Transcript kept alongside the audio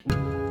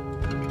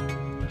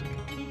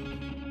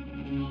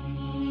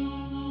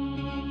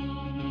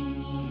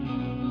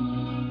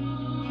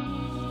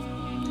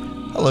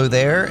Hello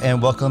there,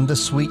 and welcome to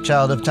Sweet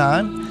Child of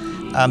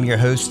Time. I'm your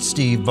host,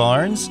 Steve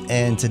Barnes,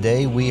 and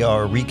today we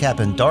are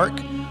recapping Dark.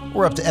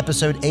 We're up to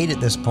episode 8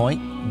 at this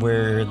point,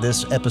 where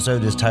this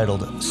episode is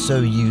titled So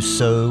You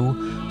Sow,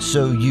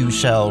 So You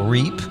Shall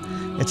Reap.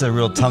 It's a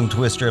real tongue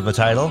twister of a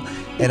title,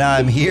 and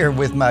I'm here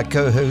with my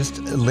co-host,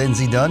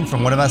 Lindsay Dunn,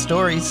 from One of My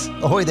Stories.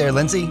 Ahoy there,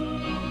 Lindsay.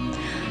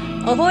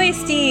 Ahoy,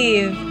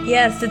 Steve.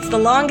 Yes, it's the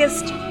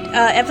longest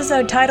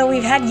episode title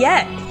we've had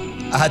yet.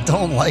 I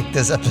don't like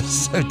this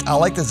episode. I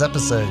like this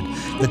episode.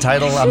 The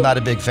title, I'm not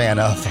a big fan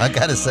of, I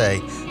gotta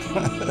say.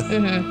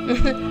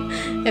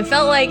 It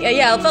felt like,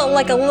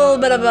 a little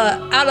bit of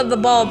a out of the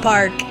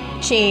ballpark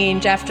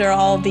change after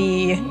all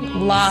the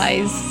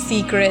lies,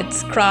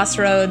 secrets,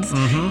 crossroads,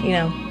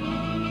 I'm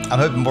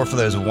hoping more for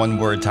those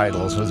one-word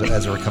titles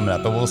as we're coming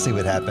up, but we'll see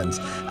what happens.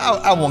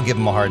 I won't give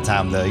them a hard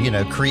time,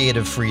 though.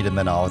 Creative freedom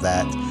and all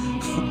that.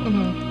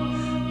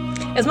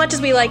 As much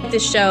as we like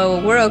this show,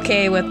 we're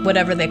okay with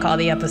whatever they call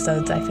the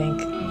episodes, I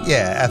think.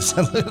 Yeah,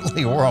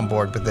 absolutely. We're on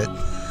board with it.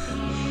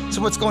 So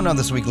what's going on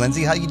this week,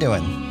 Lindsay? How you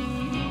doing?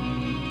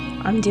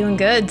 I'm doing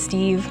good,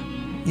 Steve.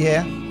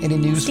 Yeah? Any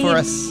news for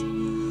us?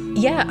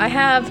 Yeah, I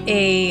have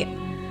a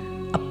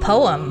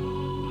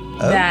poem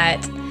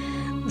that...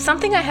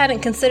 Something I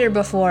hadn't considered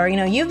before.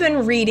 You've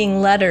been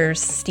reading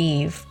letters,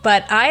 Steve,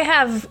 but I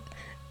have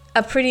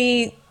a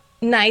pretty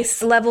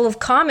nice level of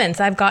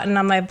comments I've gotten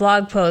on my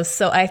blog posts,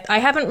 so I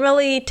haven't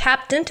really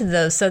tapped into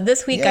those. So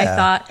this week I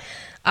thought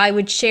I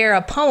would share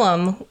a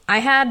poem. I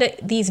had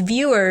these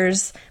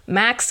viewers,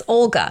 Max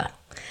Olga.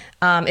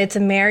 It's a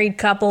married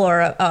couple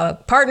or a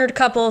partnered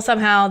couple.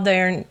 Somehow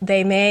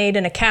they made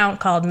an account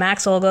called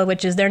Max Olga,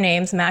 which is their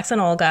names, Max and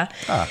Olga.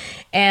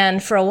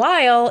 And for a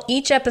while,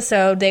 each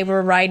episode, they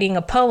were writing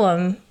a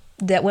poem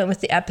that went with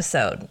the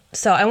episode.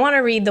 So I want to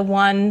read the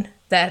one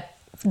that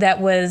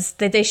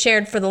they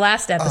shared for the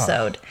last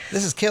episode.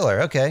 This is killer.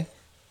 Okay.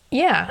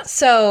 Yeah.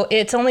 So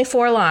it's only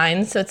 4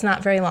 lines, so it's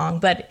not very long.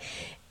 But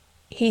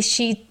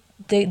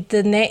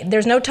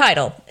there's no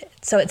title.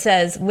 So it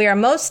says, "We are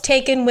most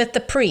taken with the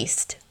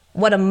priest.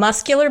 What a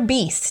muscular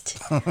beast.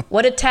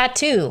 What a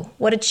tattoo.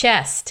 What a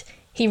chest.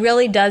 He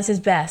really does his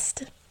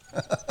best."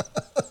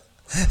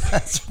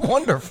 That's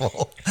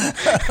wonderful.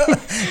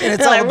 And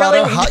it's all about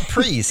a hot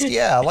priest.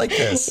 Yeah, I like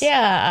this.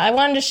 Yeah, I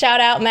wanted to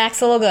shout out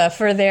Max Olga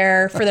for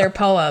their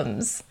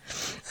poems.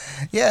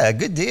 Yeah,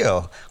 good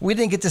deal. We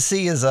didn't get to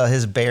see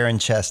his barren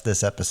chest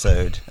this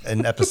episode,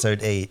 in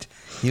episode 8.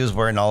 He was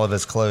wearing all of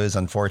his clothes,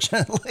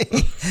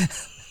 unfortunately.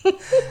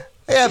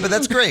 Yeah, but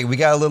that's great. We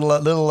got a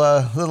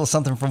little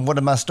something from One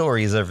of My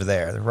Stories over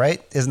there,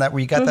 right? Isn't that where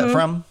you got that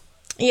from?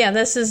 Yeah,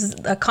 this is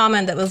a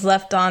comment that was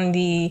left on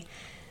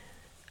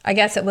I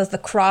guess it was the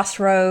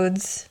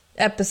Crossroads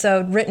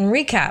episode written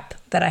recap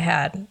that I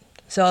had.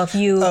 So if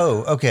you...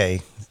 Oh,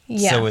 okay.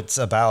 Yeah. So it's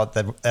about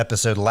the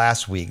episode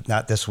last week,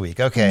 not this week.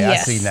 Okay,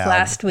 yes, I see now.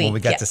 Last week. When we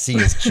got to see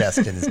his chest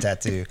and his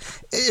tattoo.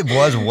 It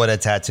was what a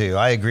tattoo.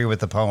 I agree with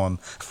the poem.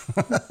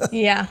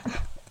 Yeah.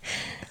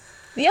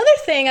 The other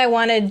thing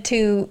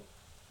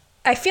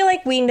I feel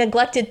like we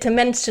neglected to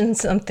mention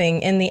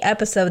something in the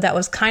episode that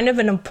was kind of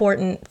an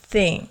important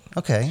thing.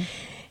 Okay.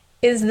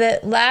 Is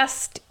that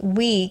last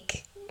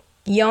week,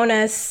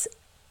 Jonas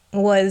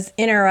was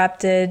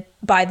interrupted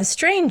by the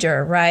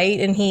stranger, right?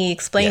 And he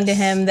explained to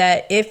him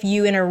that if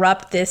you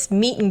interrupt this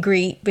meet and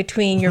greet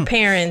between your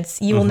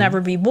parents, you will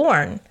never be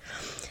born.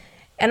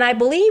 And I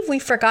believe we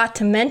forgot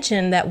to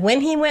mention that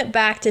when he went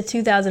back to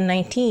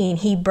 2019,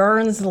 he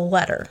burns the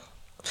letter.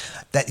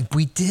 That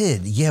we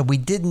did. Yeah, we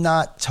did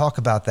not talk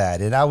about that.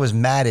 And I was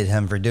mad at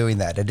him for doing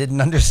that. I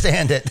didn't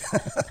understand it.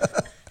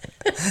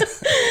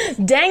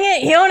 Dang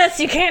it, Jonas,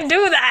 you can't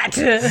do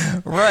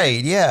that.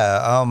 Right,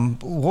 yeah.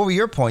 What were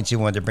your points you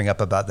wanted to bring up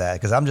about that?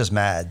 Because I'm just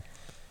mad.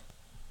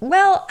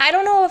 Well, I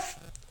don't know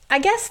I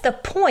guess the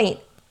point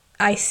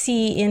I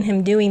see in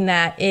him doing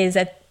that is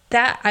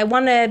I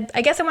want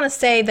to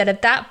say that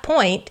at that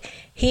point,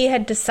 he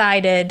had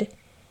decided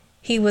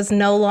he was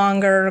no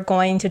longer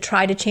going to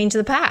try to change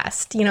the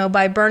past.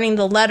 By burning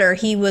the letter,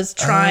 he was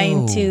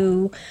trying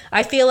to,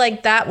 I feel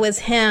like that was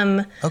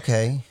him.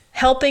 Okay.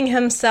 Helping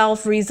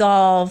himself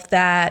resolve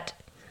that,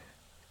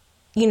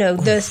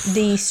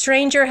 the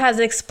stranger has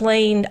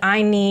explained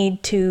I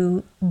need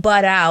to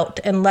butt out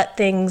and let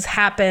things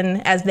happen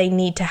as they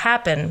need to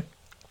happen.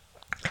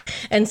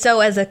 And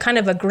so as a kind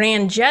of a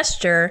grand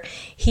gesture,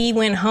 he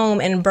went home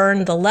and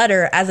burned the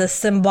letter as a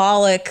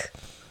symbolic,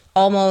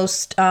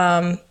 almost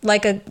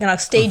like a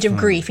stage of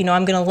grief.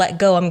 I'm going to let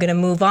go. I'm going to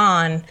move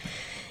on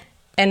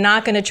and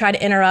not going to try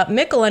to interrupt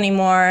Mikkel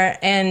anymore.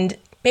 And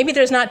maybe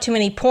there's not too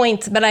many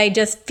points, but I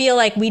just feel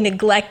like we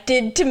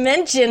neglected to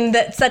mention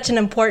that such an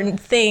important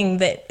thing,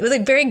 that it was a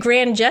very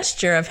grand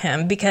gesture of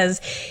him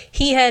because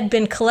he had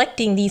been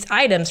collecting these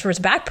items for his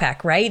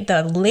backpack, right?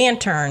 The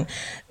lantern,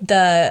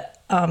 the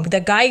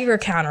Geiger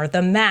counter,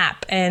 the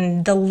map,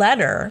 and the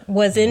letter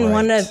was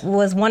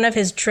one of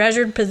his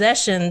treasured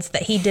possessions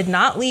that he did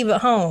not leave at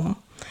home.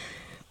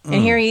 And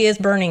here he is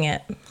burning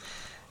it.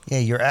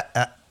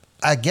 Yeah,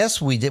 I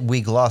guess we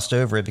glossed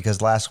over it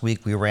because last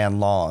week we ran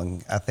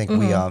long. I think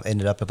we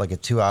ended up at like a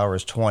 2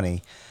 hours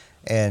 20.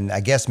 And I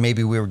guess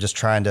maybe we were just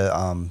trying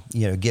to,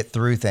 get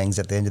through things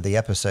at the end of the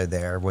episode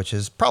there, which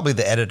is probably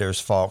the editor's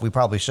fault. We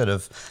probably should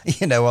have,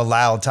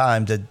 allowed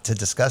time to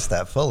discuss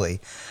that fully.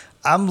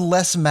 I'm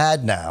less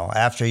mad now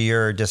after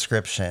your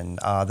description.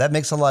 That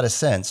makes a lot of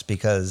sense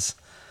because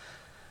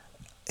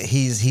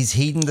he's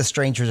heeding the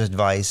stranger's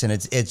advice, and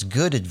it's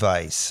good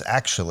advice,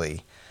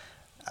 actually.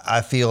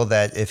 I feel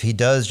that if he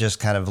does just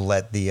kind of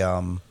let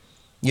the,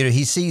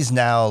 he sees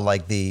now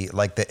like the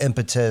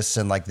impetus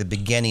and like the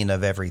beginning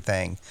of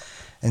everything.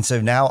 And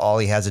so now all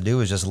he has to do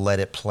is just let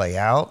it play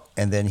out,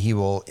 and then he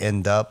will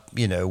end up,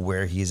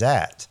 where he's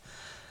at.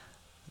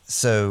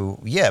 So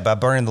yeah, by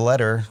burning the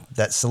letter,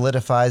 that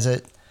solidifies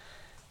it.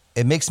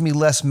 It makes me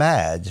less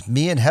mad.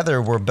 Me and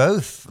Heather were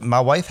both,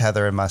 my wife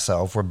Heather and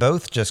myself, were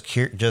both just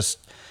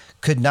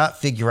could not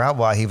figure out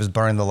why he was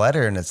burning the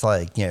letter. And it's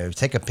like,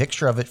 take a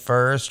picture of it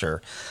first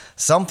or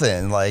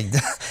something. Like,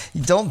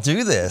 don't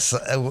do this.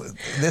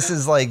 This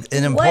is like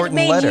an important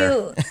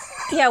letter.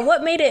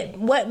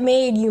 What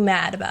made you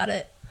mad about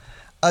it?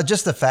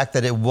 Just the fact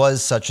that it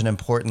was such an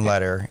important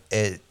letter.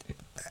 It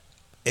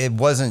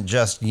wasn't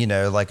just,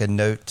 like a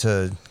note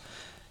to,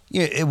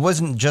 it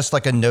wasn't just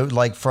like a note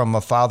like from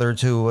a father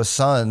to a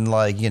son,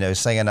 like,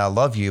 saying I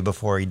love you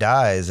before he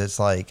dies. It's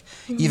like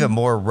even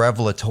more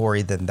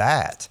revelatory than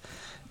that.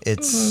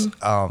 It's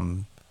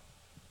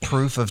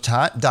proof of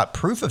time, not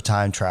proof of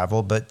time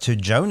travel, but to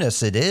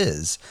Jonas it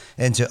is.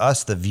 And to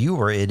us, the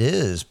viewer, it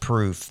is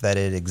proof that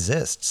it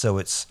exists. So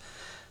it's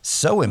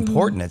so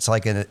important. It's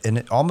like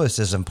an almost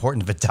as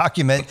important of a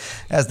document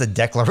as the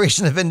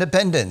Declaration of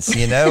Independence.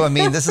 I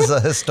mean, this is a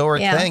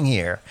historic thing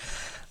here.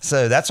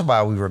 So that's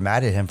why we were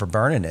mad at him for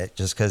burning it,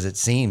 just because it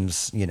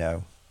seems,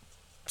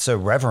 so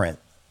reverent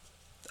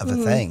of a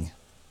thing.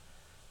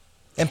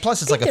 And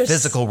plus, it's like a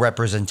physical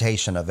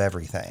representation of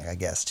everything, I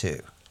guess, too.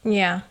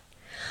 Yeah.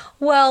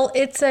 Well,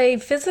 it's a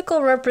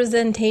physical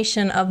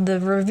representation of the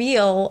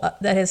reveal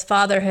that his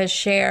father has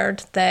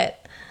shared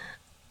that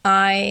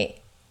I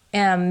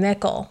am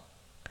Mikkel.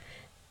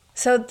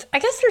 So I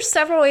guess there's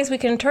several ways we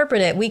can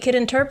interpret it. We could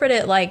interpret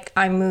it like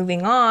I'm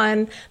moving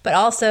on, but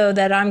also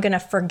that I'm going to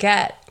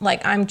forget,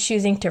 like I'm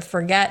choosing to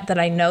forget that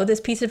I know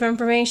this piece of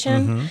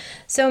information.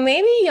 So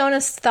maybe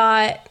Jonas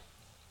thought,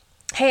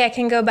 hey, I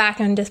can go back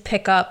and just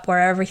pick up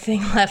where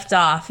everything left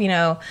off.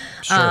 Sure.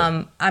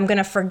 I'm going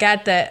to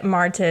forget that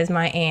Marta is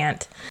my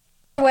aunt.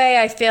 In a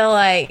way, I feel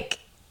like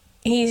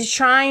he's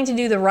trying to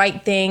do the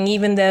right thing,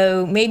 even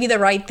though maybe the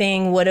right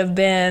thing would have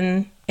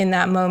been in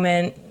that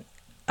moment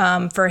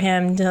for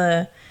him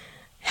to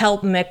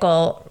help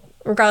Mikkel,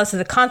 regardless of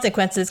the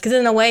consequences, because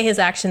in a way his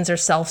actions are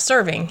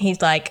self-serving.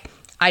 He's like,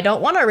 I don't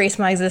want to erase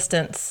my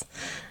existence.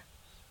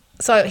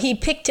 So he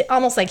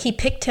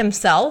picked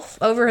himself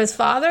over his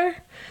father.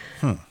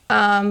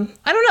 I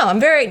don't know.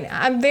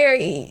 I'm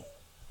very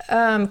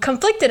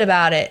conflicted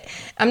about it.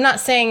 I'm not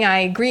saying I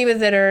agree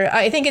with it, or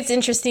I think it's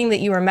interesting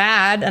that you were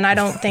mad, and I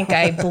don't think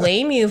I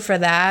blame you for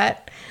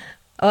that.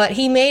 But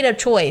he made a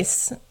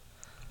choice,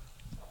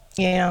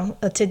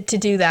 to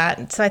do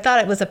that. So I thought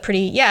it was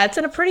it's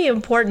a pretty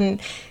important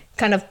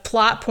kind of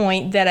plot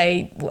point that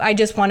I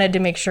just wanted to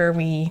make sure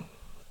we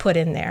put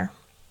in there.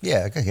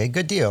 Yeah. Okay.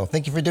 Good deal.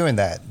 Thank you for doing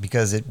that,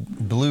 because it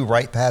blew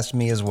right past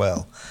me as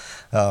well.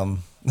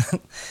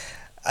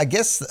 I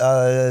guess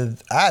a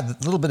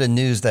little bit of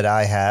news that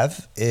I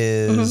have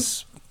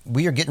is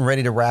we are getting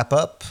ready to wrap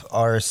up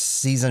our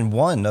season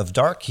 1 of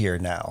Dark here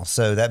now.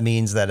 So that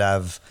means that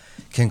I've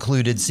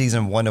concluded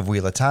season 1 of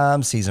Wheel of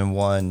Time, season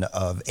 1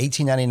 of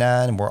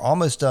 1899, and we're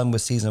almost done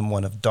with season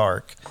 1 of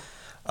Dark.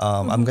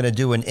 I'm going to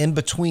do an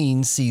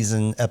in-between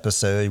season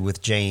episode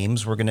with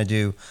James. We're going to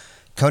do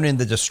Conan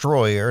the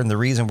Destroyer, and the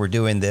reason we're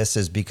doing this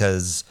is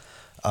because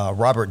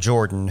Robert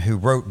Jordan, who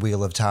wrote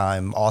Wheel of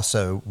Time,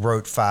 also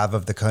wrote 5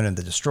 of the Conan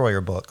the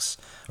Destroyer books,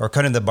 or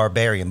Conan the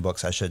Barbarian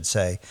books, I should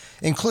say,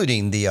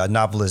 including the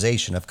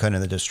novelization of Conan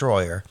the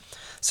Destroyer.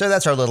 So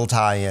that's our little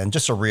tie-in,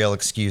 just a real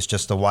excuse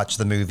just to watch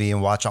the movie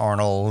and watch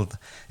Arnold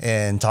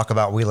and talk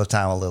about Wheel of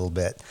Time a little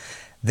bit.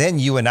 Then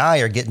you and I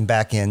are getting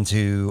back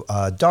into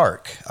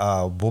Dark.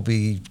 We'll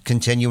be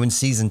continuing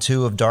season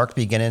 2 of Dark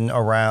beginning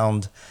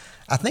around,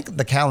 I think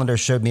the calendar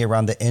showed me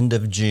around the end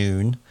of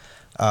June.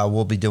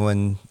 We'll be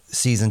doing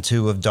season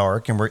 2 of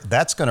Dark, and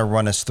that's going to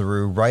run us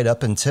through right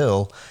up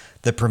until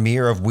the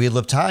premiere of Wheel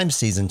of Time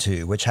season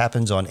 2, which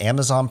happens on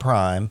Amazon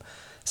Prime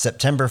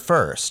September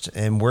 1st.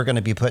 And we're going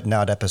to be putting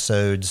out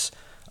episodes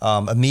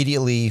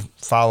immediately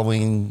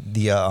following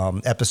the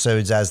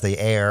episodes as they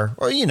air,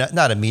 or,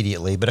 not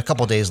immediately, but a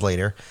couple days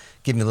later,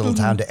 give me a little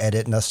time to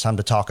edit and us time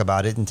to talk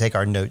about it and take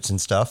our notes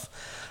and stuff.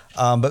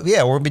 But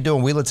yeah, we'll be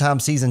doing Wheel of Time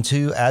season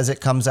 2 as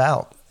it comes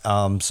out.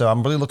 So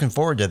I'm really looking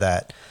forward to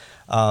that.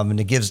 And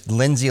it gives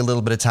Lindsay a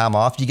little bit of time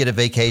off. You get a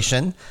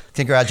vacation.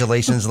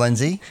 Congratulations,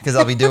 Lindsay, because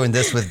I'll be doing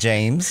this with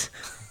James.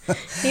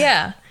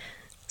 Yeah.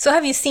 So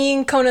have you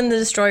seen Conan the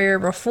Destroyer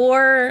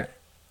before?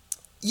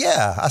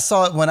 Yeah, I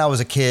saw it when I was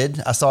a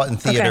kid. I saw it in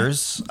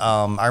theaters. Okay.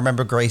 I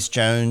remember Grace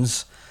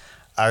Jones.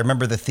 I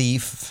remember The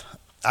Thief.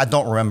 I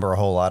don't remember a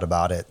whole lot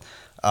about it.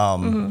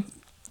 I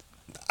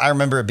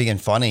remember it being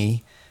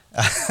funny.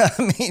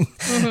 I mean,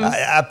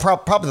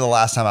 probably the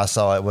last time I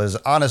saw it was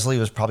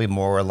probably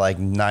more like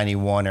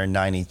 91 or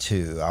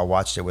 92. I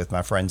watched it with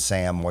my friend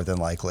Sam, more than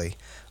likely,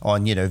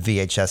 on,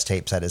 VHS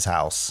tapes at his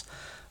house.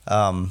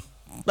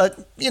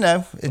 But,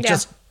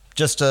 it's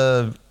just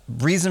a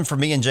reason for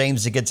me and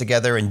James to get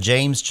together, and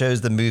James chose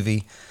the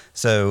movie.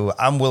 So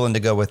I'm willing to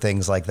go with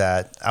things like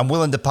that. I'm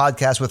willing to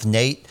podcast with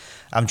Nate.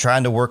 I'm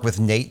trying to work with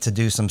Nate to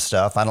do some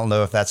stuff. I don't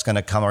know if that's going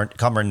to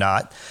come or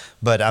not,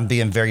 but I'm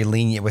being very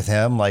lenient with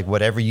him. Like,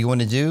 whatever you want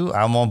to do,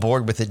 I'm on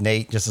board with it,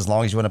 Nate, just as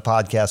long as you want to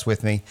podcast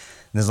with me.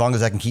 And as long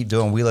as I can keep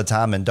doing Wheel of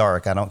Time and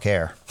Dark, I don't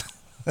care.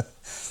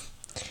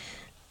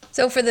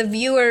 So for the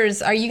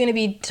viewers, are you going to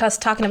be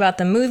just talking about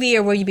the movie,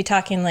 or will you be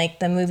talking like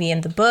the movie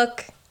and the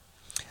book?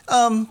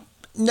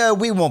 No,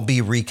 we won't be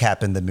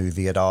recapping the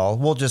movie at all.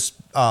 We'll just,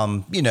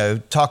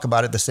 talk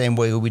about it the same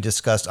way we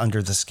discussed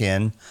Under the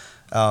Skin.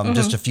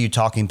 Just a few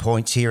talking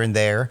points here and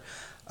there,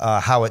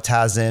 how it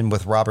ties in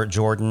with Robert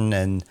Jordan.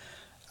 And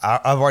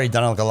I've already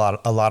done like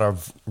a lot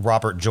of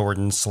Robert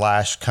Jordan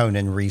 /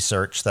 Conan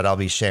research that I'll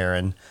be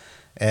sharing,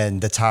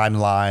 and the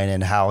timeline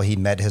and how he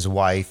met his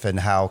wife, and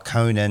how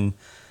Conan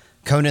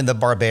the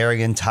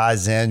Barbarian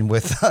ties in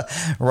with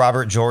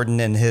Robert Jordan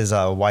and his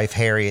wife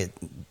Harriet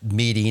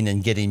meeting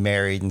and getting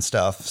married and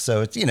stuff.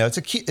 So it's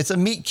it's a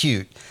meet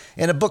cute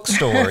in a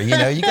bookstore. You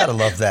gotta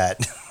love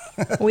that.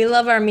 We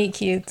love our meet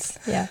cutes.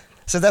 Yeah.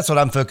 So that's what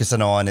I'm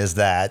focusing on, is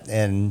that,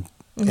 and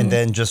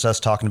then just us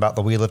talking about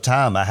the Wheel of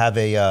Time. I have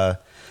I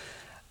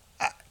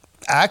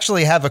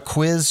actually have a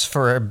quiz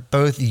for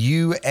both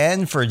you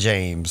and for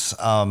James.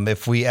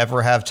 If we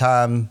ever have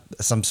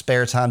some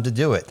spare time to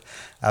do it,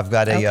 I've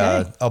got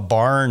a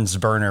Barnes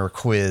burner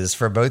quiz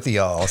for both of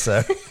y'all.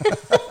 So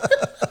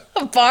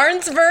a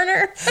Barnes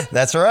burner?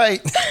 That's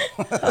right.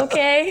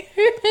 Okay.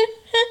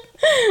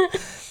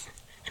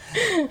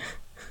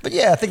 But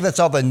yeah, I think that's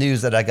all the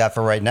news that I got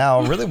for right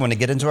now. I really want to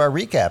get into our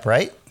recap,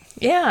 right?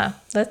 Yeah,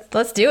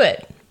 let's do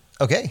it.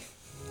 Okay.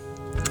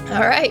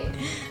 All right.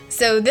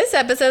 So this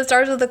episode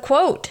starts with a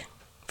quote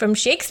from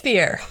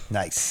Shakespeare.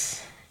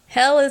 Nice.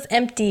 Hell is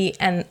empty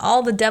and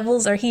all the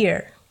devils are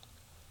here.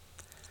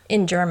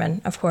 In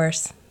German, of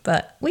course,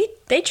 but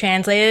they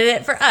translated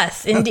it for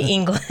us into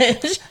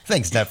English.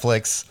 Thanks,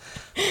 Netflix.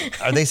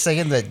 Are they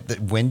saying that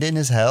Winden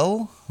is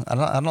hell?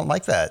 I don't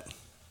like that.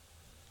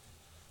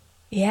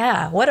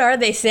 Yeah, what are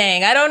they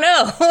saying? I don't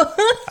know.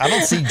 I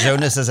don't see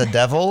Jonas as a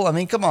devil. I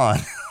mean, come on.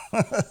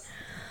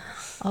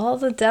 All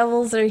the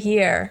devils are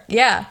here.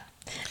 Yeah.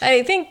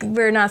 I think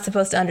we're not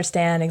supposed to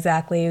understand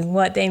exactly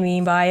what they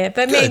mean by it,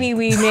 but Good. maybe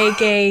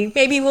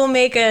we'll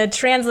make a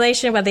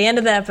translation by the end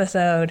of the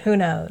episode. Who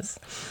knows?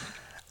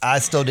 I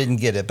still didn't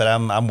get it, but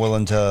I'm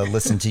willing to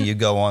listen to you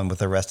go on with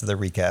the rest of the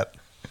recap.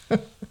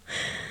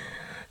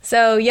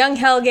 So young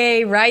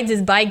Helge rides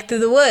his bike through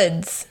the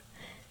woods.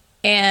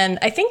 And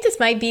I think this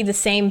might be the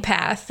same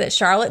path that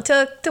Charlotte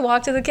took to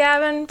walk to the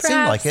cabin, perhaps.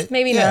 Seemed like it.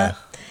 Maybe not.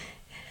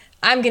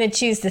 I'm going to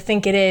choose to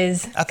think it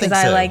is, because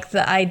I like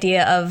the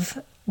idea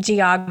of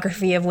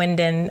geography of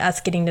Winden,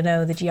 us getting to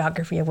know the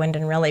geography of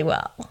Winden really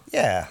well.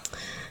 Yeah.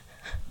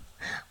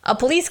 A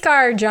police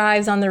car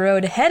drives on the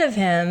road ahead of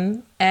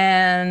him,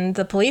 and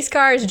the police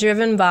car is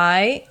driven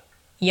by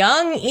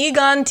young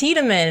Egon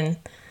Tiedemann,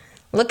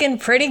 looking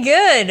pretty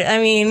good.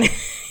 I mean,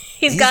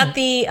 he's got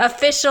the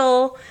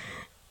official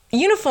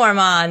uniform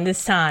on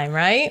this time,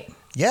 right?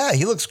 Yeah,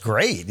 he looks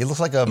great. He looks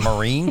like a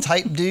Marine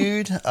type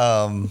dude. He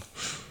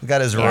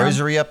got his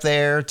rosary up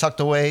there tucked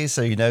away,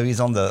 so he's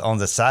on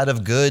the side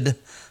of good.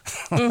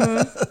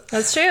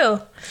 That's true.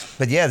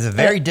 But yeah, it's a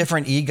very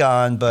different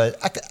Egon. But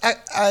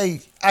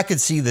I could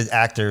see the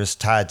actors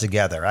tied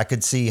together. I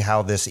could see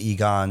how this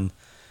Egon,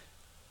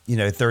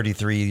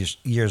 33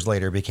 years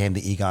later, became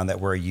the Egon that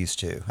we're used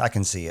to. I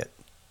can see it.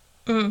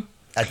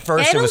 At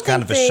first, it was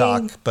kind of a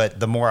shock,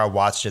 but the more I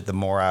watched it, the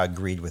more I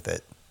agreed with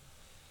it.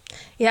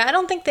 Yeah, I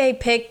don't think they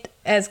picked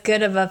as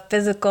good of a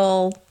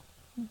physical,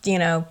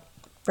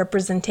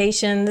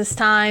 representation this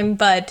time,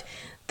 but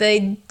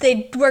they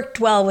worked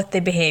well with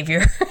the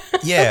behavior.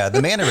 Yeah,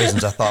 the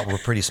mannerisms I thought were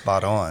pretty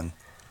spot on.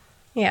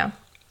 Yeah.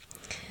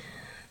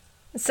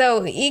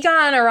 So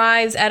Egon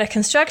arrives at a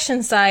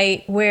construction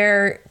site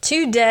where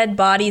 2 dead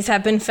bodies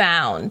have been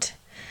found.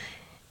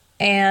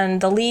 And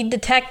the lead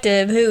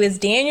detective, who is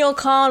Daniel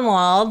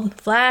Kahnwald,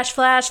 flash,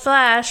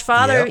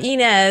 father of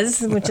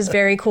Inez, which is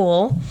very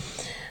cool,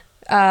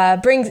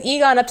 brings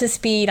Egon up to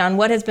speed on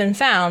what has been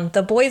found.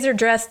 The boys are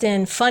dressed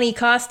in funny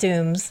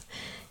costumes,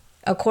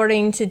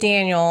 according to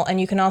Daniel,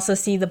 and you can also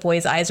see the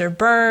boys' eyes are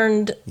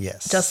burned,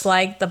 just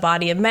like the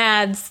body of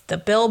Mads. The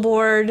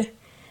billboard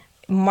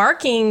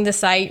marking the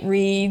site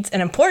reads,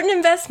 "An important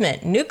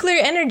investment, nuclear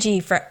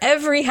energy for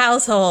every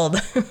household."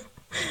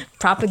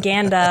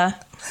 Propaganda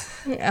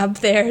up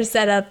there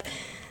set up.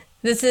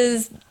 This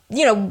is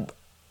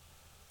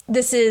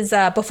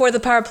before the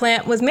power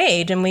plant was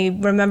made, and we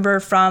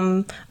remember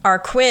from our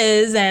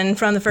quiz and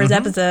from the first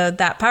episode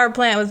that power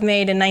plant was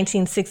made in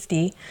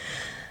 1960.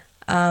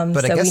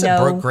 But so I guess we it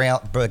know, broke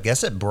ground. But I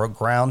guess it broke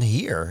ground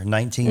here.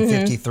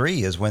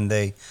 1953 is when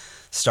they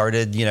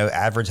started,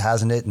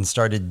 advertising it and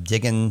started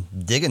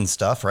digging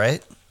stuff,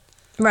 right?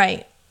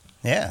 right.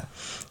 Yeah.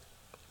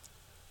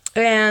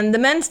 And the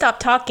men stop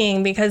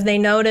talking because they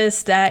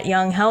notice that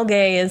young Helge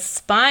is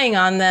spying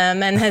on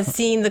them and has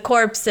seen the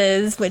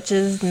corpses, which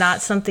is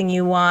not something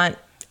you want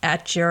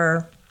at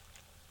your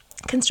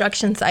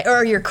construction site,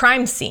 or your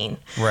crime scene,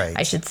 Right.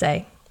 I should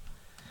say.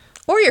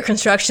 Or your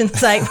construction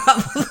site,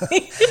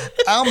 probably.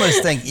 I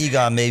almost think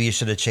Egon maybe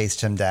should have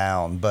chased him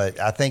down, but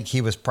I think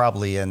he was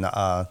probably in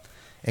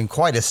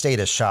quite a state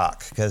of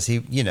shock because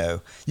he,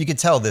 you could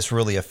tell this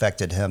really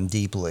affected him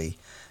deeply,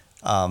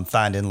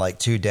 finding like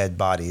 2 dead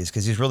bodies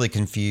because he's really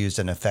confused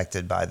and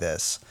affected by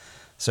this.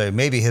 So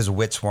maybe his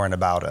wits weren't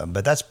about him,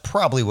 but that's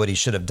probably what he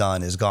should have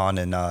done is gone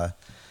and,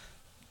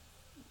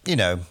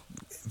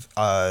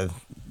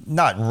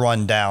 not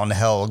run down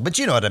Helge, but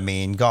you know what I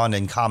mean, gone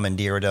and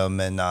commandeered him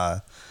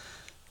and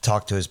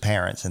talked to his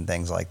parents and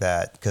things like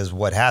that. Because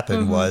what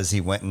happened was he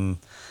went and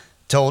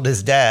told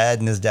his dad,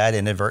 and his dad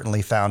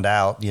inadvertently found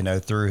out,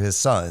 through his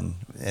son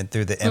and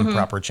through the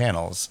improper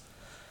channels.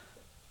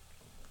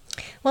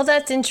 Well,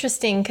 that's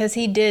interesting because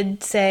he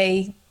did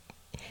say,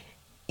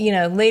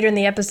 later in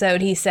the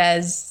episode, he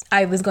says,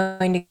 I was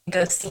going to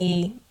go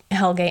see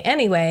Helge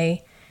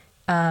anyway,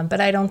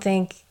 but I don't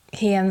think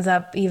he ends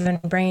up even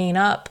bringing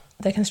up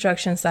the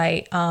construction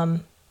site,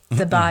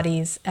 the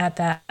bodies at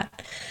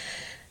that.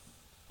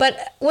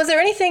 But was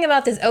there anything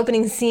about this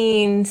opening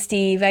scene,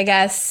 Steve, I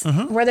guess,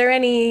 were there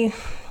any,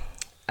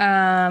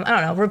 I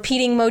don't know,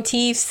 repeating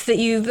motifs that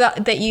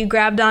you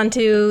grabbed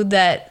onto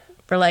that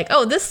were like,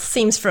 oh, this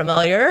seems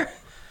familiar?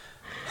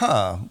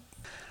 I'm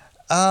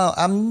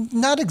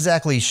not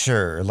exactly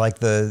sure. Like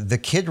the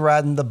kid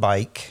riding the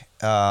bike.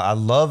 I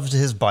loved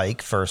his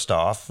bike, first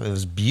off. It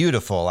was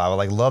beautiful. I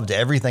loved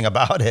everything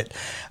about it.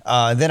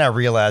 Then I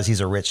realized he's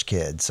a rich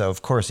kid. So,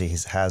 of course, he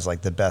has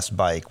like the best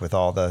bike with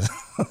all the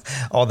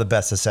all the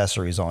best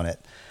accessories on it.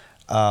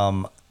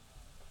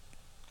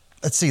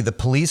 Let's see. The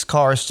police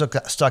car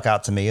stuck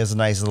out to me as a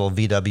nice little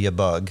VW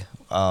Bug.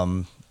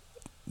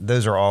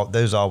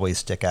 Those always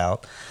stick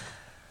out.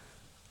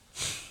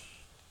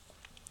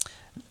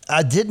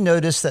 I did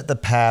notice that the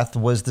path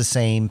was the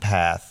same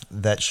path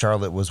that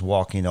Charlotte was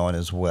walking on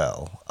as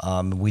well.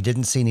 We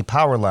didn't see any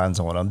power lines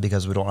on them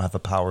because we don't have a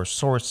power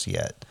source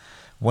yet.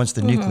 Once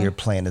the nuclear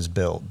plant is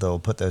built, they'll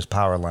put those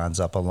power lines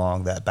up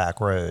along that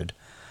back road.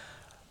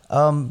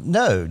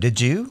 No, did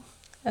you?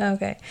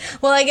 Okay.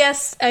 Well, I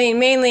guess,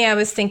 mainly I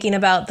was thinking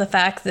about the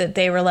fact that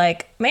they were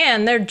like,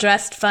 man, they're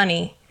dressed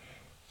funny.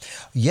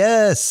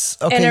 Yes.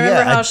 Okay. And I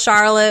remember how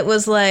Charlotte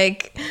was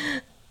like,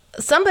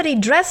 somebody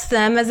dressed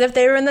them as if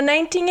they were in the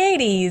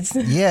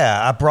 1980s.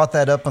 Yeah, I brought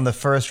that up on the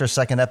first or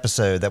second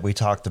episode that we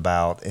talked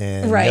about.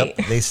 And right.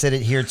 Yep, they said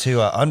it here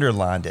too. I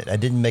underlined it. I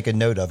didn't make a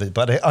note of it,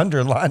 but I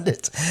underlined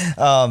it.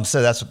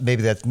 So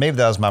maybe that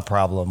was my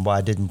problem. Why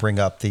I didn't bring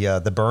up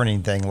the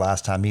burning thing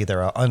last time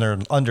either. I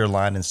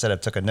underlined instead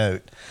of took a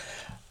note.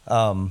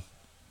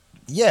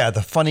 Yeah,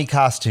 the funny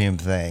costume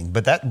thing,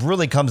 but that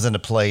really comes into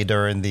play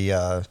during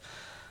the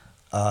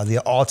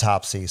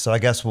autopsy. So I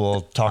guess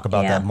we'll talk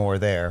about that more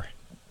there.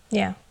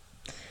 Yeah.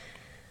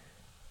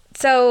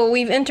 So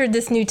we've entered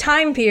this new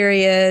time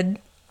period,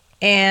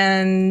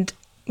 and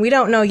we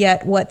don't know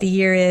yet what the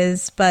year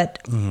is,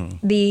 but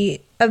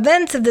the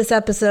events of this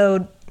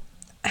episode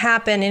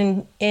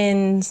happen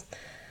in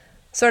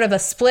sort of a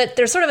split.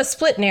 There's sort of a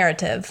split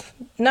narrative.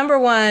 Number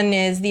one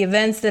is the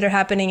events that are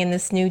happening in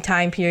this new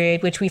time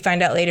period, which we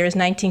find out later is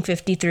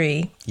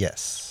 1953.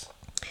 Yes.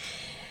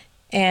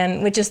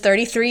 And which is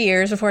 33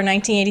 years before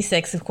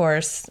 1986, of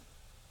course.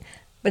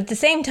 But at the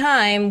same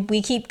time,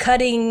 we keep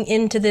cutting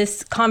into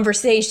this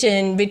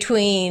conversation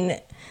between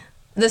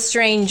the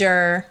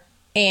stranger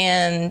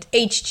and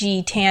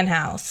H.G.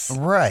 Tannhaus.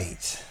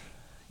 Right.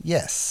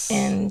 Yes.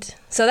 And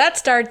so that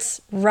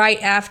starts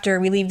right after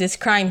we leave this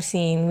crime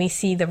scene. We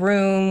see the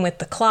room with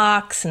the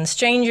clocks, and the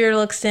stranger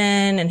looks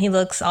in, and he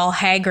looks all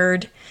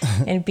haggard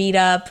and beat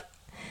up.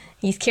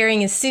 He's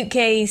carrying his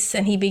suitcase,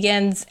 and he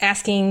begins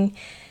asking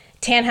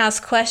Tannhaus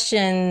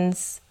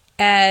questions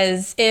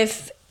as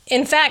if...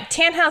 In fact,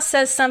 Tannhaus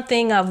says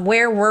something of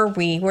where were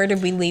we? Where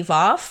did we leave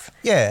off?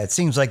 Yeah, it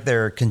seems like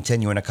they're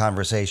continuing a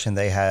conversation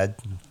they had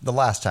the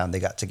last time they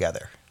got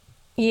together.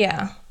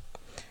 Yeah.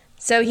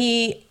 So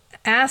he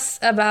asks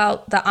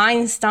about the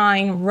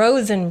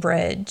Einstein-Rosen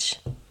bridge.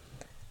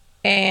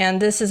 And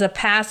this is a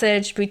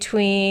passage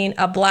between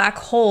a black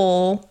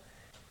hole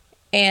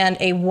and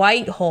a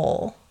white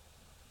hole.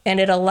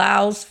 And it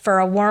allows for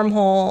a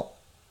wormhole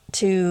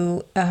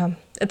to...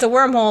 it's a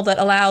wormhole that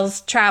allows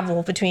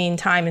travel between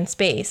time and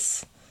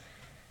space.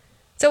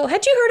 So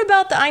had you heard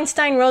about the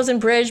Einstein-Rosen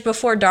bridge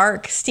before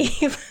dark,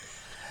 Steve?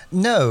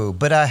 No,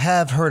 but I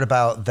have heard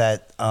about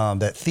that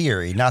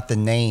theory, not the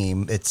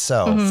name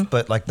itself,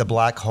 but like the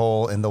black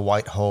hole and the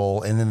white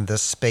hole and then the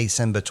space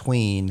in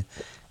between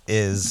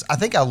is, I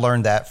think I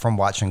learned that from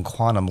watching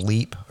Quantum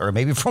Leap, or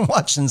maybe from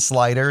watching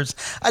Sliders.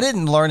 I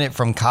didn't learn it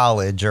from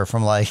college or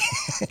from like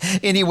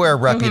anywhere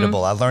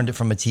reputable. I learned it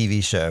from a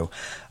TV show,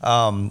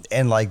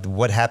 and like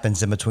what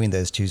happens in between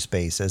those two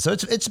spaces. So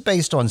it's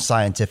based on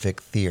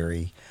scientific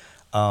theory,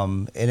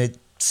 and it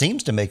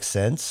seems to make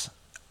sense.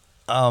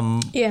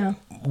 Yeah.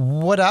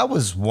 What I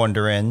was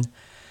wondering,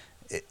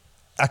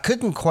 I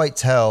couldn't quite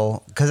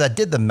tell because I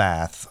did the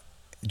math,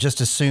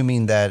 just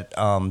assuming that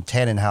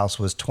Tannenhouse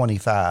was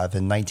 25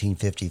 in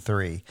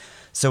 1953.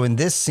 So in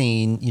this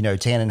scene, you know,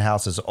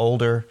 Tannenhouse is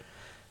older.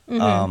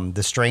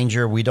 The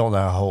stranger, we don't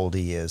know how old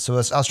he is. So I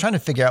was trying to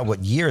figure out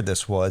what year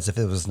this was, if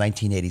it was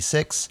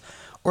 1986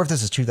 or if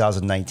this is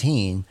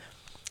 2019.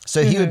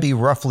 So he would be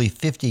roughly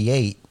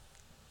 58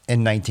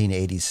 in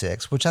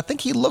 1986, which I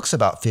think he looks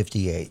about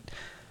 58.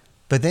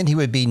 But then he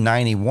would be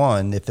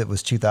 91 if it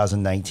was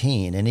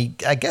 2019. And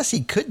I guess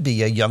he could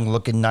be a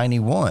young-looking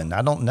 91.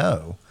 I don't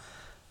know.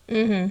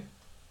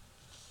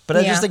 But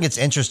I just think it's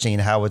interesting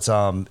how it's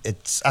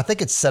I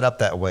think it's set up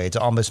that way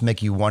to almost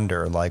make you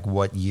wonder like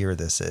what year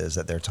this is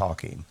that they're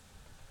talking.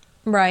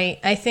 Right.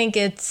 I think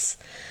it's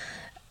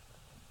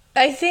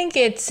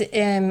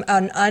an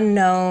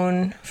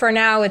unknown, for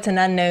now it's an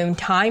unknown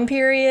time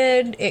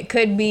period. It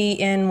could be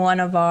in one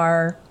of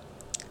our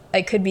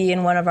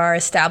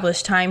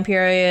established time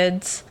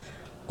periods,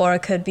 or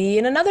it could be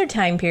in another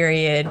time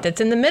period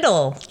that's in the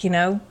middle, you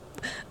know.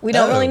 We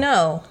don't really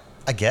know.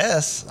 I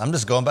guess. I'm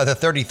just going by the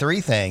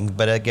 33 thing,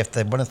 but I guess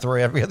they want to throw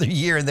every other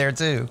year in there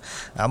too.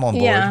 I'm on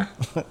board. Yeah.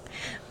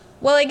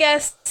 Well, I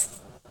guess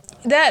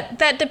that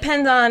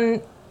depends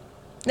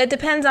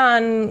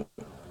on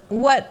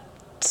what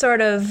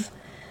sort of,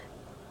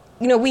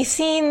 you know, we've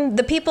seen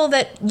the people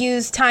that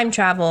use time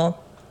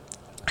travel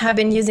have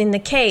been using the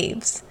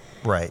caves.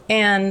 Right.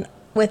 And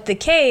with the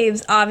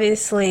caves,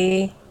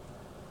 obviously,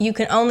 you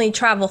can only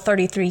travel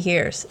 33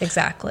 years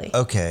exactly.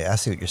 Okay, I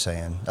see what you're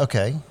saying.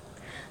 Okay.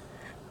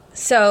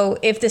 So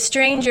if the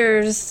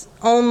stranger's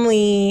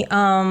only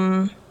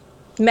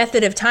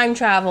method of time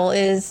travel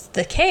is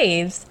the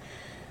caves,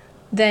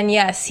 then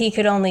yes, he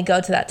could only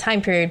go to that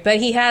time period. But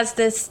he has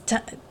this,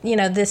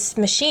 this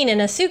machine in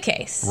a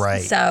suitcase.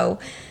 Right. So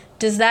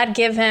does that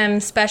give him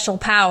special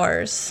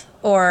powers,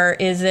 or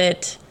is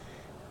it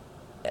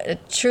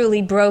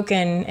truly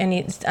broken and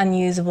it's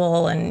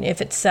unusable? And if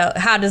it's so,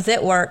 how does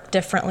it work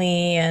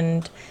differently?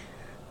 And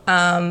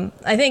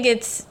I think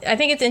it's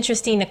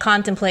interesting to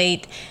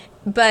contemplate.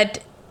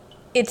 But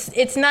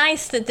it's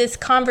nice that this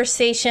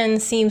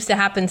conversation seems to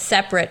happen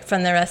separate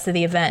from the rest of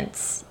the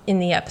events in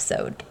the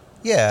episode.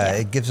 Yeah,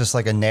 it gives us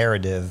like a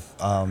narrative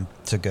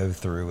to go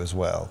through as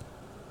well.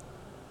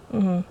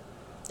 And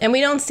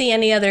we don't see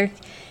any other.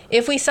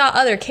 If we saw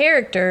other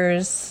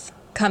characters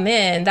come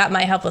in, that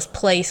might help us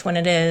place when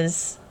it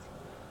is.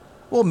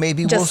 Well,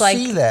 maybe we'll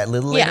see that a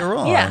little later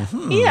on.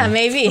 Yeah,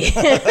 maybe.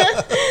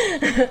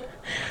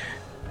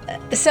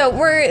 So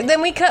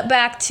we cut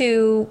back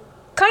to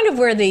kind of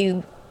where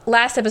the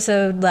last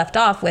episode left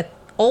off, with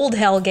old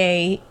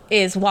Helge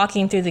is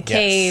walking through the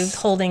cave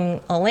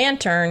holding a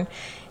lantern,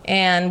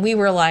 and we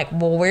were like,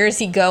 well, where is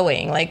he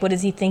going? Like, what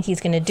does he think he's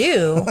going to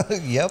do?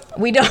 Yep.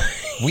 We don't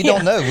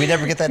know. We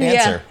never get that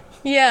answer.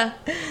 Yeah.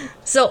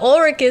 So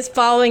Ulrich is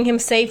following him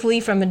safely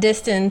from a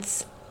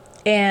distance,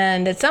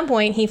 and at some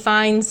point he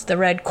finds the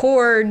red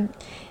cord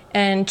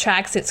and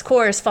tracks its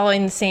course,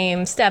 following the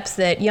same steps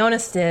that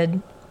Jonas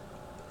did.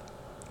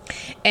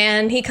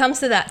 And he comes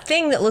to that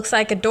thing that looks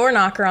like a door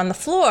knocker on the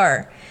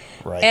floor.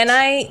 Right.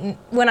 And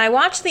when I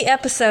watched the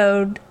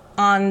episode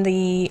on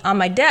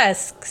my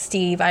desk,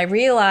 Steve, I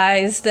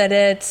realized that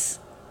it's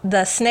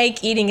the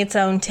snake eating its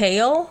own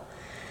tail.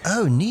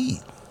 Oh,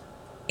 neat.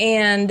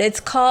 And it's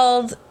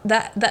called,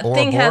 that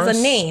thing has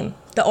a name.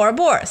 The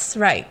ouroboros,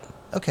 right.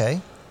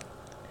 Okay.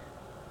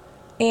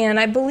 And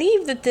I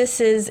believe that this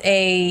is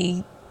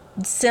a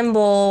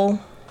symbol,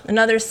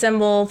 another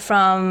symbol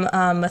from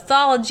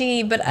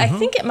mythology, but I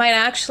think it might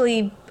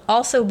actually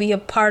also be a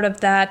part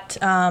of that.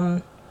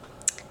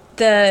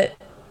 It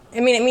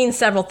means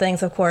several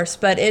things, of course,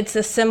 but it's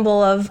a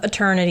symbol of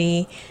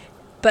eternity.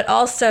 But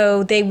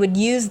also, they would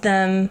use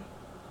them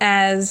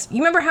as, you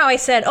remember how I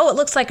said, it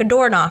looks like a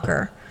door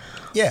knocker?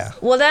 Yeah.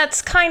 Well,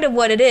 that's kind of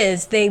what it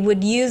is. They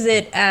would use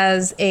it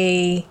as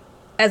a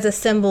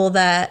symbol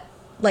that,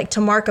 like,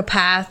 to mark a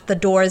path, the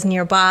door is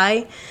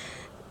nearby.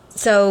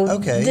 So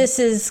this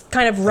is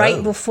kind of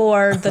right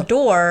before the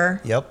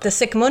door, the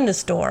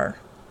Sigmundus door.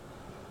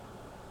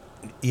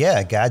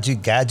 Yeah, guide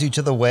you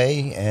to the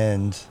way,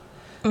 and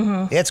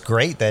it's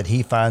great that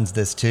he finds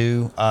this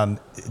too.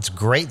 It's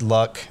great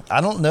luck. I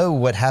don't know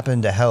what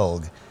happened to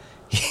Helge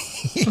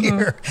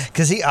here,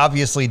 because he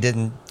obviously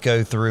didn't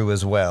go through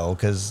as well,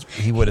 because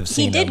he would have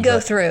seen He did go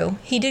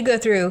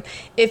through.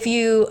 If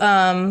you,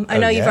 I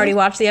know you've already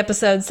watched the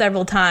episode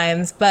several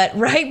times, but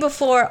right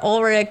before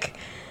Ulrich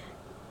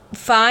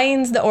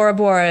finds the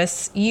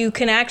ouroboros, you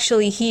can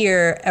actually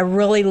hear a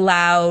really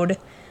loud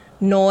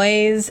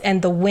noise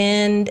and the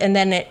wind, and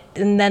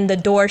then the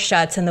door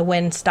shuts and the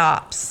wind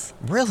stops.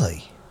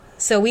 Really?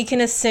 So we can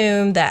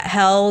assume that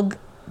Helge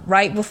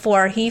right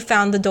before he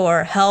found the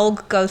door,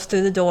 Helge goes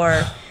through the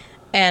door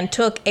and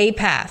took a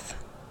path.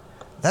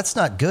 That's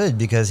not good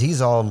because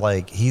he's all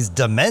like, he's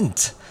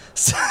dement.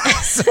 So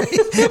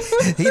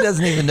he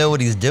doesn't even know what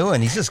he's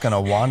doing. He's just going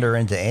to wander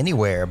into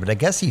anywhere. But I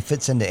guess he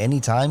fits into any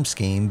time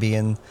scheme,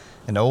 being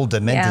an old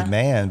demented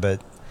man.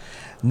 But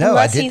no,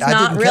 unless he's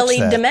not really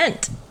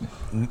dement.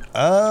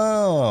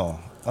 Oh,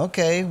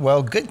 okay.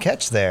 Well, good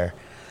catch there.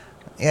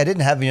 Yeah, I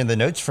didn't have any of the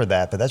notes for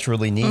that, but that's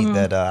really neat.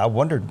 That I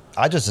wondered.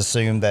 I just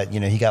assumed that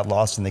he got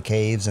lost in the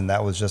caves, and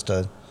that was just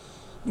a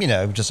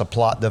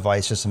plot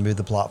device just to move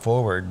the plot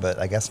forward. But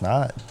I guess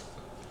not.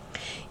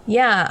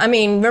 Yeah, I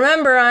mean,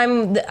 remember,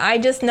 I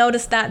just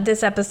noticed that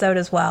this episode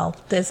as well.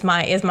 This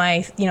is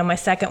my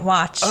second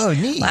watch. Oh,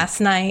 neat. Last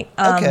night.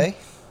 Okay.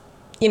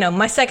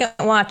 My second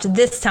watch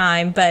this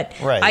time, but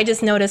right. I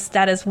just noticed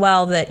that as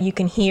well, that you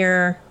can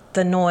hear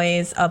the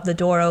noise of the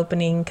door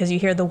opening because you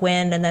hear the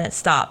wind and then it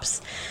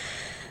stops.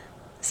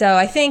 So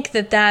I think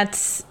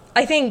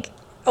I think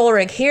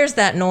Ulrich hears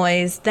that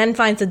noise, then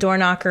finds the door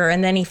knocker,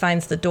 and then he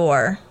finds the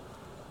door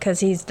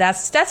because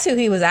that's who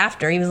he was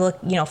after. He was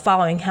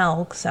following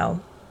Helge. So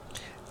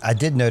I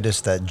did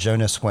notice that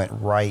Jonas went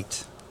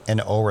right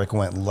and Ulrich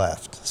went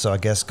left. So I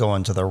guess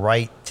going to the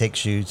right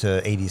takes you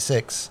to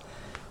 86,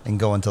 and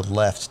going to the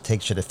left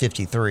takes you to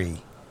 53.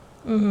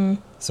 Mm-hmm.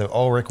 So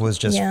Ulrich was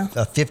just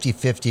a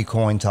 50-50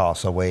 coin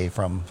toss away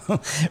from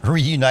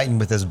reuniting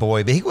with his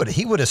boy, but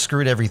he would have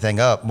screwed everything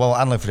up. Well, I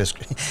don't know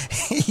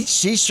if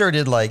she sure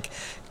did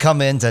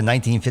come into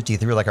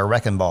 1953 like a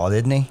wrecking ball,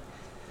 didn't he?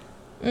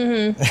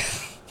 Mm-hmm.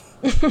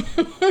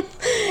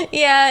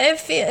 Yeah,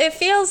 it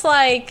feels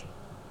like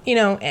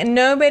and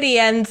nobody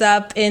ends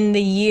up in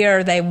the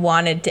year they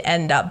wanted to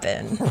end up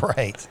in.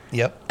 Right.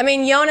 Yep. I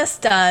mean, Jonas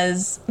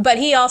does, but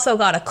he also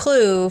got a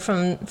clue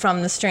from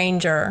the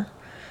stranger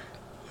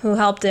who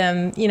helped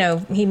him.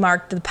 He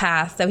marked the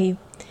path. So he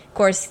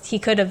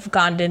could have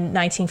gone to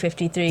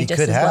 1953 he just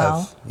could as have.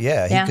 well.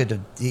 Yeah, he could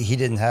have. He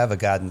didn't have a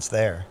guidance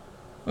there.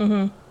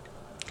 Mm-hmm.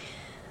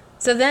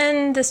 So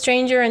then the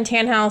stranger and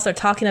Tannhaus are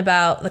talking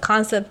about the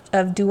concept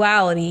of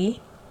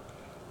duality,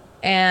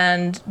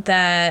 and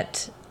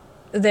that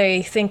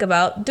they think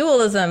about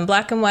dualism,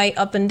 black and white,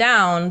 up and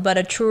down, but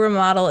a truer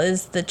model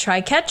is the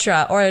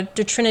triquetra, or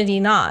the Trinity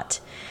knot.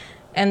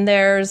 And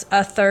there's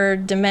a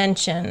third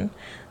dimension.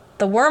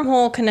 The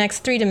wormhole connects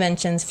three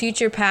dimensions: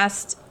 future,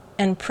 past,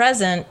 and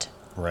present.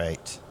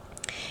 Right.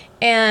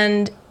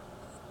 And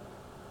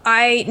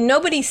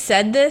nobody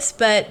said this,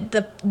 but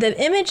the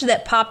image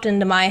that popped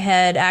into my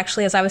head,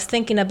 actually, as I was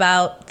thinking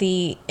about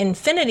the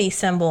infinity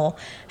symbol,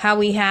 how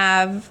we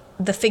have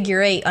the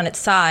figure 8 on its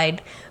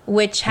side,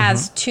 which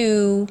has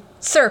two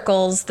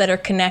circles that are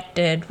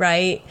connected,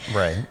 right?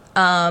 Right.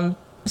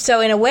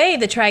 So in a way,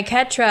 the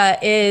triquetra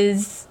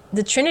is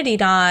the Trinity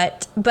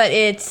knot, but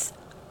it's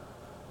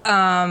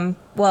the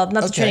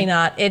Trinity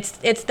knot.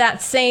 It's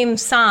that same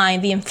sign,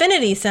 the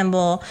infinity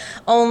symbol,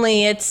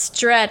 only it's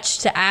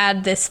stretched to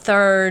add this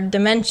third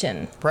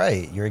dimension.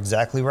 Right. You're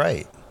exactly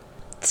right.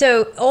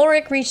 So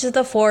Ulrich reaches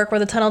the fork where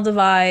the tunnel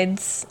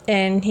divides,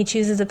 and he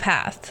chooses a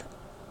path.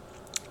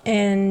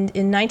 And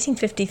in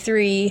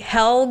 1953,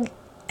 Helge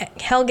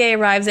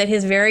arrives at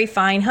his very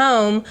fine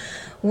home,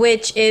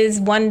 which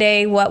is one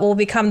day what will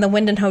become the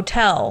Winden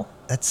Hotel.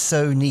 That's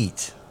so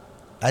neat.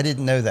 I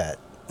didn't know that.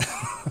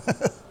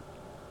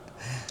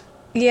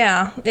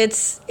 Yeah,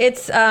 it's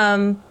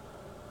one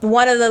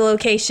of the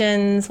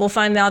locations. We'll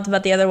find out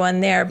about the other one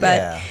there,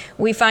 but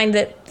we find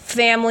that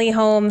family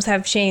homes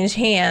have changed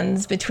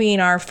hands between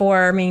our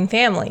four main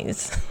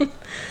families.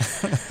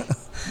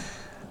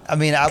 I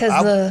mean,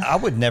 I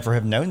would never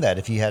have known that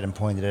if you hadn't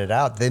pointed it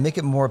out. They make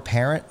it more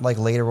apparent,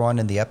 later on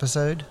in the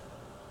episode?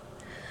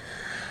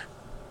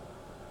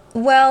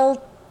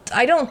 Well,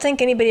 I don't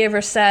think anybody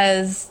ever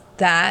says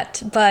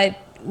that, but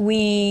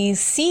we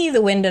see the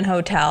Winden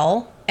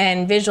Hotel,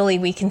 and visually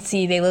we can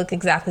see they look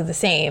exactly the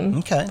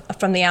same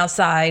from the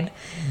outside.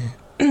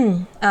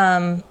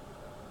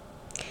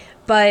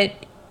 But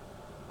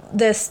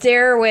the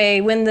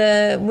stairway, when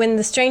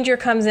the stranger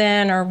comes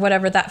in or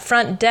whatever, that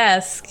front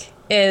desk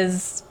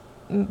is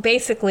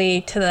basically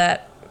to the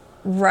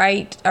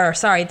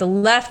the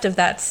left of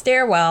that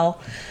stairwell.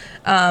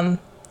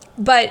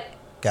 But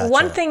gotcha.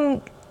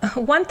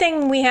 One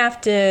thing we have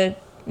to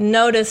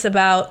notice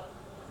about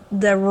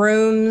the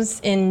rooms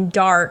in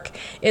Dark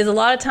is a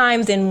lot of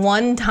times in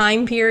one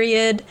time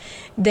period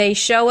they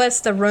show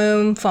us the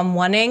room from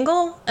one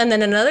angle, and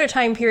then another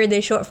time period they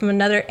show it from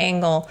another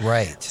angle.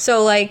 Right.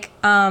 So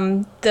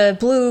the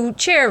blue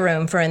chair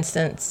room, for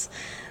instance.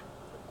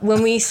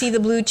 When we see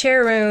the blue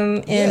chair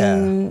room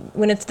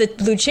when it's the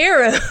blue chair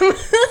room,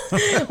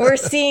 we're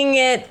seeing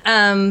it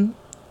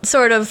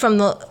sort of from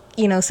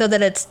the, so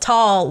that it's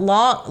tall,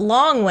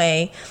 long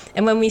way.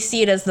 And when we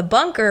see it as the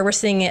bunker, we're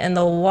seeing it in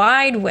the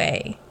wide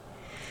way.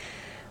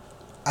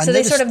 So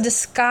they sort of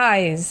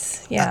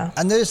disguise. Yeah.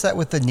 I noticed that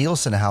with the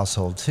Nielsen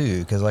household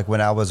too, because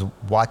when I was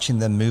watching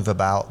them move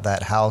about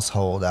that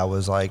household, I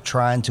was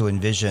trying to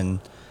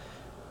envision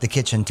the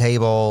kitchen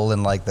table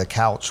and the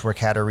couch where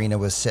Katerina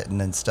was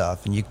sitting and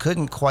stuff, and you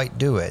couldn't quite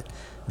do it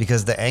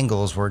because the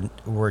angles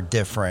were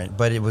different,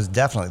 but it was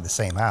definitely the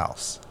same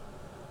house.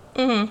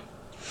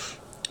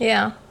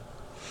 Yeah.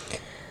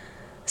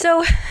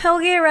 So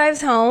Helge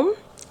arrives home,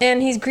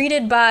 and he's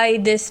greeted by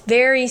this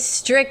very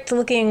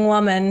strict-looking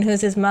woman who's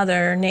his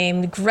mother,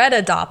 named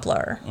Greta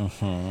Doppler.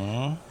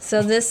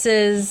 So this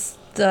is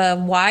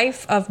the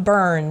wife of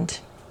Bernd.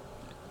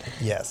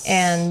 Yes.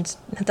 And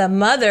the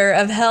mother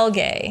of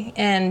Helge.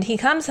 And he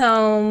comes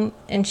home,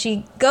 and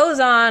she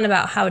goes on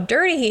about how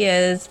dirty he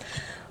is,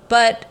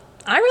 but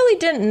I really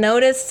didn't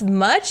notice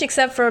much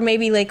except for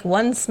maybe like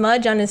one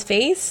smudge on his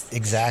face.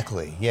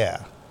 Exactly,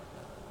 yeah.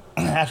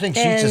 I think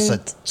she's just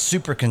a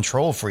super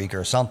control freak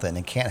or something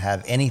and can't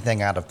have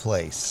anything out of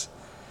place.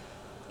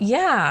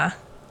 Yeah.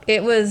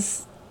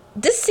 This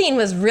scene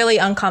was really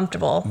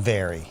uncomfortable.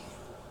 Very.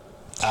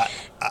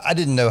 I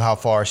didn't know how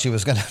far she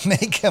was going to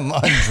make him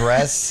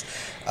undress.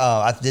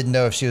 I didn't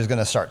know if she was going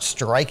to start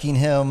striking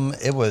him.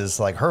 It was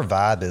like her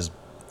vibe is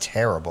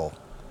terrible.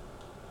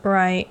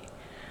 Right.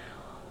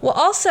 Well,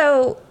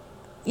 also,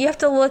 you have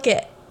to look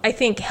at, I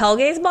think,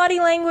 Helge's body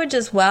language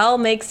as well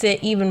makes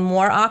it even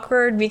more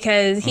awkward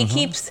because he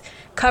keeps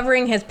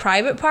covering his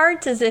private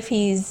parts as if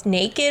he's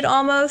naked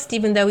almost,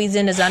 even though he's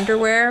in his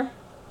underwear.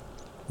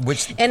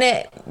 And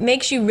it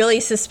makes you really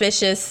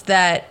suspicious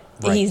that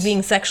he's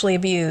being sexually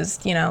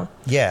abused, you know?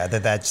 Yeah,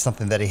 that's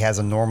something that he has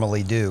to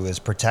normally do is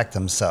protect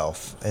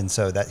himself. And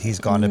so that he's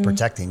gone to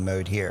protecting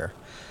mode here.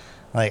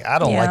 Like, I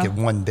don't like it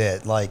one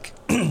bit. Like,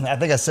 I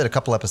think I said a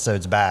couple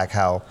episodes back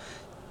how,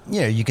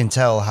 you know, you can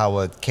tell how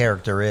a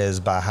character is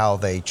by how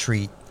they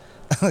treat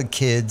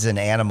kids and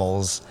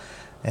animals.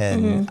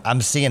 And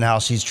I'm seeing how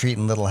she's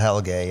treating little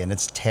Helge, and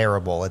it's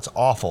terrible. It's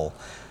awful.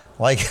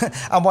 Like,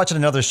 I'm watching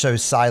another show,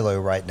 Silo,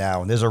 right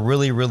now, and there's a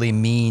really, really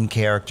mean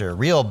character,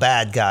 real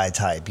bad guy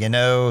type, you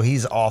know?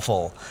 He's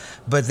awful.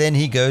 But then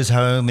he goes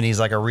home, and he's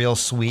like a real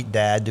sweet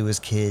dad to his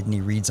kid, and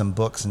he reads him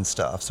books and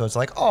stuff. So it's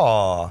like,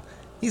 aw,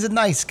 he's a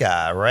nice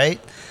guy, right?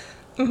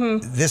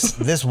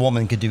 This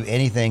woman could do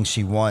anything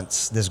she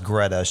wants, this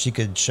Greta. She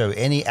could show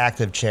any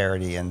act of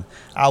charity, and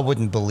I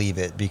wouldn't believe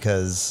it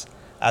because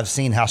I've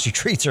seen how she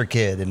treats her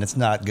kid, and it's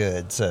not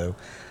good. So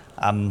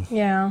I'm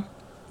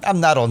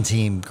not on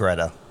team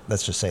Greta.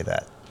 Let's just say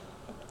that.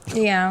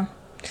 Yeah.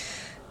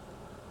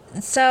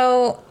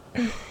 So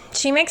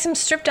she makes him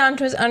strip down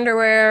to his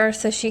underwear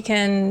so she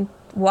can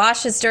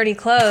wash his dirty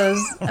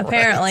clothes,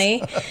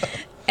 apparently,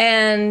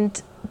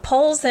 and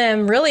pulls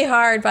him really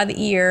hard by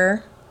the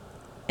ear.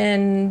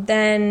 And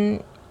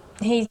then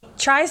he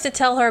tries to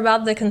tell her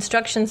about the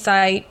construction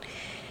site,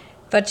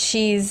 but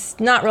she's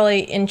not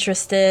really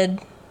interested.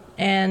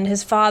 And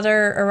his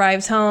father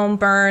arrives home,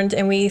 burned,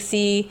 and we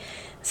see...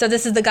 So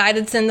this is the guy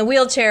that's in the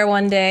wheelchair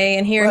one day,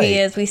 and here he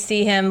is. We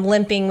see him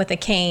limping with a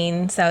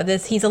cane. So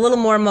he's a little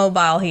more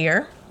mobile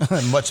here.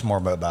 Much more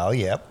mobile,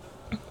 yep.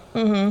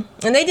 And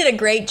they did a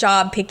great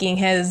job picking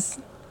his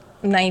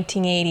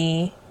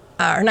 1980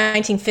 or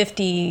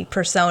 1950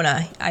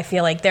 persona. I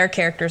feel like their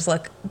characters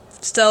look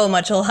so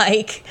much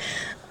alike,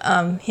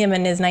 him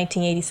and his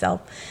 1980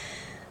 self.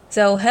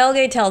 So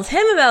Helge tells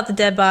him about the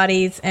dead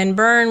bodies, and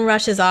Byrne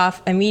rushes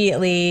off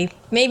immediately,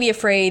 maybe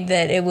afraid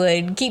that it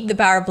would keep the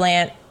power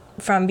plant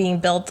from being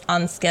built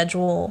on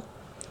schedule.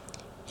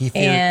 He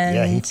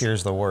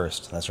fears the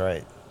worst. That's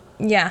right.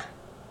 Yeah.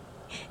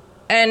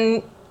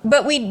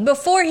 But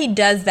before he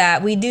does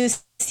that, we do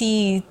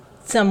see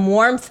some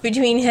warmth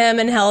between him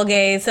and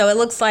Helge, so it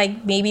looks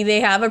like maybe they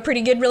have a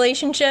pretty good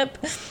relationship.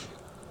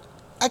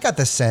 I got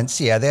the sense,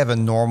 they have a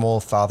normal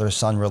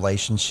father-son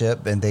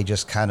relationship, and they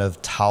just kind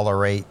of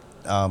tolerate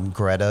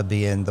Greta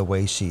being the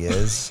way she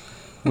is,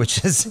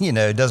 which is,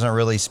 doesn't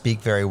really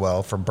speak very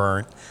well for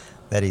Bernd,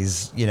 that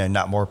he's,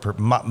 not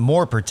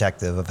more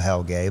protective of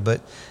Helge.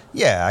 But,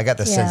 I got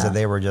the sense that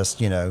they were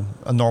just, a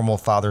normal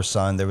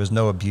father-son. There was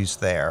no abuse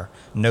there,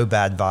 no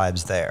bad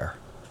vibes there.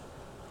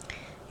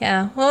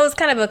 Yeah, well, it was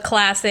kind of a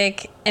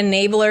classic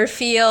enabler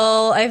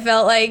feel. I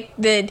felt like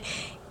that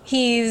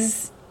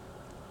he's...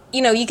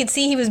 you could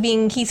see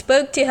he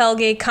spoke to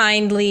Helge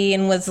kindly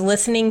and was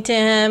listening to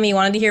him. He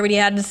wanted to hear what he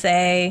had to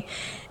say.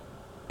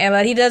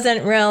 But he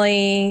doesn't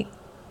really,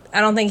 I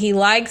don't think he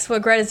likes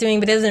what Greta's doing,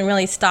 but doesn't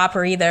really stop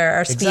her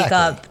either or speak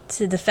up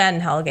to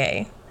defend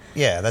Helge.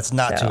 Yeah, that's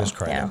not to his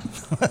credit.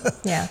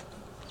 Yeah.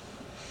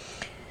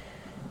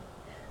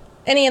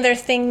 Any other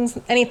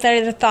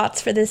thoughts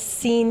for this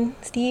scene,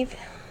 Steve?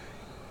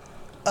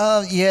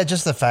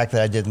 Just the fact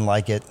that I didn't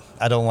like it.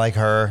 I don't like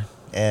her.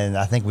 And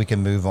I think we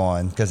can move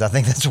on because I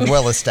think that's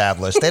well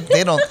established.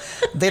 They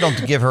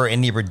don't give her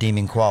any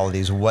redeeming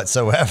qualities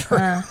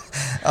whatsoever.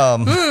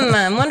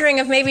 I'm wondering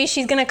if maybe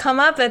she's going to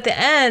come up at the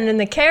end in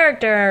the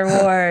character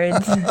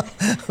awards.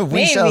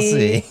 We shall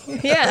see.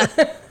 Yeah.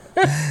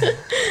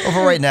 Well,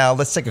 for right now,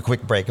 let's take a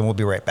quick break and we'll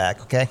be right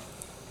back. Okay.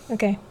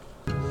 Okay.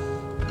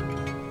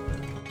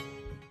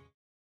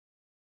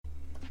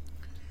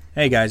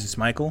 Hey guys, it's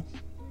Michael,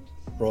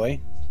 Roy,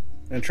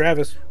 and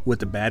Travis with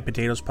the Bad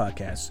Potatoes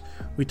Podcast.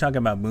 We talk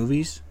about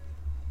movies,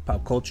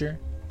 pop culture,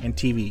 and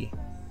TV,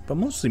 but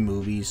mostly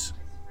movies.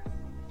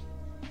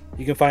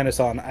 You can find us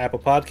on Apple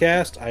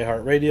Podcast,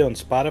 iHeartRadio, and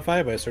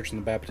Spotify by searching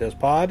the Bad Potatoes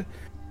Pod. You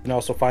can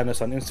also find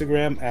us on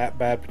Instagram at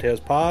Bad Potatoes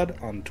Pod,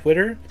 on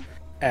Twitter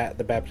at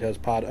the Bad Potatoes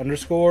Pod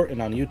 _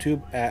 and on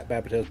YouTube at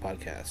Bad Potatoes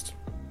Podcast.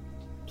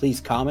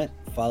 Please comment,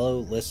 follow,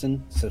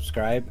 listen,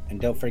 subscribe,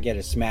 and don't forget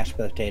to smash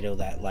potato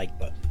that like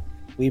button.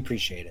 We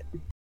appreciate it.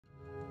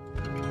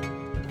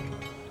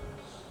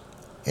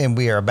 And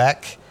we are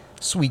back,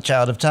 sweet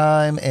child of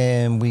time,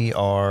 and we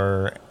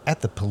are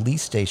at the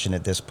police station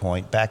at this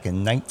point, back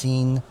in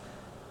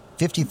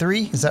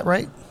 1953. Is that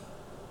right?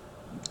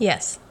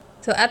 Yes.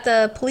 So at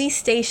the police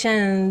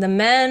station, the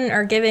men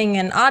are giving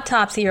an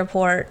autopsy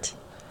report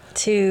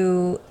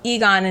to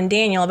Egon and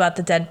Daniel about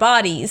the dead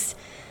bodies.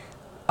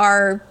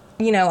 Our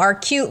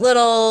cute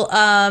little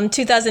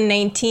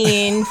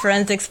 2019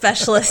 forensic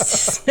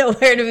specialist is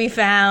nowhere to be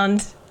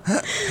found.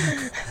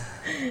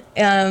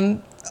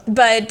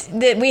 But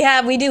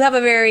we do have a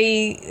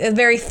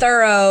very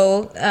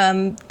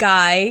thorough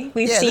guy.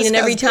 We've seen in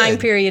every time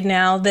period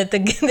now that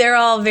they're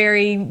all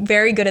very,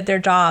 very good at their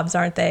jobs,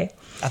 aren't they?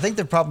 I think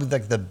they're probably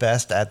like the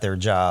best at their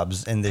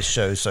jobs in this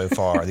show so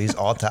far. These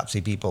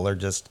autopsy people are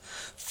just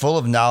full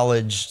of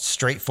knowledge,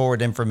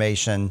 straightforward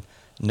information,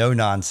 no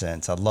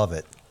nonsense. I love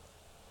it.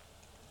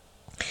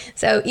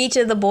 So each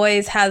of the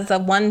boys has a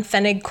 1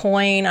 pfennig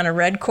coin on a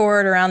red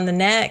cord around the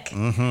neck.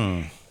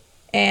 Mm-hmm.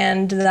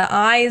 And the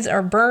eyes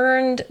are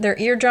burned. Their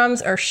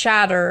eardrums are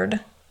shattered.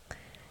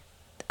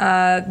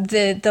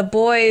 The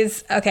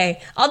boys,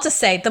 okay, I'll just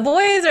say, the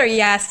boys are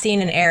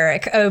Yassine and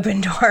Eric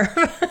Obendorf.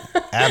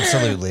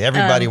 Absolutely.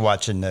 Everybody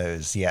watching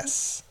knows,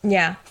 yes.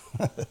 Yeah.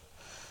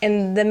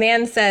 And the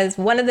man says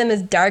one of them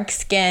is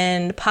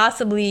dark-skinned,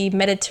 possibly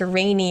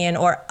Mediterranean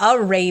or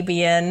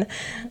Arabian,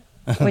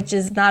 which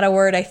is not a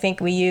word I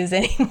think we use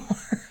anymore.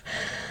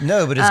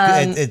 No, but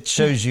it's it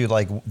shows you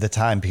like the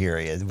time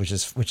period, which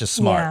is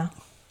smart.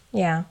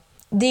 Yeah.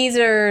 These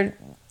are,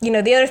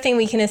 the other thing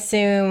we can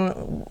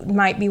assume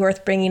might be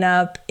worth bringing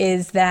up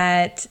is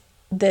that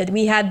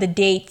we had the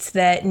dates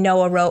that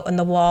Noah wrote on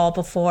the wall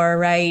before,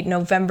 right?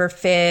 November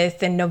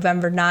 5th and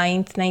November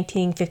 9th,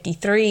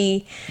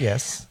 1953.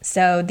 Yes.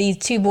 So these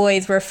 2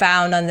 boys were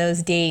found on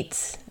those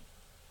dates.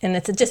 And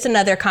it's just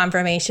another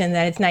confirmation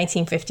that it's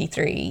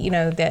 1953,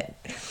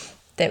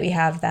 that we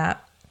have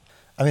that.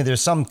 I mean,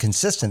 there's some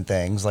consistent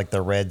things like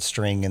the red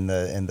string and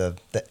the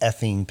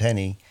effing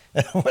penny,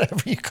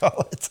 whatever you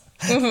call it.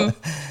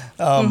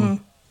 Mm-hmm.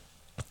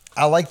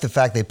 I like the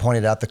fact they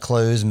pointed out the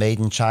clothes made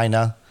in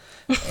China.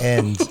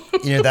 And,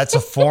 that's a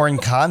foreign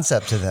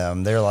concept to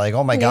them. They're like,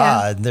 oh, my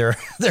God, they're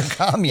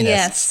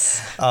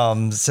communists.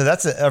 Yes. So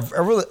that's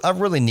a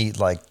really neat,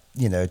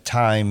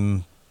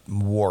 time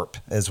warp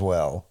as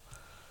well.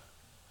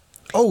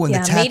 Oh, and the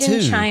tattoo.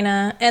 Made in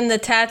China. And the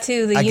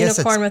tattoo, the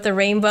unicorn with the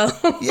rainbow.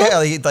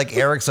 Yeah, like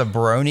Eric's a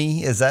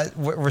brony. Is that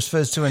what we're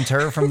supposed to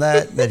infer from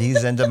that? That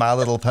he's into My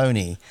Little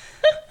Pony?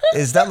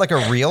 Is that like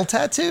a real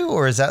tattoo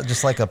or is that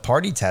just like a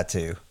party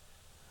tattoo?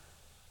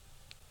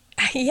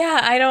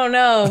 Yeah, I don't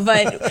know.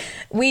 But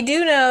we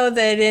do know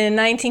that in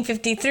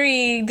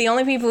 1953, the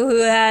only people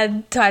who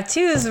had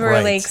tattoos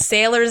were like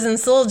sailors and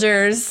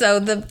soldiers.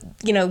 So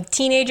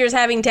teenagers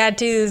having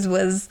tattoos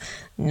was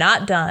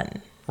not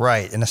done.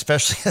 Right, and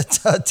especially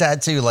a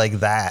tattoo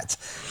like that.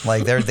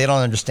 Like they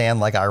don't understand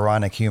like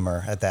ironic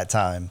humor at that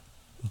time.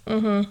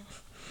 Mm-hmm.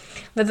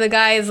 But the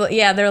guys,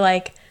 they're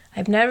like,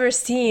 I've never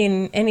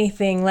seen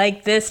anything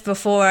like this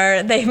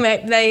before.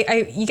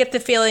 You get the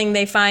feeling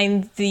they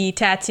find the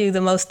tattoo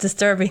the most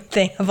disturbing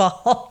thing of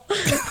all.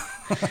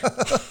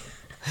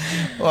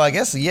 Well, I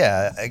guess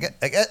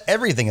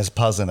everything is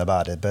puzzling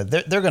about it, but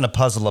they're going to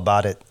puzzle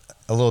about it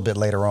a little bit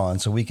later on.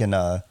 So we can.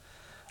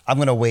 I'm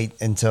going to wait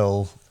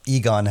until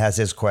Egon has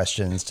his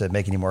questions to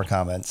make any more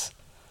comments.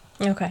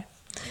 Okay.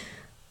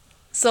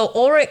 So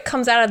Ulrich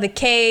comes out of the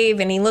cave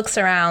and he looks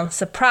around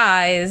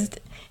surprised.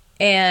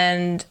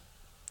 And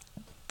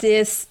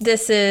this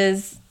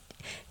is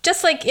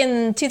just like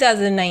in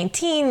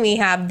 2019, we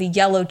have the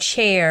yellow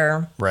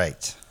chair.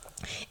 Right.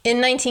 In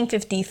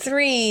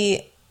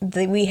 1953,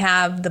 we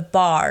have the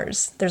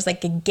bars. There's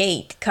like a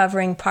gate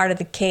covering part of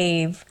the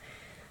cave.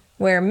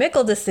 Where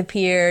Mikkel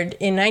disappeared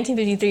in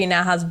 1953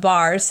 now has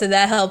bars, so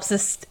that helps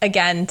us,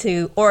 again,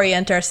 to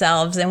orient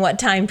ourselves in what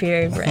time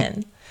period we're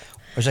in.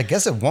 Which I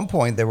guess at one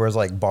point there was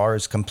like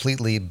bars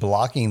completely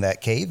blocking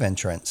that cave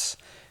entrance.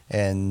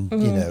 And,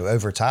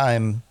 over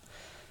time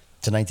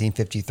to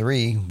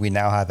 1953, we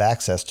now have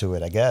access to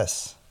it, I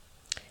guess.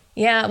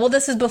 Yeah, well,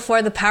 this is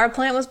before the power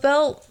plant was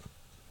built.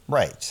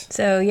 Right.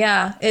 So,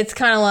 yeah, it's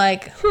kind of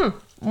like,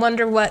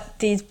 wonder what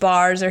these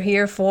bars are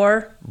here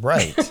for.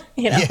 Right.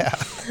 Yeah.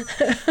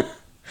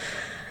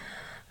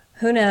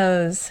 Who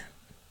knows?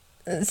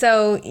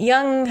 So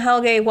young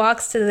Helge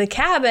walks to the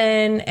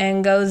cabin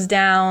and goes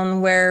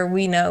down where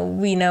we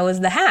know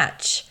is the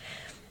hatch.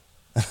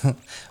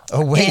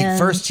 Oh, wait.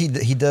 First, he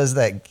does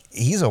that.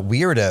 He's a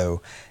weirdo.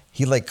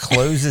 He like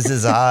closes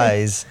his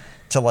eyes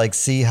to like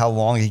see how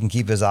long he can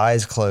keep his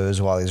eyes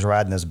closed while he's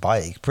riding his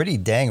bike. Pretty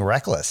dang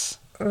reckless.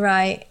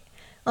 Right.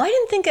 Well, I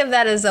didn't think of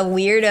that as a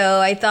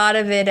weirdo. I thought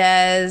of it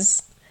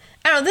as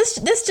I don't know,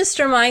 this just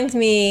reminds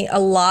me a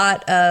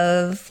lot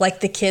of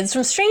like the kids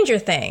from Stranger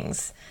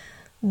Things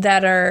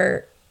that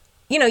are,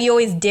 you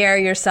always dare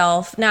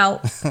yourself.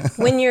 Now,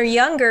 when you're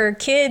younger,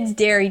 kids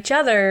dare each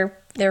other,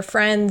 their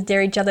friends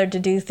dare each other to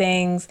do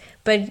things,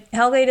 but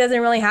Helge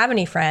doesn't really have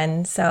any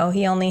friends, so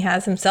he only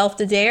has himself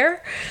to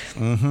dare.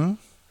 Mm-hmm.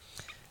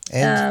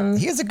 And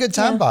he has a good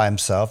time by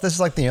himself. This is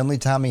like the only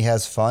time he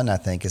has fun, I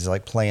think, is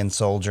like playing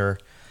soldier.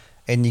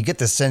 And you get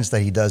the sense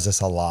that he does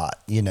this a lot.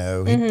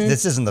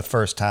 This isn't the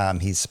first time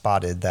he's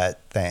spotted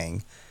that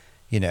thing.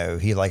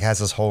 He like has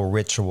this whole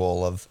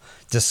ritual of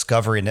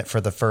discovering it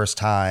for the first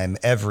time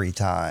every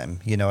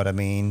time. You know what I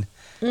mean?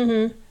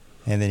 Mm-hmm.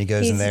 And then he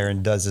goes in there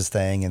and does his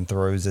thing and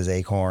throws his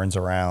acorns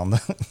around.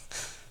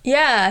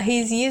 Yeah,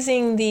 he's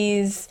using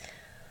these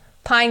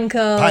pine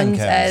cones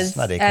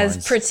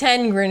as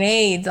pretend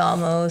grenades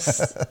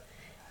almost.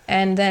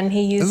 And then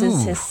he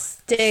uses his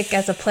stick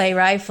as a play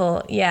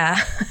rifle. Yeah.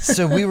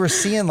 So we were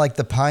seeing like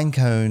the pine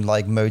cone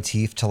like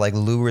motif to like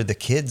lure the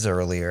kids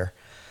earlier.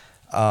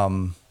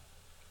 And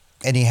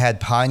he had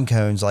pine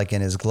cones like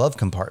in his glove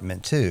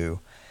compartment too.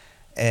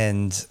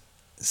 And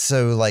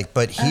so like,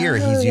 but here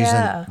he's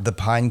using the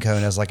pine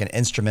cone as like an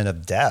instrument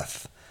of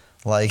death.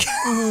 Like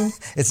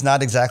it's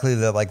not exactly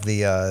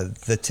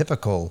the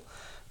typical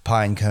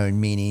pine cone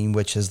meaning,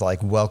 which is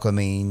like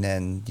welcoming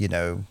and,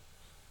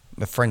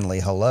 a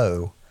friendly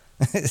hello.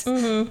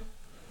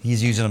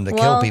 He's using them to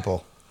kill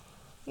people.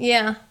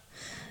 Yeah.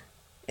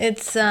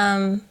 It's,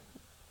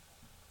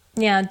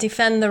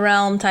 defend the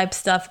realm type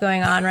stuff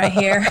going on right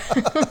here.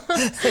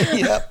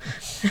 Yep.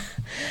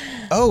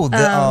 Oh,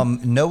 the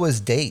Noah's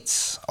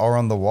dates are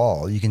on the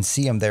wall. You can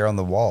see them there on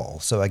the wall.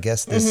 So I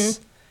guess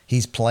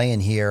he's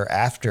playing here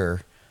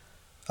after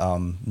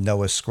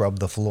Noah scrubbed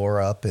the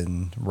floor up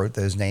and wrote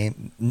those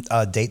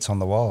dates on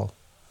the wall.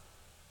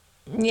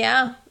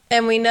 Yeah,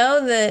 and we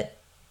know that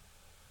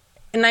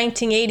in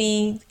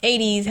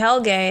 1980s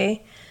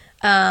Helge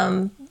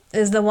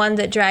is the one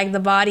that dragged the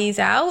bodies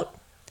out.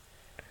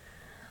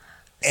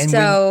 And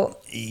so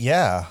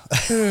yeah.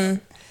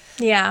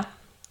 Yeah.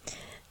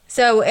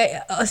 So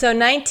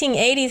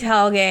 1980s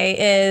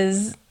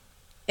Helge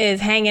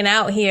is hanging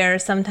out here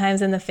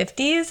sometimes in the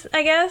 50s,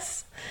 I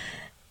guess.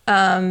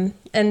 And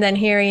then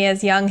here he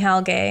is, young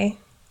Helge.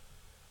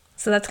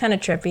 So that's kind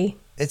of trippy.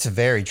 It's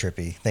very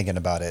trippy thinking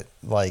about it.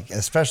 Like,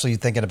 especially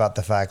thinking about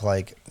the fact,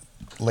 like,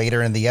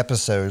 later in the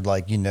episode,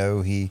 like,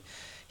 he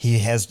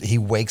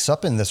wakes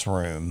up in this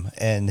room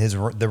and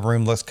the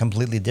room looks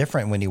completely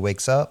different when he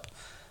wakes up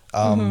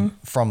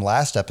from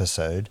last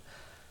episode.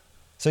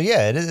 So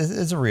yeah,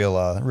 it's a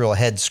real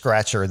head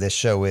scratcher. This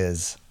show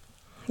is.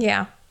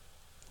 Yeah.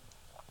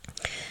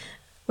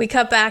 We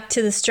cut back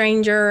to the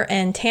stranger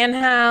and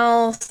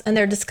Tannhaus, and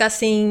they're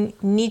discussing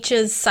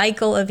Nietzsche's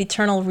cycle of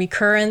eternal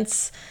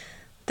recurrence,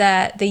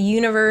 that the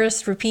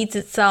universe repeats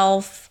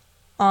itself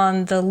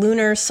on the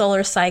lunar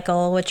solar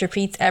cycle, which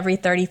repeats every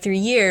 33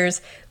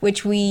 years,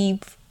 which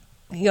we've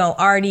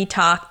already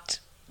talked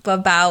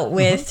about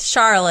with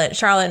Charlotte.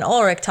 Charlotte and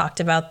Ulrich talked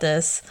about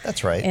this.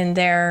 That's right. In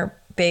their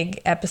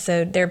big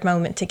episode, their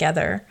moment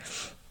together.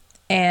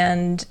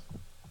 And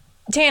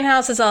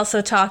Tannhaus is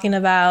also talking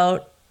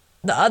about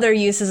the other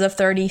uses of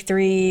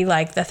 33,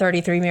 like the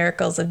 33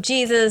 miracles of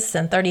Jesus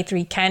and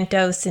 33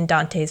 cantos in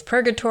Dante's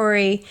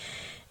Purgatory.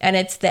 And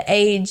it's the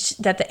age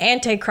that the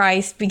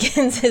Antichrist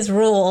begins his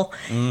rule.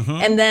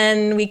 And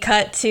then we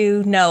cut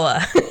to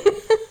Noah.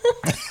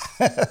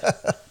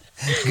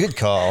 Good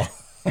call.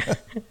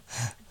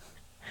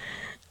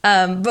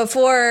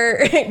 Before,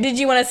 did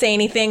you want to say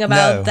anything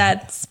about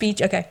that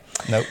speech? Okay.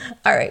 Nope.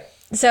 All right.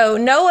 So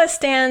Noah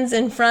stands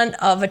in front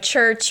of a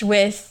church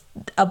with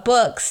a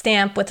book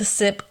stamped with a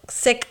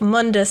sic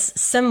mundus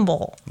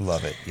symbol.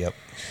 Love it. Yep.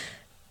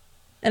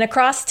 And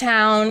across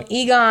town,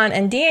 Egon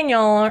and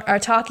Daniel are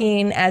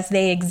talking as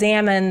they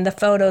examine the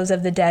photos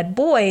of the dead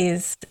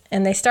boys.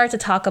 And they start to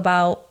talk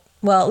about,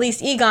 well, at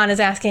least Egon is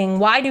asking,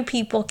 why do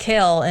people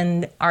kill?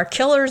 And are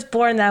killers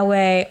born that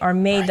way or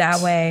made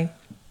that way?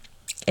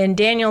 And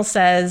Daniel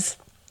says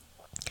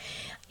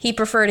he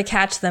preferred to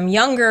catch them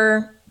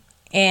younger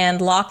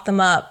and lock them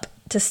up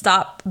to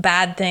stop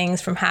bad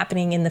things from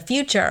happening in the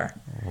future.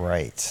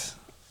 Right.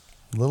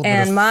 Go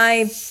ahead. So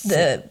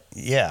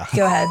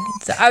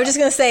I was just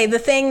going to say, the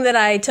thing that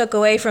I took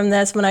away from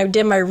this when I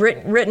did my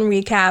written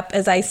recap,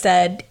 as I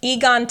said,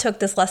 Egon took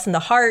this lesson to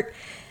heart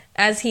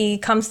as he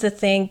comes to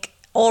think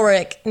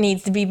Ulrich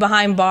needs to be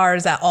behind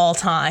bars at all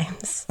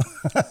times.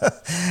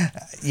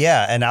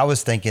 Yeah, and I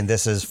was thinking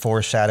this is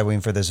foreshadowing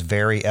for this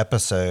very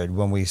episode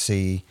when we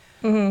see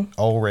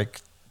Ulrich,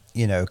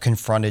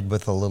 confronted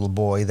with a little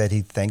boy that he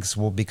thinks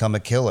will become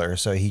a killer.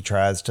 So he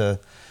tries to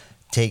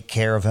take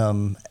care of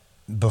him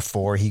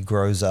before he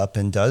grows up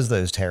and does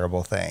those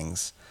terrible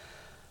things.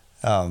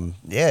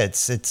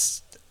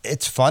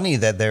 It's funny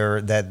that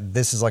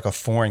this is like a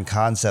foreign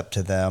concept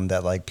to them,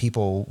 that like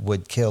people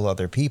would kill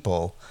other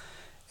people.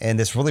 And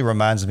this really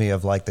reminds me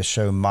of like the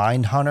show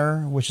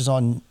Mindhunter, which is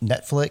on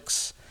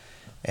Netflix.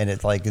 and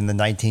it's like in the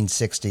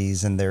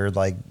 1960s, and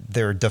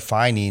they're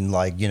defining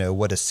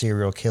what a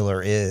serial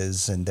killer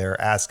is, and they're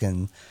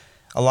asking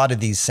a lot of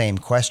these same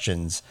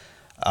questions.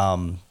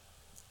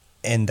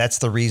 And that's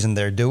the reason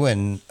they're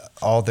doing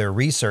all their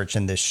research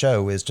in this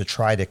show, is to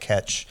try to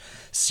catch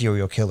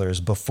serial killers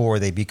before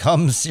they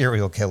become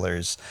serial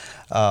killers.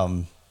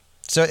 So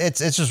it's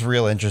just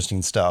real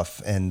interesting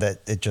stuff, and that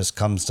it just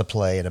comes to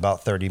play in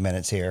about 30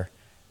 minutes here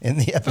in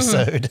the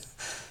episode.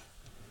 Mm-hmm.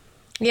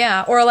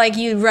 Yeah, or like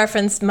you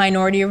referenced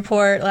Minority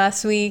Report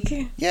last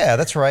week. Yeah,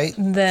 that's right.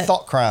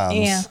 Thought crimes.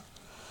 Yeah.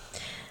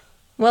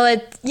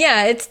 Well,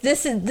 this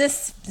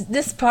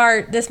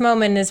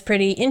moment is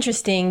pretty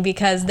interesting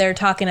because they're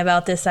talking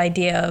about this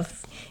idea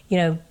of,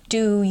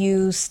 do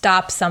you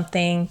stop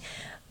something?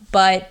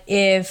 But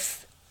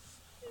if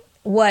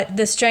what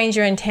the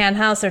stranger in Tan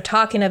House are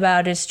talking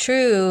about is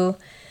true,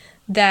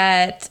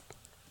 that,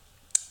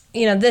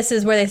 this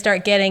is where they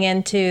start getting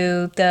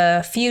into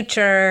the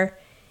future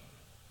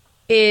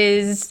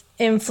is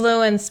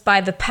influenced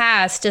by the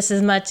past just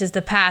as much as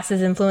the past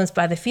is influenced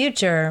by the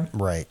future.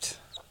 Right.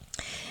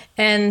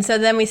 And so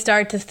then we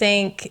start to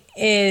think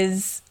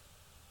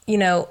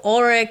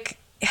Ulrich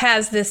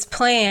has this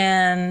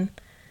plan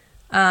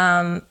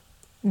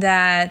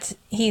that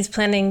he's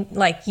planning,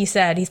 like you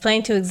said, he's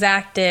planning to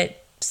exact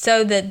it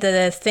so that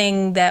the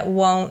thing that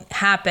won't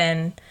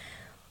happen,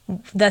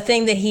 the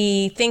thing that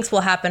he thinks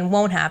will happen,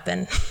 won't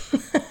happen.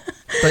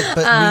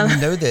 But we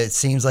know that it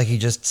seems like he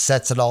just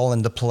sets it all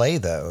into play,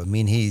 though. I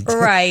mean,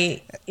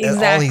 right,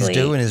 exactly. All he's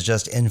doing is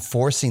just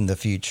enforcing the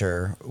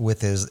future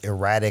with his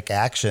erratic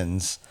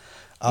actions.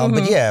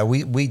 But yeah,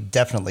 we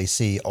definitely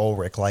see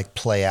Ulrich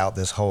play out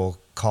this whole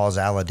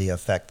causality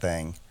effect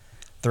thing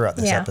throughout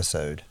this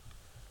episode.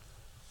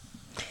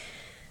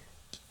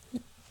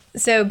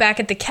 So back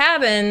at the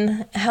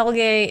cabin, Helge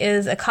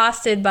is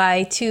accosted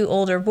by two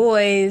older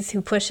boys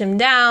who push him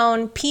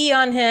down, pee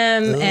on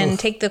him, and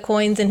take the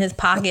coins in his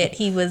pocket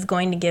he was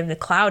going to give to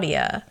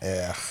Claudia.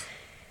 Yeah.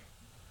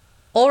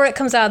 Ulrich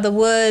comes out of the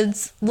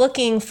woods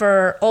looking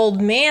for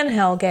old man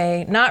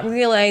Helge, not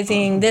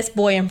realizing this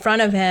boy in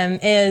front of him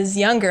is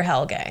younger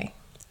Helge.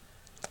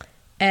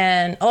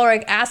 And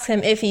Ulrich asks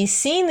him if he's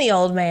seen the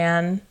old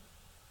man,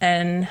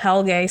 and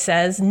Helge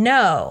says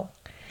no.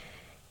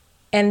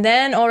 And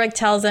then Ulrich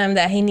tells him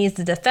that he needs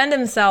to defend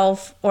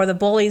himself or the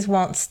bullies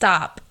won't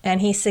stop. And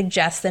he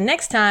suggests the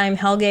next time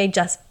Helge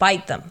just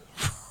bite them.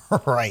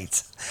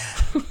 Right.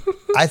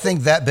 I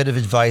think that bit of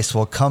advice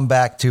will come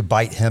back to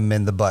bite him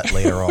in the butt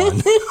later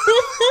on.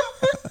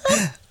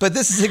 But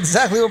this is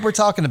exactly what we're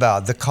talking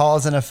about, the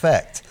cause and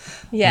effect.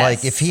 Yes.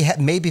 Like if he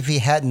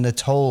hadn't have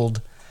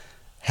told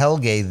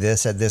Helge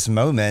this at this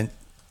moment,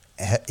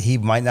 he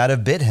might not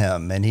have bit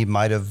him, and he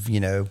might have,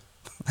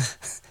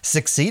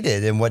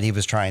 succeeded in what he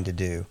was trying to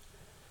do.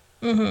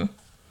 Mm-hmm.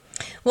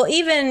 Well,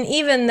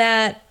 even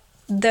that,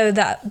 though,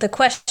 the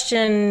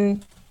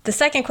question, the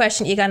second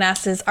question Egon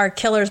asks is, are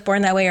killers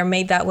born that way or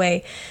made that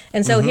way?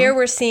 And so here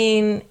we're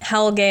seeing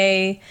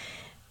Helge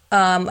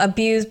probably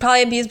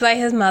abused by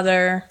his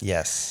mother.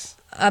 Yes.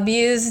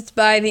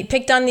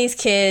 Picked on these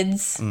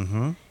kids.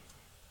 Mm-hmm.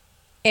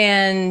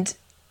 And,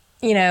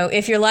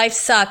 if your life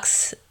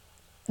sucks,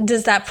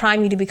 does that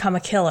prime you to become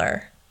a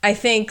killer? I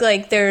think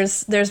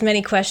there's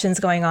many questions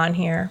going on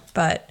here,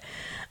 but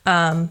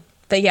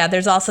yeah,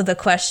 there's also the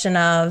question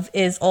of,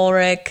 is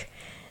Ulrich,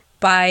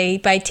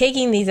 by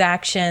taking these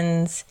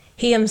actions,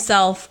 he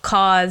himself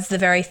caused the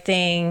very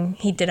thing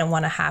he didn't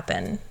want to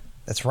happen.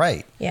 That's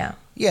right. Yeah.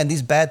 Yeah, and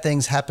these bad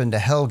things happen to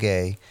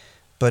Helge,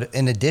 but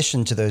in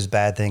addition to those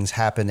bad things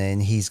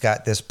happening, he's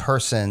got this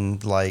person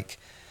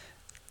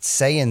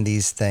saying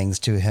these things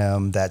to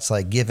him that's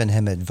giving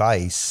him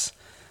advice.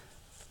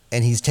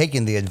 And he's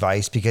taking the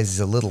advice because he's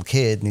a little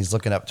kid and he's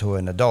looking up to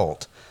an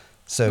adult.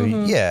 So,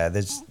 yeah,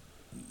 there's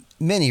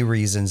many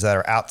reasons that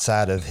are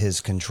outside of his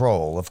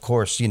control. Of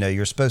course,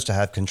 you're supposed to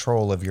have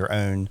control of your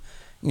own,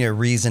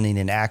 reasoning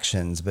and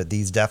actions, but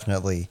these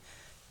definitely,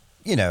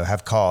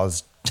 have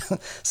caused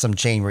some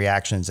chain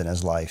reactions in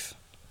his life.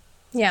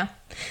 Yeah.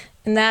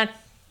 And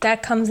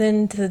that comes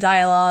into the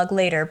dialogue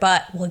later,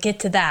 but we'll get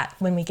to that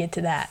when we get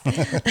to that.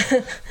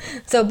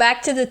 So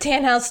back to the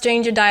Tannhaus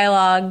stranger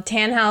dialogue.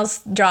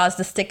 Tannhaus draws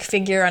the stick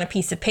figure on a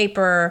piece of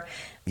paper,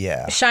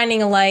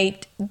 shining a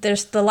light.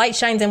 The light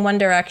shines in one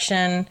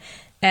direction,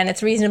 and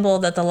it's reasonable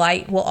that the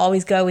light will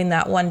always go in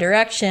that one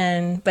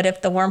direction. But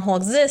if the wormhole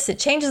exists, it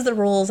changes the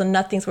rules and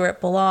nothing's where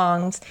it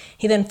belongs.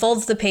 He then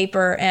folds the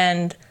paper,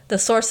 and the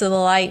source of the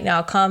light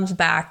now comes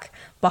back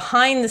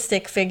behind the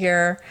stick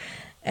figure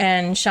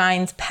and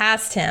shines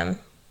past him.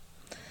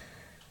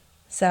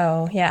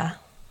 So, yeah.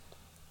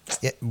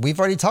 We've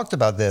already talked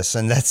about this,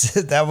 and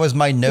that was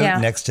my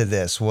note next to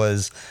this,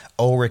 was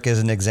Ulrich is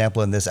an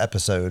example in this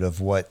episode of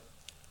what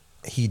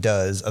he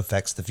does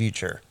affects the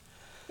future.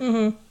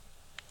 Mm-hmm.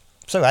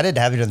 So I didn't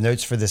have any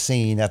notes for the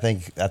scene. I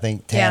think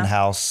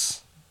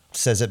Tannhaus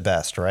says it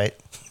best, right?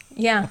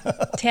 Yeah.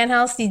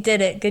 Tannhaus, you did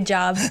it. Good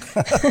job.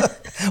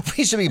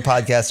 We should be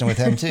podcasting with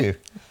him, too.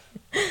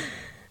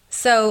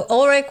 So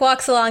Ulrich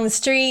walks along the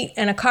street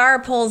and a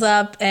car pulls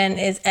up and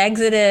is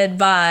exited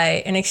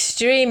by an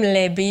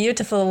extremely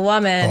beautiful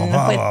woman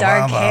with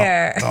dark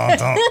hair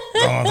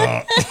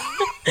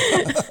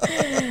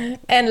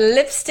and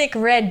lipstick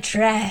red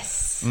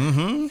dress.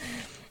 Mm-hmm.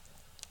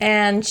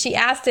 And she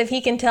asked if he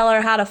can tell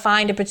her how to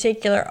find a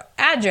particular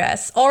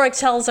address. Ulrich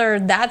tells her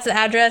that's the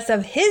address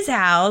of his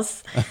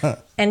house.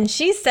 And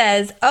she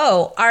says,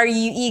 "Oh, are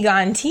you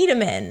Egon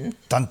Tiedemann?"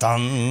 Dun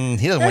dun.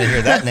 He doesn't want to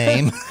hear that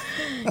name.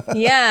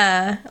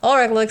 Yeah.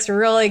 Ulrich looks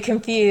really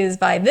confused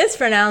by this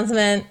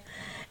pronouncement.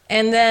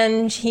 And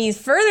then he's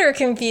further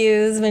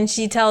confused when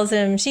she tells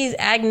him she's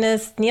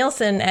Agnes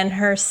Nielsen and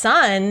her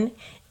son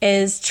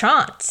is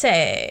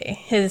Trante,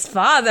 his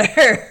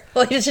father.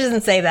 Well, she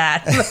doesn't say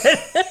that.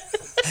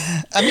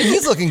 I mean,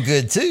 he's looking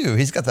good too.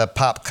 He's got the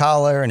pop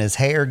collar and his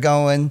hair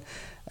going.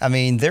 I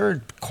mean,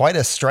 they're quite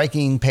a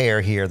striking pair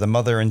here, the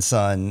mother and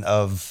son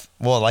of,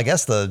 well, I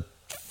guess the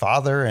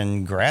father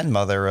and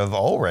grandmother of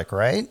Ulrich,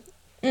 right?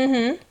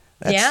 Mm-hmm.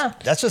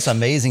 That's just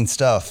amazing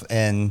stuff.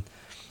 And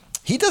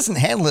he doesn't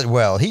handle it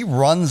well. He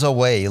runs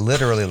away,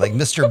 literally, like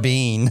Mr.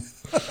 Bean.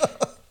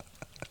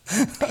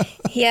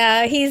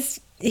 Yeah,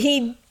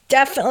 he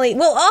definitely.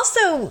 Well,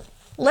 also,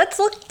 let's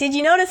look. Did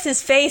you notice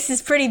his face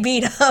is pretty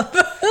beat up?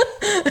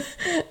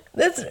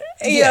 That's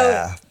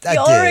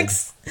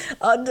Ulrich's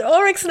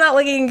not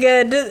looking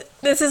good.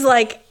 This is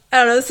like, I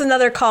don't know. This is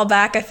another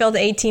callback. I feel to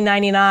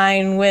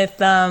 1899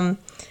 with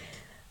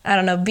I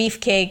don't know,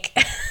 beefcake.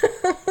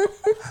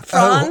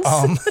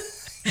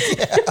 Franz.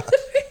 Yeah.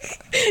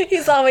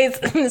 He's always,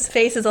 his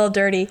face is all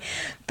dirty.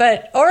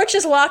 But Ulrich's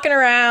just walking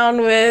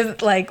around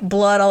with like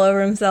blood all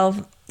over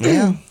himself.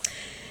 Yeah.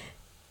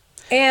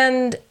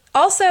 And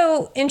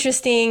also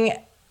interesting,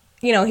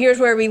 here's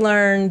where we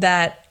learn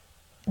that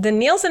the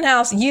Nielsen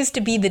house used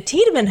to be the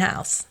Tiedemann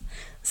house.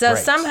 So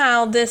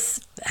somehow this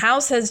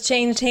house has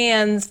changed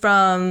hands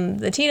from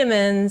the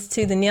Tiedemans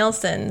to the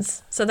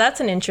Nielsens. So that's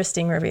an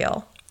interesting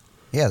reveal.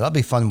 Yeah, that'll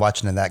be fun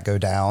watching that go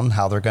down.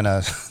 How they're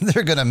gonna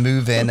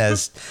move in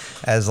as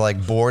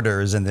like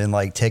boarders and then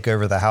like take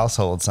over the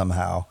household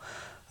somehow.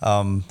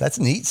 That's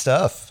neat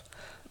stuff.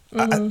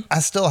 Mm-hmm. I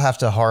still have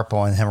to harp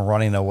on him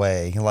running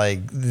away.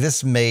 Like,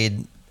 this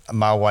made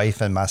my wife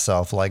and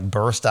myself like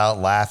burst out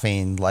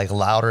laughing like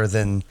louder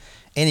than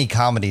any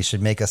comedy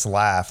should make us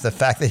laugh. The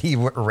fact that he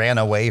ran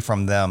away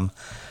from them,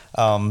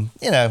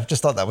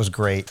 just thought that was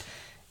great.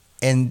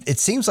 And it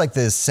seems like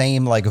the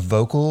same like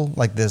vocal,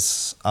 like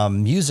this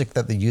music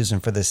that they're using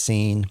for this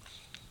scene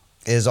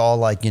is all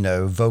like,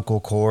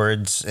 vocal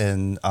chords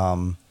and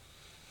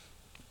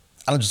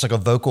just like a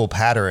vocal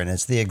pattern.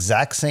 It's the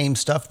exact same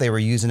stuff they were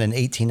using in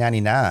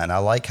 1899. I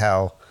like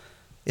how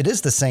it is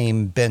the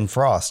same Ben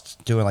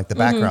Frost doing like the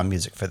background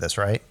music for this,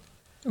 right?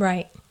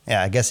 Right.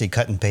 Yeah, I guess he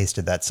cut and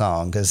pasted that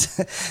song because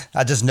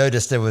I just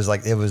noticed it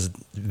was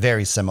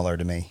very similar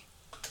to me.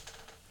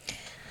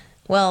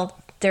 Well,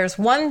 there's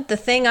the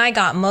thing I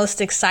got most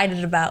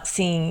excited about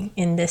seeing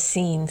in this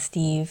scene,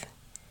 Steve.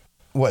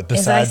 What,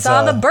 besides? Is I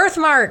saw the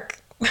birthmark.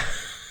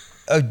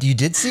 Oh, you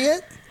did see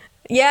it?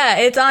 Yeah,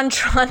 it's on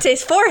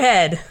Trante's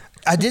forehead.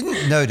 I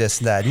didn't notice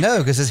that. No,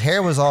 because his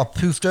hair was all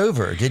poofed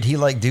over. Did he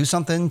like do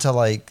something to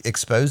like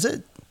expose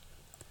it?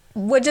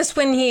 Well, just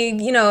when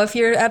he, if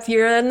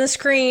you're on the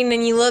screen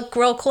and you look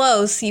real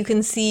close, you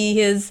can see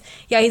he's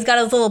got his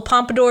little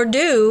pompadour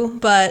do,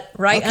 but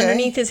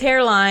underneath his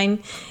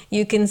hairline,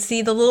 you can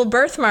see the little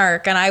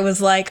birthmark. And I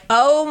was like,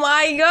 oh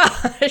my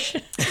gosh.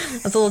 I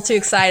was a little too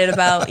excited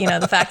about,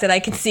 the fact that I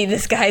can see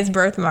this guy's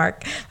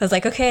birthmark. I was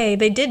like, okay,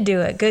 they did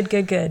do it.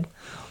 Good.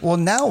 Well,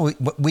 now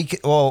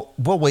we'll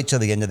wait till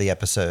the end of the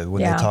episode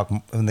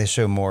when they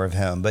show more of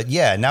him. But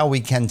yeah, now we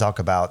can talk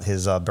about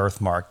his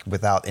birthmark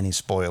without any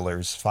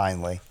spoilers.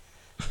 Finally.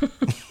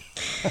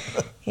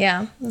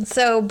 Yeah.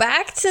 So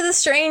back to the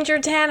stranger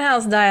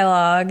Tannhaus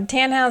dialogue.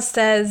 Tannhaus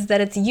says that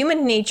it's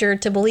human nature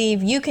to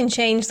believe you can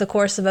change the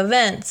course of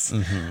events,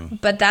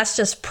 but that's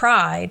just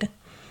pride.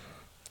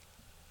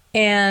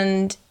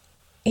 And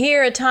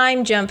here a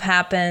time jump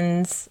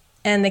happens.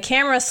 And the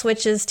camera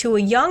switches to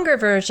a younger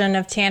version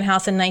of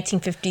Tannhaus in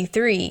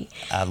 1953.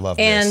 I love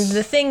this. And this.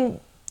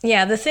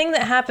 the thing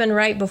that happened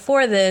right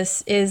before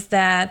this is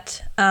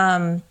that,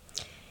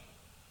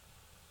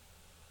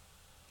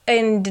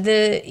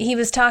 he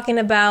was talking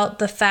about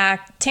the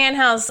fact,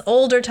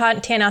 older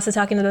Tannhaus is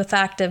talking to the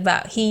fact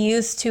about he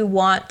used to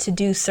want to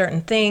do certain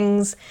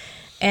things,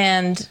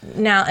 and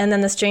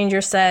then the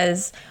stranger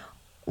says,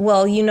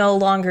 well, you no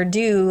longer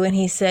do. And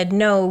he said,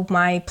 no,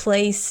 my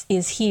place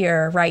is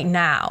here right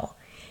now.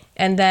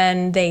 And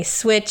then they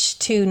switch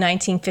to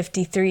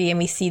 1953 and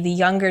we see the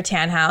younger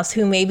Tannhaus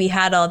who maybe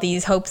had all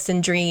these hopes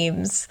and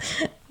dreams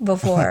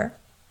before.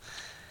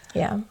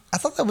 Yeah. I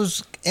thought that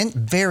was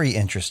very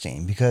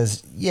interesting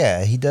because,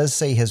 he does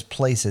say his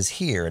place is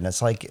here. And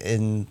it's like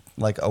in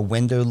like a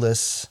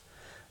windowless,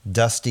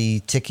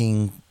 dusty,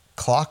 ticking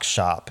clock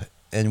shop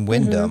in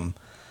Wyndham.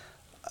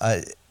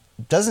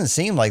 Doesn't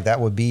seem like that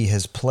would be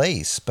his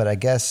place, but I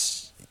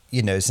guess,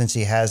 since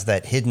he has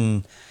that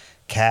hidden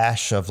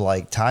cache of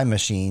like time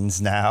machines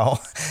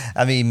now.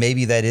 I mean,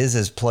 maybe that is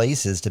his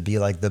place, is to be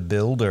like the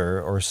builder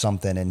or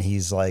something, and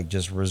he's like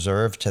just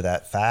reserved to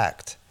that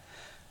fact.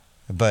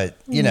 But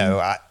you know,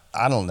 I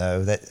don't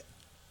know, that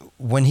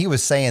when he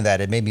was saying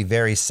that, it made me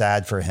very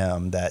sad for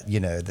him that, you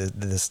know,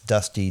 this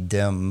dusty,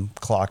 dim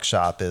clock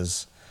shop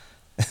is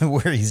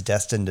where he's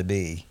destined to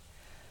be.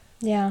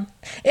 Yeah,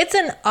 it's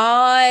an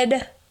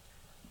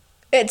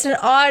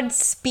odd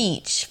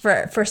speech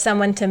for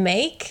someone to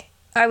make,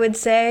 I would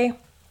say.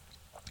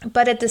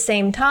 But at the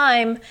same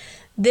time,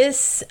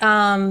 this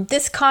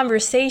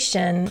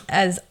conversation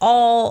is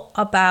all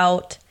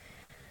about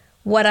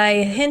what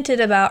I hinted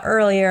about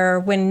earlier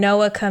when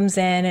Noah comes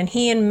in and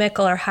he and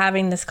Mikkel are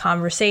having this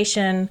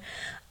conversation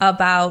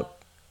about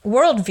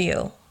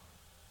worldview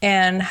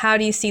and how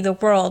do you see the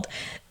world.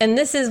 And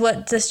this is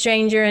what the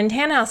stranger and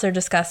Tannhaus are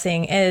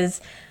discussing,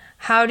 is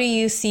how do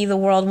you see the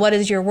world? What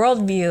is your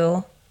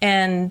worldview?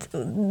 And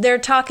they're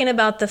talking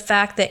about the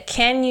fact that,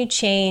 can you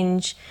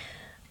change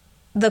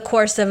the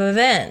course of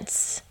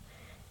events?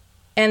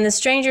 And the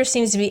stranger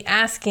seems to be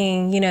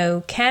asking, you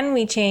know, can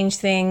we change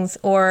things,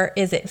 or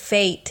is it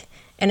fate?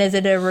 And is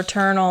it a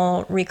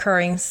eternal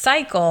recurring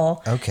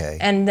cycle? Okay.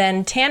 And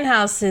then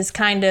Tannhaus is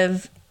kind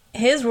of,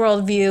 his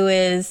worldview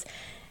is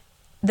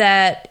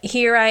that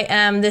here I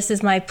am, this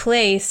is my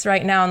place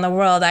right now in the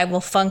world. I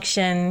will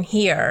function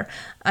here.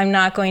 I'm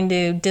not going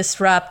to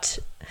disrupt.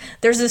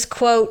 There's this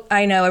quote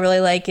I know I really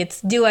like. It's,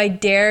 do I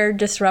dare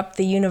disrupt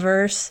the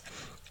universe?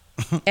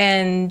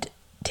 And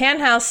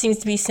Tannhaus seems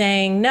to be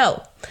saying,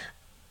 no.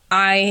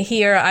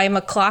 I'm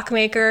a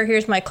clockmaker.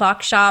 Here's my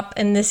clock shop,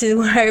 and this is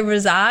where I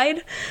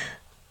reside.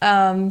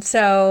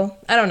 So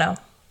I don't know.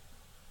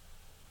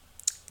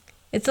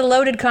 It's a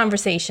loaded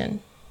conversation.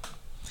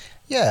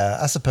 Yeah,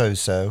 I suppose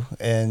so.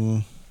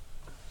 And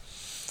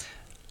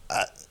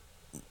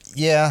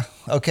yeah,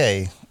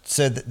 okay.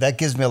 So that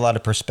gives me a lot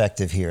of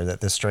perspective here,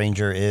 that the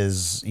stranger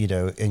is, you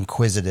know,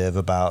 inquisitive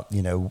about,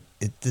 you know,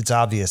 it's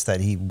obvious that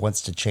he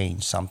wants to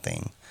change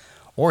something,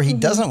 or he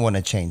doesn't want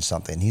to change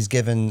something. He's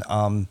given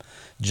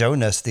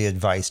Jonas the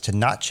advice to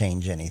not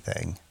change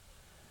anything.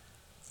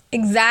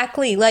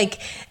 Exactly. Like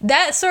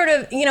that sort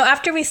of, you know,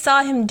 after we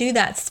saw him do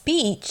that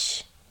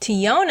speech to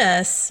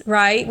Jonas,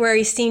 right, where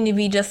he seemed to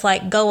be just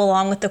like, go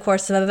along with the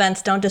course of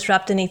events, don't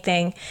disrupt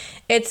anything.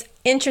 It's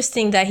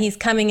interesting that he's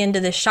coming into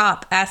the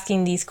shop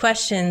asking these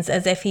questions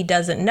as if he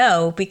doesn't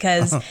know,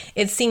 because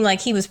it seemed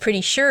like he was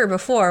pretty sure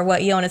before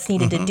what Jonas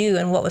needed to do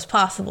and what was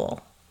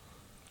possible.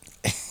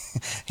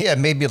 Yeah,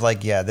 maybe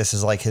like, yeah, this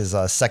is like his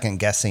second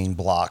guessing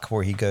block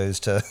where he goes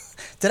to,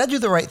 did I do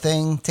the right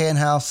thing,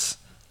 Tannhaus?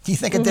 Do you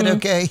think I did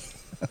okay?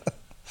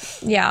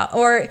 Yeah,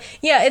 or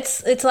yeah,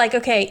 it's like,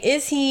 okay,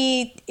 is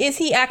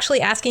he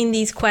actually asking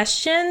these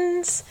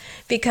questions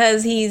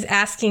because he's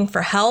asking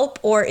for help,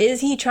 or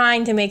is he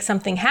trying to make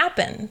something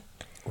happen?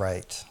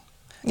 Right.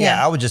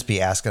 Yeah, I would just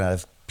be asking out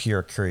of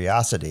pure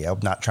curiosity. I'm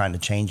not trying to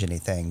change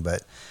anything,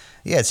 but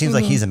yeah, it seems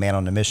like he's a man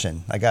on a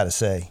mission, I got to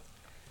say.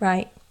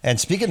 Right. And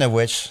speaking of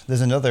which,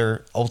 there's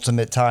another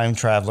ultimate time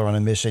traveler on a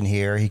mission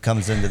here. He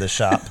comes into the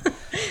shop.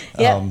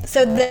 Yeah.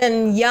 So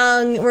then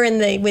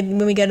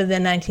when we go to the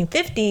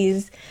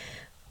 1950s,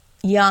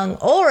 young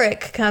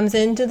Ulrich comes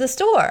into the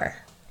store.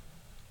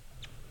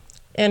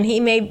 And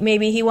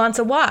maybe he wants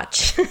a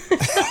watch. To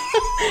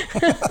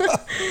fit in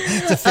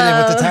with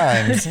the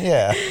times,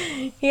 yeah.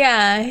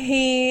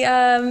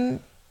 Yeah,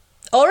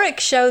 Ulrich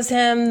shows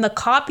him the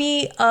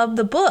copy of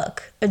the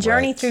book, A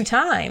Journey Through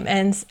Time,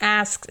 and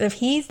asks if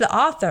he's the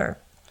author.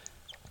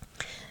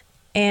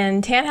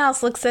 And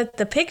Tannhaus looks at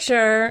the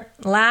picture,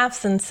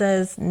 laughs, and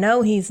says,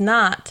 no, he's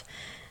not.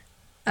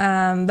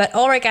 But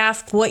Ulrich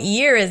asks, what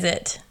year is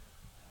it?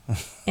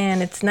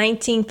 And it's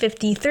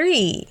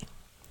 1953.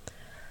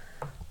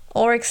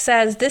 Ulrich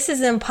says, this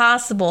is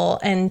impossible.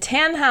 And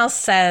Tannhaus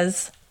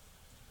says,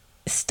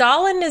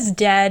 Stalin is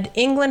dead,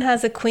 England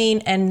has a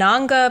queen, and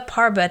Nanga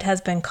Parbat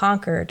has been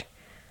conquered.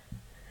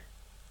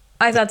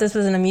 I thought this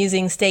was an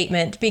amusing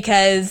statement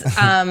because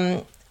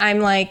I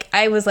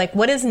was like,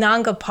 what is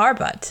Nanga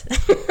Parbat?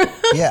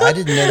 Yeah, I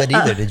didn't know that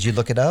either. Did you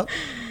look it up?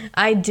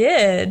 I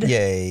did.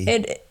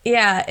 Yay.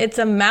 It's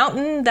a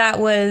mountain that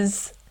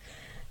was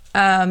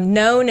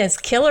known as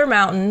Killer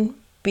Mountain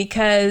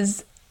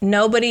because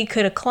nobody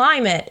could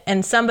climb it,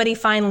 and somebody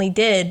finally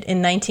did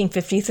in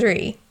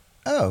 1953.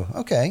 Oh,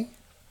 okay.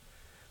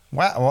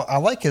 Wow, well, I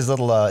like his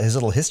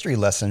little history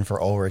lesson for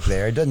Ulrich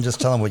there. He doesn't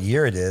just tell him what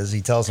year it is. He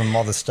tells him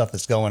all the stuff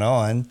that's going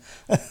on.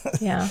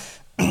 Yeah.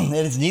 And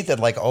it's neat that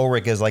like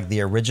Ulrich is like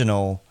the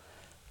original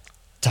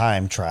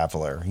time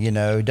traveler, you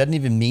know, he doesn't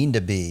even mean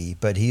to be,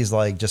 but he's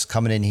like just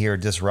coming in here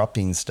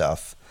disrupting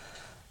stuff.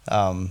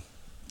 I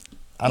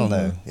don't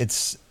know.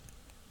 It's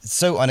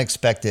so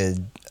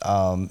unexpected,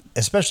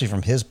 especially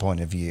from his point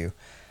of view.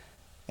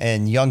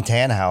 And young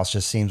Tannhaus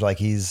just seems like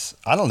he's,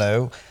 I don't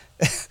know.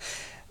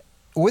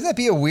 Wouldn't that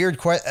be a weird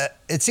question?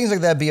 It seems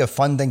like that'd be a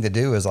fun thing to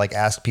do, is like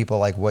ask people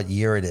like what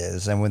year it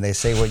is. And when they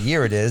say what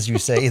year it is, you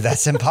say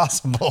that's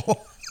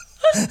impossible.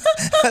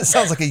 That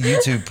sounds like a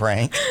YouTube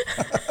prank.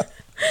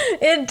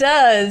 It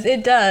does.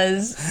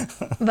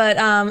 But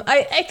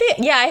I think,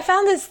 yeah, I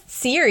found this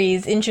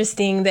series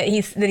interesting that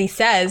he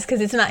says,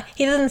 because it's not,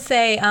 he doesn't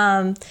say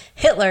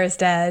Hitler is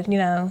dead, you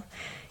know.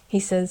 He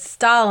says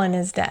Stalin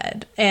is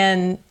dead.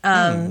 And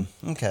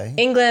okay.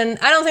 England,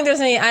 I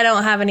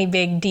don't have any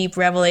big deep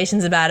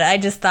revelations about it. I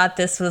just thought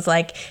this was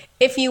like,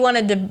 if you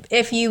wanted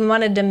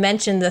to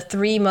mention the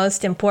three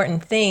most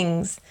important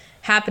things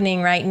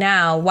happening right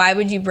now, why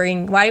did you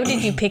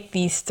pick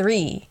these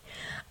three?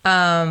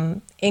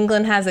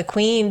 England has a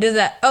queen.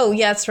 Oh,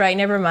 yeah, that's right.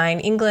 Never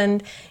mind.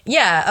 England.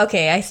 Yeah.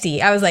 Okay. I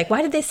see. I was like,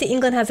 why did they say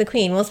England has a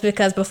queen? Well, it's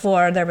because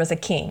before there was a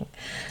king.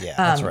 Yeah,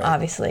 that's right.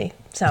 Obviously.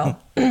 So.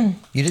 You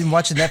didn't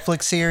watch the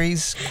Netflix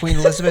series, Queen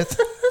Elizabeth?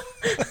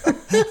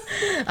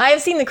 I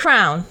have seen The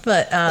Crown,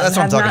 but that's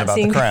what I'm talking about.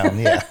 The Crown.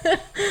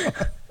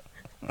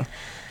 Yeah.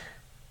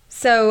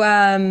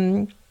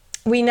 So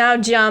we now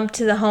jump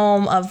to the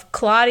home of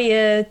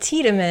Claudia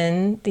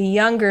Tiedemann, the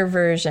younger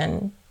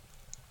version.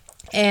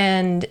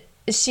 And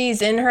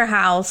she's in her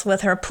house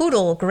with her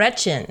poodle,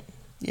 Gretchen.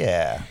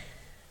 Yeah.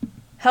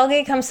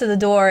 Helge comes to the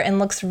door and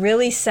looks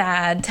really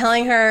sad,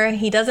 telling her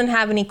he doesn't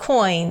have any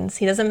coins.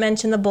 He doesn't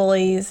mention the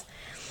bullies.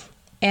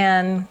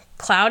 And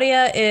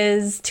Claudia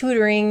is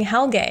tutoring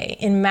Helge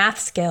in math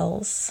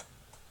skills.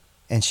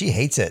 And she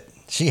hates it.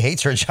 She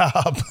hates her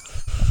job.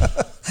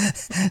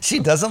 She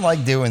doesn't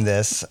like doing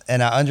this.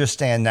 And I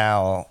understand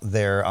now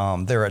their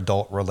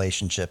adult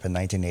relationship in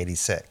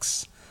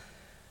 1986.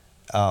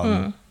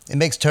 It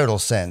makes total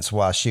sense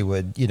why she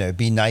would,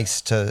 be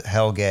nice to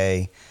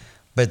Helge,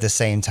 but at the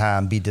same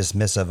time be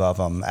dismissive of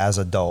him as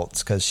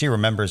adults, because she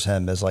remembers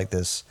him as like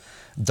this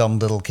dumb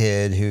little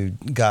kid who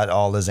got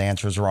all his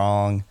answers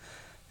wrong,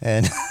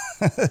 and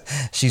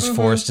she's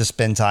forced to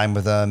spend time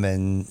with him,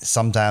 and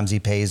sometimes he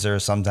pays her,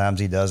 sometimes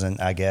he doesn't,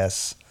 I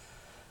guess.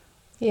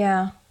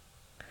 Yeah.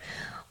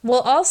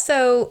 Well,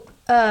 also,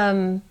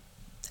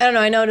 I don't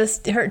know, I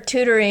noticed her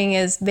tutoring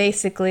is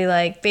basically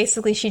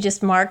she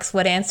just marks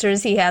what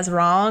answers he has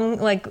wrong.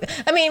 Like,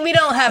 I mean, we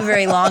don't have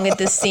very long at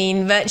this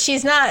scene, but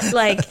she's not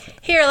like,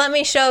 here, let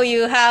me show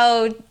you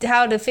how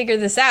to figure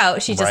this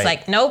out. She's just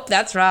like, nope,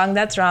 that's wrong.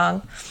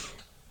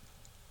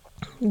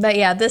 But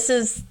yeah, this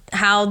is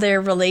how their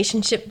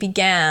relationship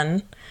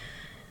began.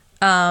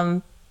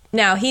 Now,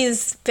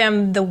 he's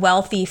from the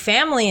wealthy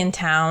family in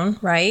town,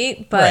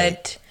 right?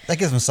 But that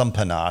gives him some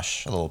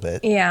panache a little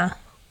bit. Yeah,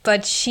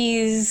 but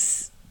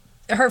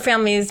her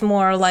family is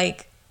more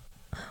like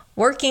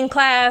working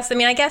class. I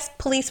mean, I guess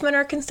policemen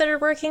are considered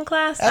working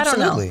class.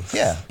 Absolutely. I don't know.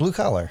 Yeah, blue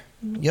collar.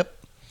 Yep.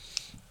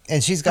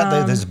 And she's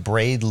got this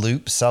braid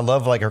loops. I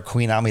love like her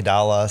Queen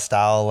Amidala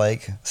style,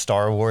 like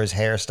Star Wars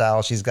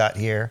hairstyle she's got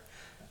here.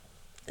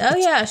 Oh,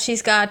 yeah.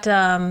 She's got,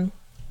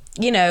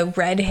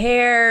 red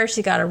hair.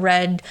 She got a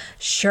red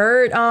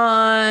shirt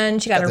on.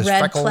 She got a red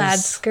freckles. plaid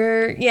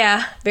skirt.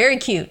 Yeah, very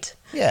cute.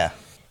 Yeah.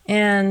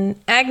 And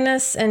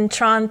Agnes and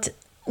Trant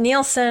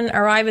Nielsen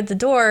arrive at the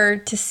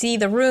door to see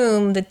the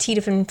room the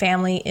Tiedemann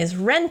family is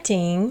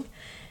renting,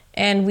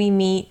 and we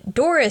meet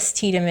Doris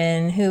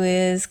Tiedemann, who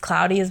is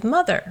Claudia's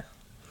mother.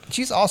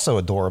 She's also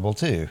adorable,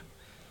 too.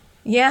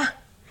 Yeah.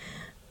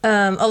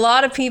 A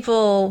lot of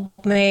people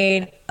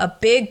made a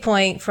big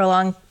point for a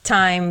long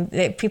time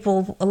that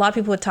a lot of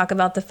people would talk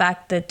about the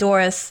fact that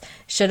Doris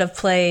should have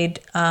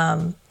played,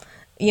 been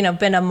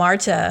a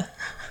Marta.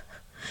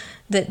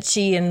 That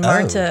she and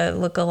Marta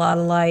look a lot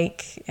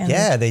alike. And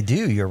yeah, they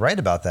do. You're right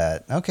about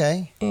that.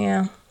 Okay.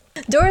 Yeah.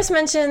 Doris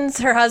mentions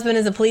her husband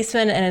is a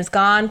policeman and is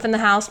gone from the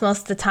house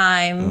most of the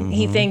time. Mm-hmm.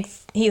 He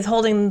thinks he's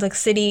holding the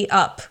city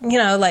up,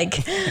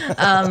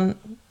 and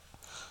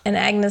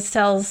Agnes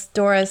tells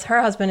Doris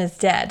her husband is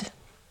dead.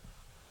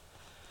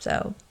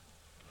 So.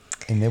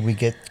 And then we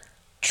get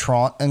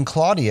Trant and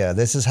Claudia.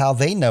 This is how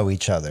they know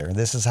each other.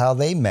 This is how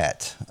they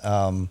met.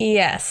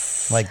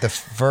 Yes. Like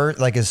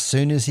as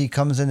soon as he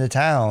comes into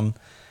town,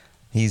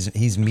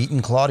 he's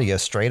meeting Claudia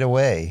straight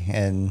away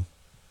and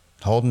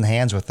holding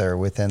hands with her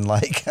within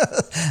like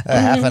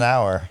half an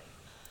hour.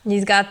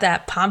 He's got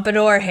that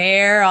pompadour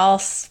hair, all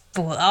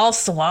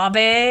suave.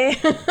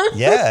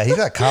 Yeah, he's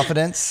got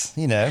confidence,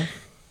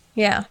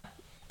 Yeah.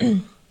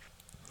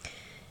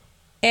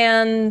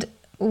 And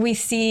we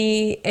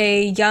see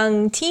a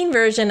young teen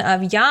version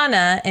of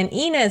Jana and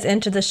Ines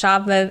enter the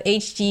shop of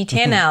H.G.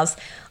 Tannhaus.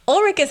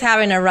 Ulrich is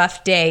having a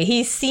rough day.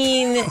 He's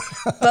seen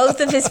both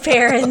of his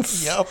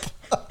parents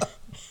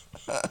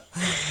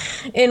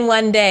in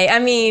one day. I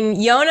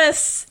mean,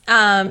 Jonas,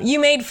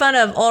 you made fun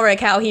of Ulrich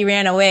how he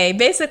ran away.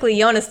 Basically,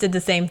 Jonas did the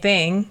same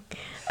thing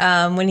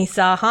when he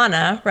saw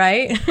Hannah,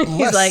 right?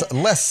 He's like,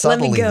 less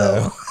subtly,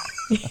 though.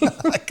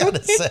 I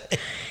gotta say.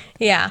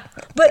 Yeah.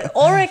 But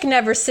Ulrich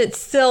never sits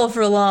still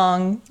for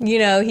long.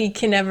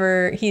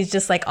 He's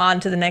just like on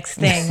to the next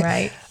thing,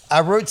 right?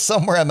 I wrote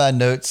somewhere in my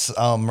notes,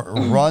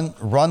 run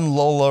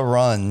Lola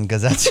run,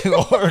 because that's who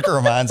Ulrich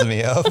reminds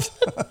me of.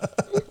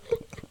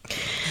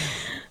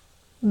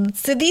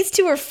 So these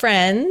two are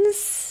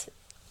friends,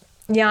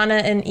 Jana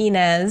and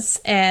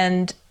Ines,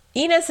 and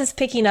Ines is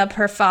picking up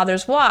her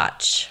father's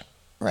watch.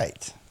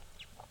 Right.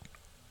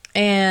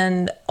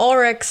 And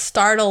Ulrich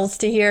startles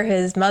to hear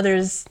his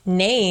mother's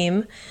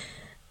name.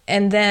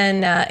 And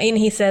then and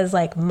he says,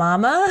 like,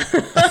 Mama?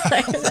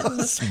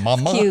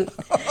 Mama? Cute.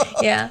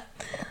 Yeah.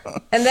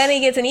 And then he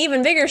gets an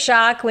even bigger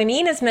shock when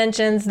Ines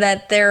mentions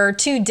that there are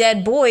 2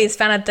 dead boys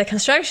found at the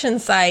construction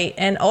site.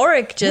 And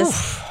Ulrich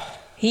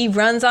he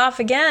runs off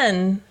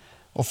again.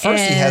 Well,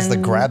 first he has to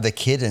grab the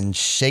kid and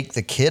shake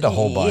the kid a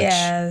whole bunch.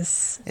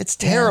 Yes. It's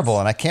terrible,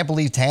 and I can't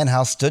believe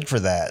Tannhaus stood for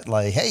that.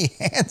 Like, hey,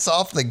 hands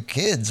off the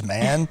kids,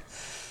 man.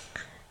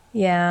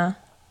 Yeah.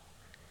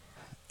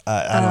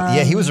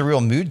 Yeah, he was a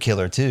real mood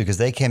killer, too, because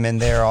they came in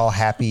there all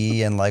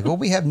happy and like, well,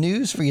 we have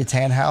news for you,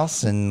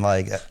 Tannhaus. And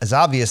like, it's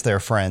obvious they're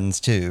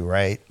friends, too,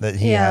 right? That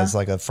he has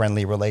like a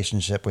friendly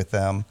relationship with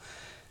them.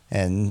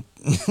 And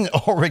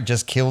Ulrich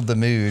just killed the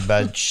mood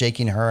by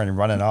shaking her and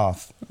running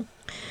off.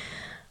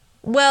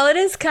 Well, it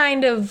is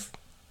kind of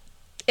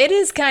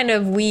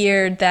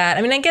weird that,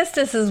 I mean, I guess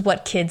this is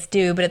what kids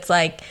do, but it's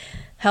like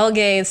Helge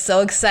is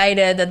so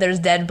excited that there's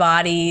dead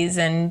bodies,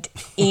 and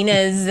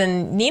Ines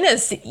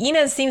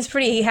seems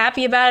pretty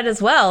happy about it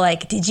as well.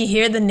 Like, did you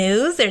hear the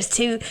news? There's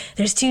two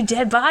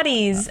dead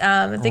bodies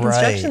at the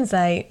construction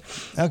site.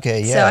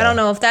 Okay, yeah. So I don't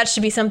know if that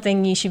should be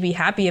something you should be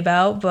happy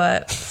about,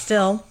 but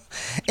still.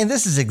 And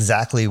this is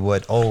exactly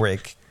what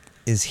Ulrich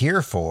is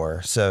here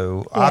for.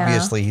 So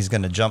obviously he's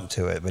going to jump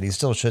to it, but he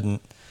still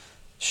shouldn't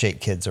shake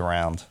kids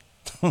around.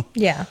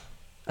 Yeah.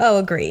 Oh,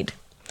 agreed.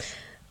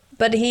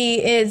 But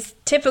he is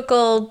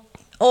typical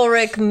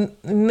Ulrich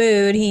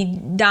mood. He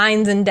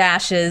dines and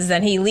dashes,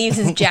 and he leaves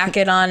his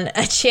jacket on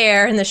a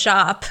chair in the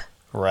shop.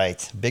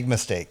 Right. Big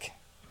mistake.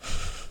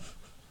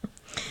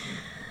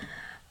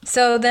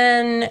 So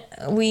then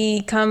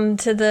we come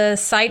to the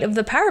site of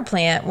the power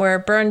plant where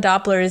Bernd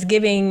Doppler is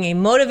giving a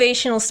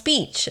motivational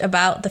speech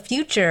about the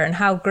future and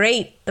how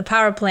great the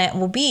power plant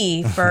will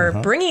be for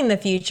bringing the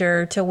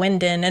future to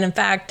Winden. And in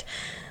fact,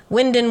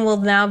 Winden will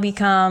now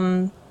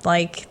become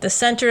like the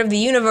center of the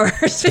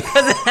universe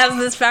because it has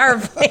this power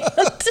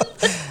plant.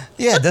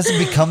 Yeah, does it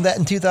become that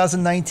in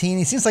 2019?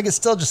 It seems like it's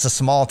still just a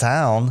small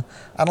town.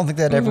 I don't think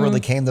that ever really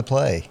came to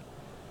play.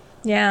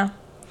 Yeah.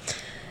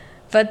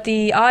 But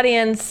the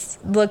audience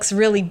looks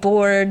really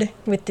bored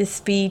with this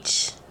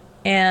speech,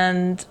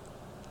 and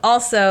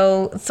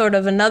also sort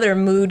of another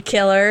mood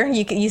killer.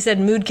 You said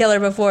mood killer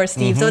before,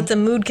 Steve, so it's a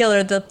mood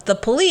killer. The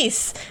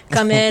police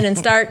come in and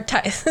start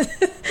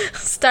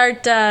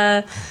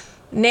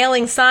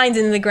nailing signs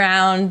in the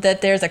ground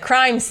that there's a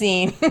crime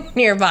scene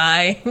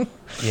nearby.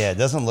 Yeah, it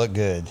doesn't look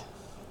good.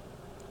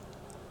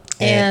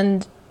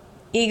 And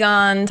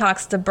Egon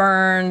talks to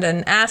Bernd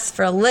and asks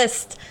for a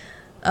list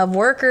of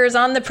workers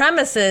on the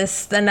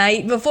premises the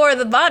night before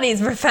the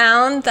bodies were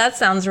found. That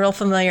sounds real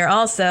familiar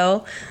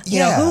also. You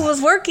know, who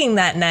was working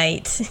that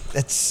night?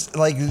 It's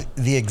like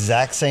the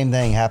exact same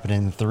thing happened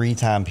in 3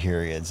 time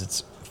periods.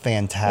 It's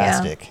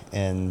fantastic. Yeah.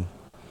 And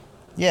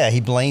yeah, he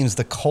blames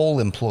the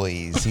coal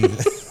employees.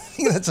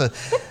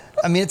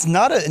 It's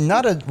not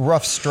a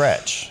rough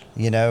stretch,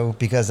 you know,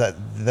 because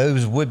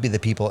those would be the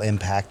people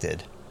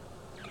impacted.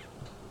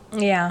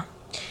 Yeah.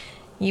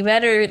 You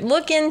better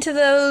look into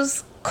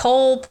those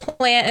coal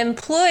plant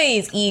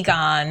employees,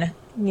 Egon.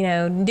 You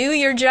know, do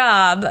your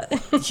job.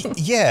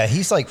 Yeah,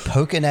 he's like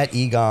poking at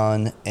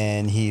Egon,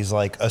 and he's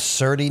like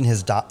asserting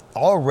his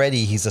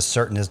he's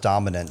asserting his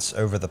dominance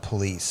over the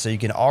police. So you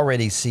can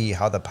already see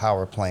how the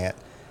power plant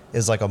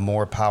is like a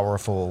more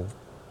powerful,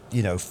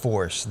 you know,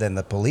 force than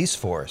the police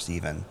force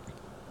even.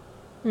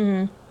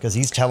 Because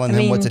he's telling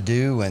them what to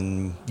do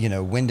and, you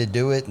know, when to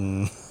do it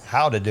and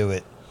how to do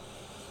it.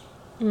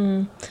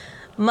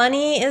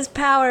 Money is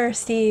power,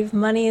 Steve.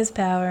 Money is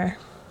power.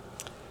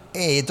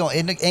 Hey,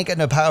 it ain't got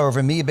no power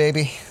over me,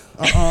 baby.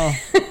 I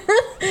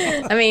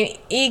mean,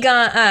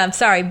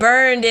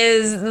 Bernd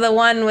is the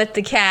one with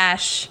the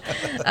cash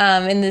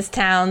in this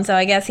town, so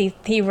I guess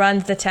he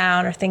runs the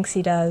town, or thinks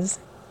he does.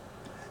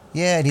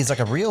 Yeah, and he's like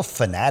a real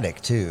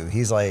fanatic, too.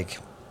 He's like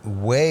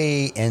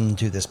way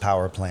into this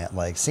power plant.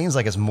 Like, seems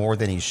like it's more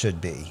than he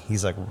should be.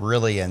 He's like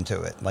really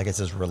into it, like it's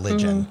his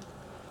religion.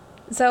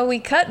 So we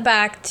cut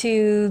back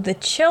to the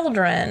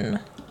children,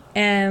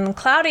 and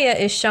Claudia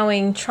is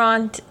showing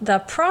Trant the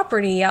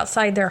property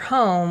outside their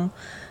home,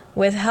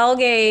 with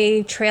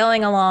Helge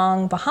trailing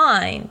along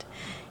behind.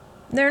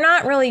 They're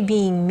not really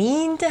being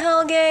mean to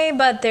Helge,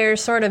 but they're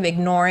sort of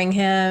ignoring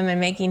him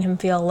and making him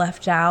feel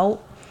left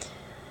out.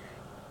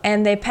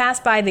 And they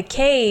pass by the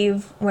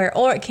cave where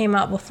Ulrich came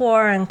out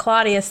before, and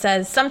Claudia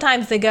says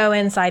sometimes they go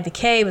inside the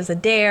cave as a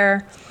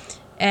dare,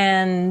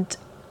 and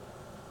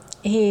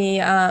she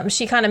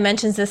kind of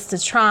mentions this to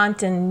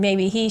Trant, and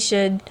maybe he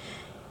should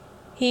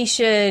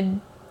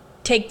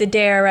take the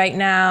dare right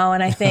now.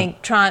 And I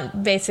think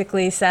Trant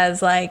basically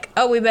says like,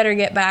 "Oh, we better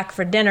get back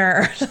for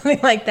dinner," or something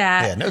like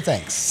that. Yeah, no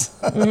thanks.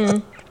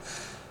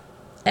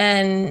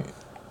 And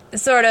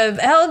sort of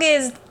Helge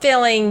is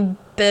feeling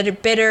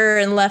bitter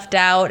and left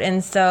out,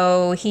 and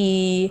so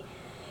he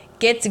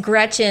gets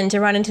Gretchen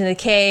to run into the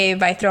cave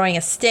by throwing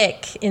a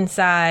stick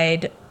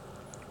inside.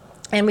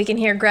 And we can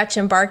hear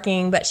Gretchen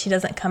barking, but she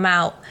doesn't come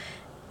out.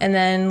 And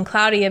then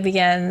Claudia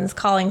begins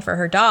calling for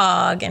her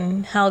dog,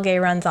 and Helge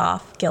runs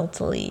off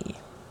guiltily.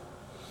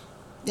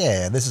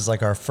 Yeah, this is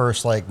like our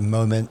first like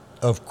moment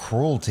of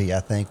cruelty I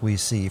think we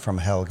see from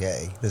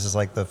Helge. This is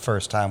like the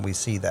first time we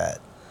see that.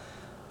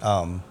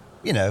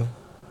 You know,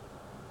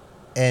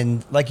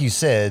 and like you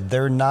said,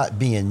 they're not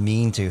being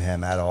mean to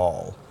him at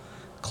all.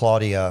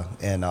 Claudia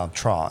and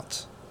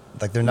Trant.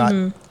 Like they're not,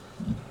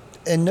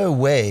 in no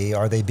way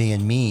are they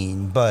being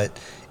mean, but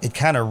it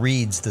kind of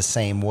reads the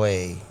same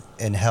way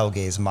in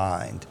Helge's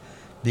mind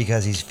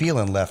because he's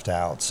feeling left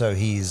out. So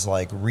he's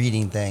like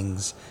reading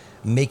things,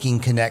 making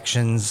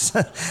connections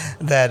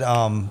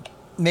that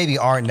maybe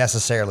aren't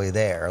necessarily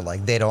there.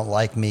 Like they don't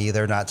like me,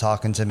 they're not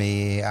talking to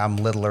me, I'm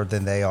littler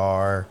than they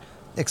are,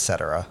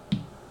 etc.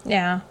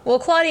 Yeah. Well,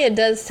 Claudia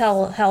does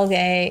tell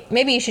Helge,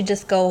 maybe you should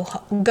just go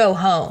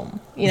home,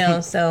 you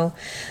know. So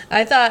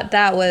I thought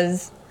that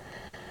was,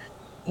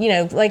 you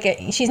know, like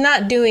she's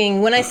not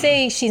doing, when I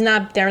say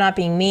they're not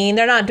being mean,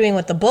 they're not doing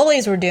what the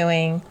bullies were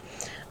doing,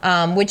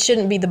 which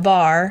shouldn't be the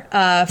bar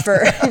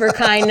for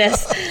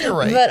kindness. You're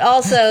right. But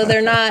also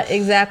they're not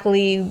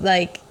exactly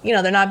like, you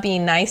know, they're not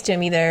being nice to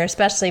him either,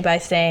 especially by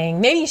saying,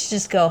 maybe you should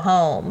just go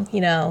home,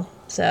 you know.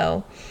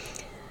 So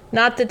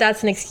not that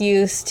that's an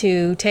excuse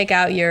to take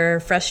out your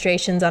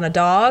frustrations on a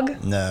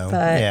dog. No.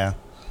 But Yeah.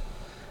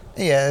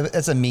 Yeah,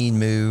 it's a mean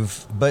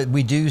move. But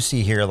we do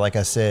see here, like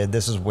I said,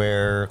 this is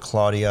where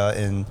Claudia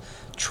and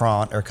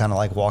Trant are kind of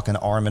like walking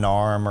arm in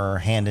arm or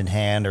hand in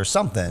hand or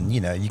something.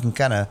 You know, you can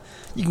kind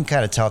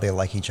of tell they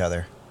like each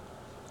other.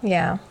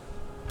 Yeah.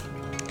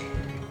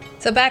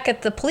 So back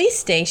at the police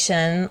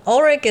station,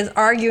 Ulrich is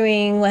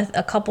arguing with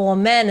a couple of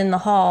men in the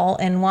hall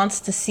and wants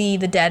to see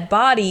the dead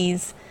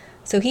bodies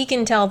so he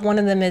can tell if one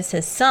of them is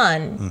his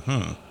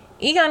son.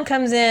 Egon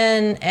comes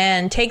in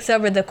and takes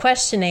over the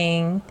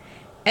questioning,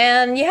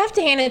 and you have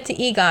to hand it to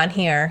Egon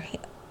here.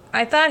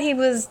 I thought he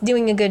was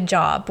doing a good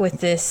job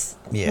with this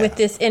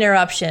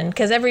interruption,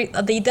 because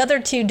the other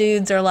two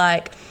dudes are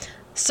like,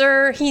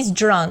 "Sir, he's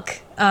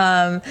drunk,"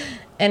 and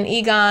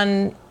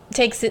Egon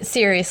takes it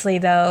seriously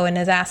though and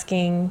is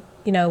asking,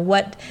 you know,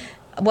 what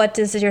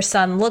does your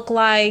son look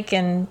like,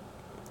 and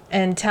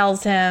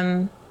tells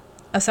him.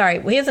 Oh,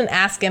 sorry, he doesn't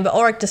ask him, but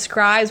Ulrich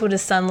describes what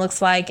his son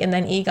looks like, and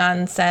then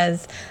Egon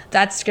says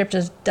that script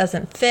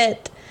doesn't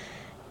fit,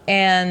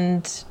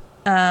 and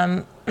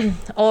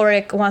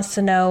Ulrich wants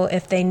to know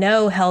if they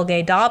know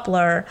Helge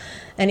Doppler,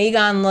 and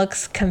Egon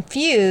looks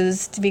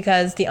confused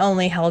because the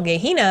only Helge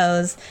he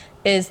knows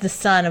is the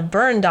son of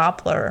Bernd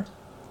Doppler.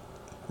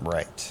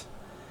 Right.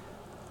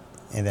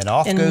 And then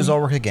off goes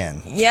Ulrich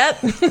again.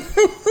 Yep.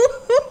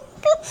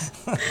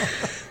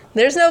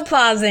 There's no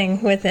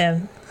pausing with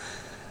him.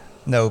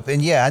 Nope.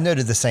 And yeah, I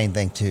noted the same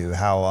thing too,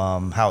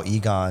 how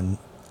Egon,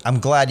 I'm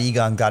glad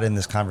Egon got in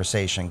this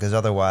conversation, because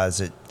otherwise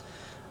it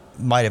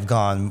might have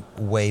gone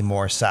way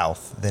more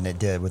south than it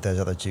did with those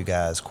other two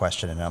guys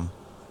questioning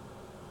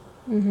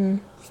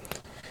him.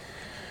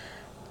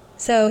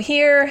 So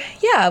here,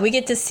 yeah, we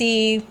get to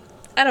see,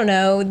 I don't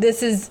know,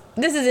 this is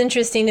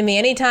interesting to me.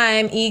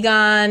 Anytime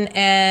Egon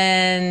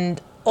and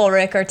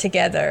Ulrich are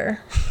together.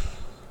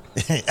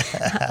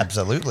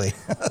 Absolutely.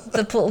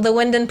 The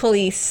Winden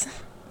police.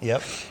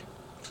 Yep.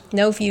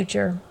 No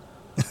future.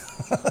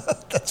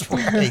 That's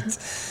right.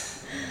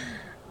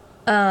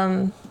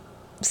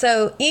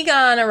 So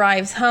Egon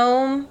arrives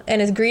home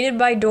and is greeted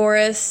by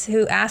Doris,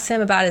 who asks him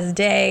about his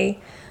day,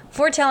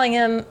 before telling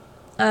him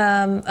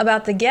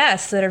about the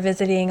guests that are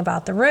visiting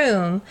about the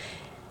room.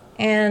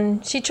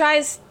 And she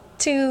tries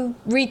to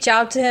reach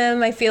out to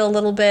him, I feel, a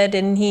little bit,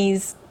 and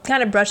he's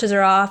kind of brushes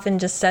her off and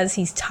just says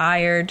he's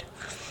tired.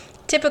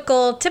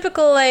 Typical,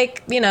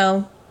 like, you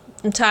know,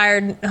 I'm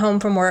tired, home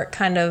from work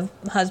kind of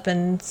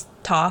husband's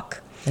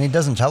talk. And he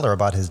doesn't tell her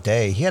about his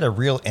day. He had a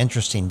real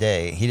interesting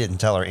day. He didn't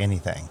tell her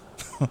anything.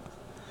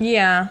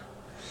 Yeah.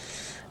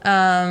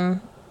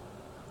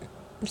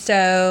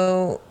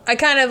 So I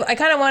kind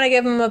of want to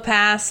give him a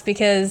pass,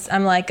 because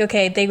I'm like,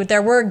 okay,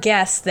 there were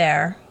guests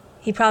there.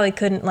 He probably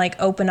couldn't like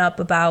open up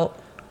about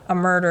a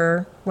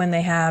murder when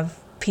they have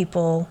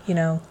people, you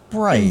know,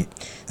 right,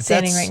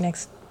 standing right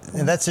next.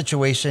 In that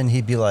situation,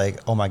 he'd be like,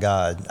 "Oh my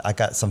God, I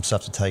got some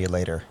stuff to tell you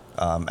later."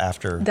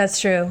 After that's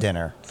true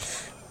dinner.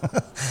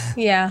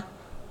 Yeah.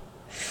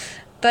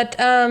 But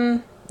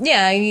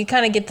yeah, you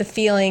kind of get the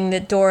feeling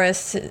that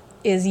Doris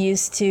is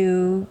used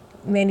to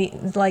many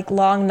like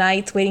long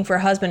nights waiting for her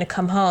husband to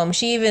come home.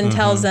 She even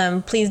tells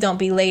them, "Please don't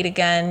be late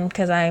again,"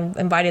 because I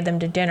invited them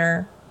to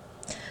dinner.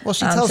 Well,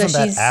 she tells him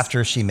that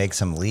after she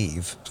makes him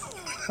leave.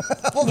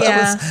 Well,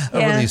 yeah, that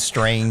was a really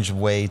strange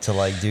way to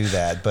like do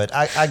that, but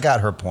I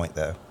got her point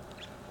though.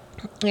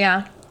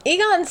 Yeah.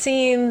 Egon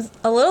seems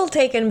a little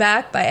taken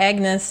back by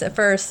Agnes at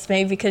first,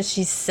 maybe because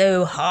she's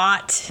so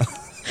hot.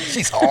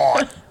 She's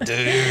hot,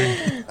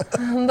 dude.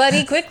 But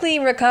he quickly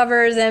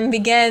recovers and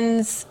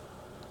begins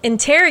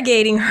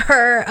interrogating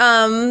her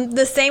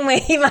the same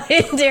way he might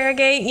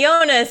interrogate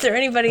Jonas or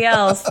anybody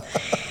else.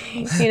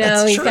 You know,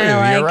 That's he's true. kind of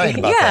like, You're right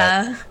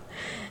about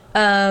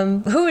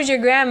that. Who is your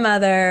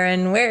grandmother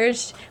and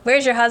where's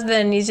your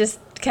husband? He's just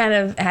kind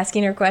of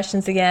asking her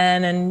questions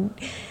again,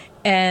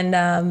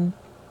 and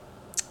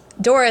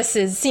Doris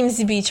seems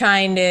to be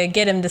trying to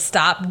get him to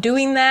stop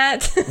doing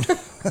that.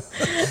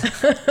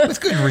 With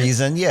good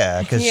reason,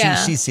 yeah, because Yeah.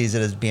 she sees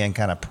it as being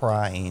kind of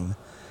prying.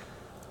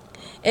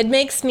 It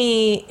makes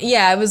me,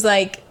 it was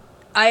like,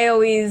 I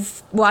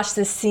always watch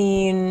this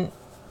scene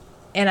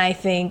and I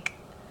think,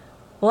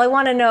 well, I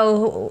want to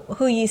know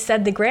who you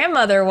said the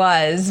grandmother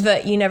was,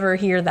 but you never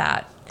hear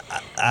that.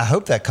 I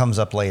hope that comes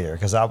up later,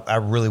 because I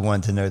really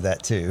wanted to know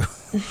that too.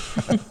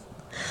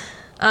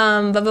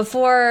 But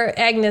before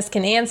Agnes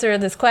can answer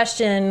this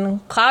question,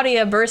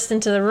 Claudia bursts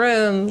into the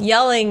room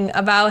yelling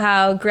about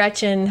how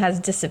Gretchen has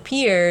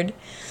disappeared.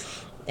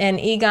 And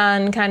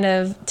Egon kind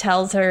of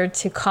tells her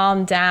to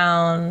calm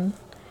down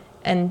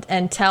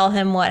and tell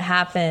him what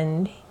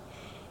happened.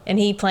 And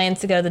he plans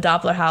to go to the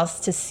Doppler house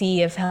to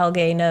see if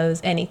Helge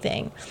knows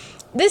anything.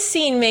 This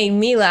scene made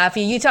me laugh.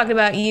 You talked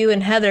about you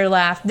and Heather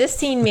laugh. This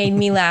scene made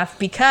me laugh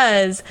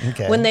because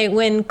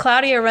when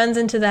Claudia runs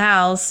into the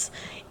house,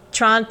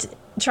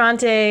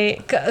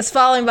 Trante is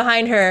following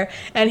behind her,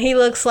 and he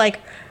looks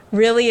like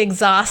really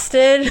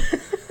exhausted.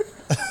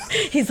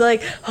 He's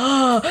like,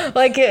 oh,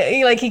 like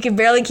he could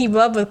barely keep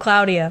up with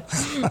Claudia.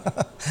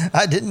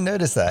 I didn't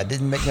notice that. I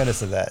didn't make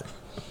notice of that.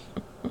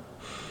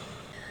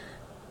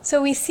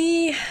 So we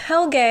see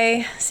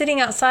Helge sitting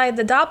outside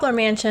the Doppler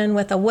mansion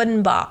with a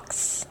wooden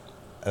box.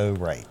 Oh,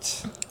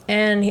 right.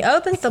 And he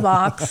opens the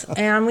box,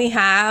 and we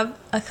have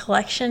a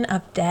collection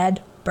of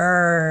dead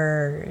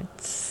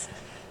birds.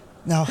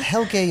 Now,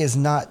 Helge is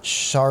not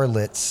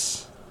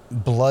Charlotte's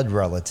blood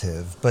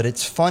relative, but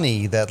it's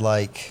funny that,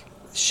 like,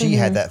 she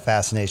had that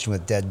fascination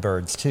with dead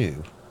birds,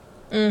 too.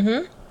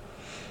 Mm-hmm.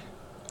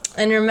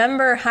 And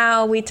remember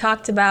how we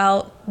talked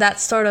about that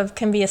sort of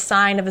can be a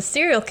sign of a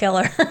serial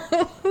killer.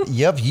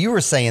 Yep, you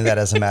were saying that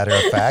as a matter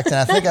of fact, and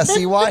I think I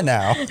see why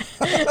now.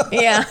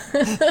 Yeah.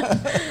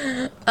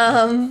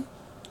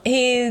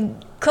 He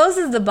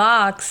closes the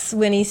box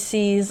when he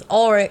sees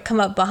Ulrich come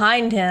up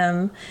behind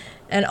him,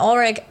 and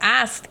Ulrich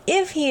asks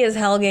if he is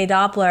Helge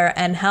Doppler,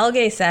 and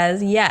Helge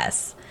says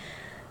yes.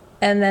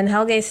 And then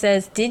Helge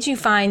says, "Did you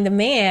find the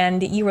man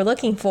that you were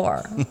looking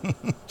for?"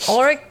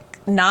 Ulrich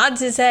nods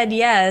his head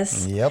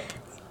yes. Yep.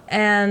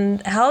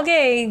 And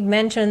Helge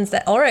mentions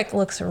that Ulrich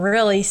looks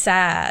really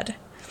sad.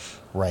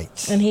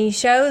 Right. And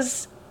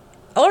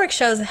Ulrich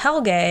shows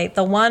Helge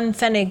the 1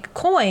 pfennig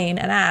coin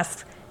and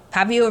asks,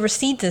 "Have you ever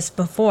seen this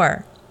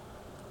before?"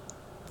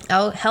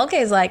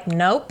 Helge's like,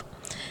 "Nope."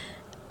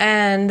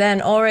 And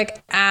then Ulrich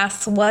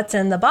asks what's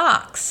in the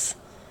box.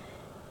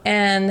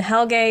 And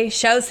Helge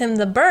shows him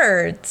the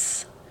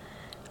birds.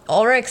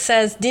 Ulrich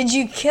says, "Did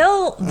you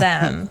kill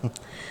them?"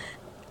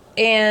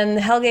 And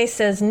Helge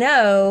says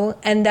no,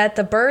 and that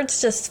the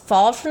birds just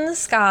fall from the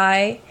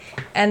sky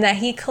and that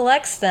he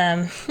collects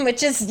them,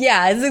 which is,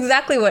 it's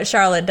exactly what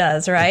Charlotte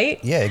does, right?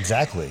 Yeah,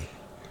 exactly.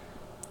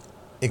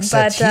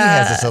 Except he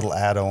has this little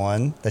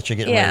add-on that you're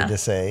getting ready to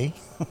say.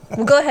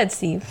 Well, go ahead,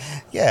 Steve.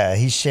 Yeah,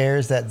 he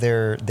shares that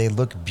they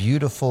look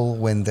beautiful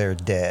when they're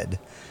dead.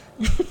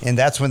 And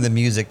that's when the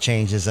music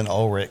changes and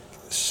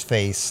Ulrich's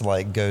face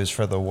like goes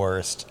for the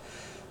worst.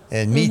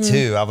 And me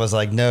too. I was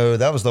like, no,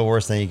 that was the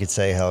worst thing you could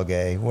say,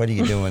 Helge. What are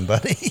you doing,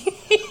 buddy?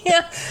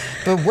 Yeah.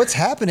 But what's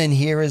happening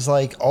here is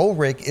like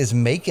Ulrich is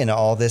making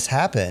all this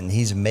happen.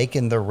 He's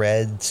making the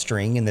red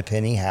string and the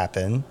penny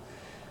happen.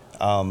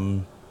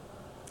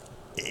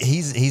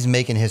 He's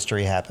making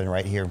history happen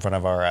right here in front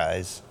of our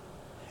eyes.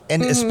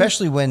 And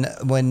especially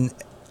when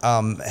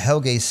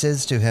Helge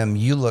says to him,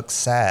 "You look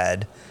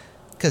sad,"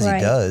 because he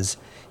does.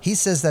 He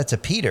says that to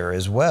Peter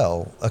as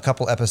well a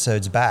couple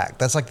episodes back.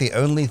 That's like the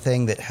only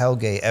thing that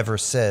Helge ever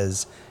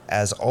says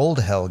as old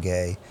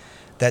Helge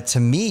that to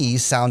me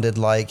sounded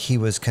like he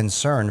was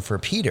concerned for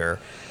Peter.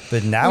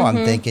 But now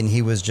I'm thinking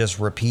he was just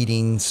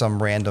repeating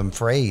some random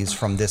phrase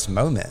from this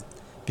moment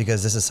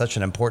because this is such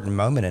an important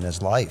moment in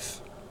his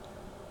life.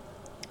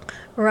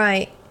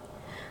 Right.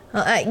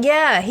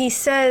 He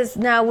says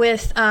now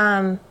with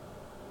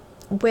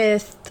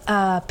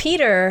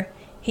Peter,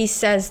 he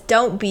says,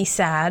 "Don't be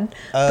sad."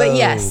 But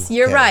yes,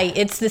 you're right.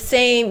 It's the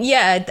same.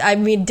 Yeah, I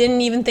mean, didn't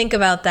even think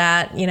about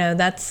that. You know,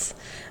 that's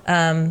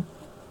I'm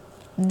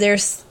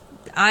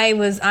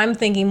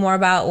thinking more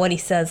about what he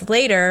says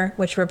later,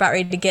 which we're about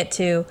ready to get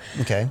to.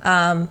 Okay.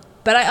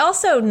 But I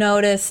also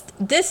noticed,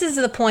 this is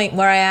the point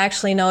where I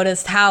actually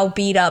noticed how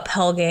beat up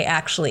Helge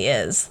actually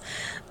is.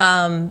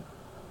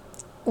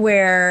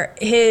 Where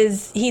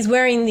he's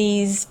wearing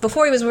these,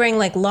 before he was wearing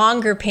like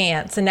longer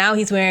pants, and now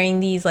he's wearing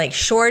these like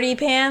shorty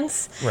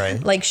pants,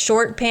 right? Like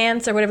short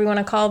pants or whatever you want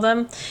to call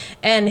them.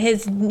 And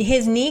his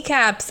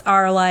kneecaps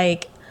are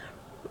like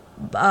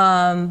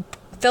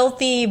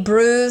filthy,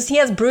 bruised. He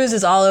has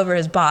bruises all over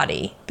his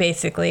body,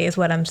 basically, is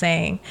what I'm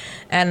saying.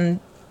 And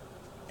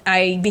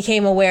I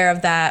became aware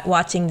of that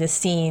watching this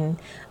scene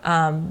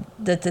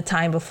the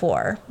time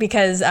before,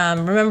 because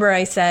remember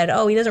I said,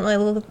 oh, he doesn't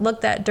really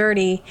look that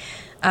dirty.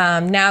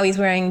 Now he's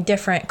wearing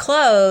different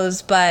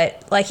clothes,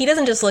 but like he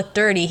doesn't just look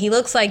dirty. He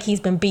looks like he's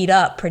been beat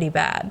up pretty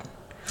bad.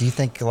 Do you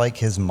think like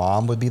his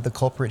mom would be the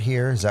culprit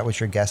here? Is that what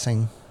you're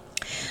guessing?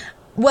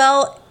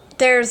 Well,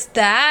 there's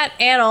that,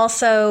 and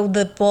also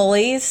the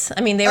bullies.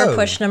 I mean, they were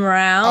pushing him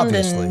around,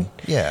 obviously. and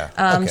yeah.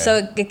 Okay.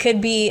 So it could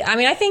be. I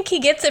mean, I think he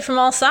gets it from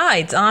all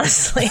sides,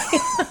 honestly.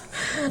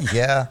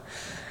 Yeah,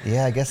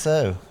 I guess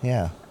so.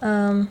 Yeah.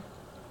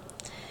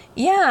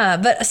 Yeah,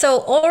 but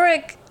so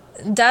Ulrich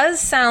does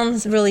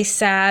sound really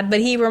sad, but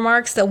he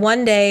remarks that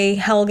one day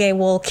Helge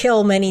will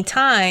kill many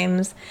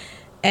times,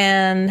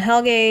 and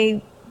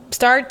Helge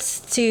starts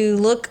to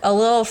look a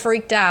little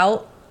freaked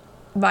out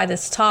by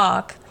this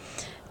talk,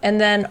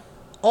 and then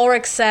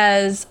Ulrich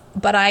says,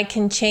 "But I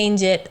can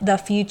change it, the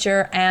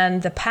future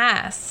and the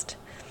past."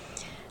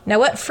 Now,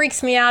 what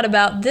freaks me out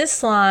about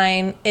this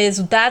line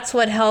is that's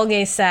what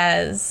Helge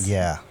says.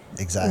 Yeah,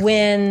 exactly.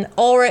 When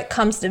Ulrich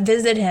comes to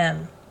visit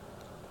him.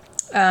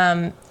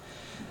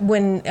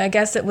 When I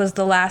guess it was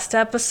the last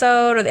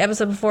episode or the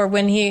episode before,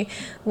 when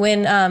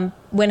Ulrich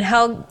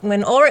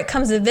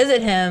comes to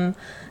visit him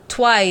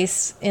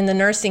twice in the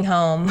nursing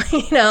home,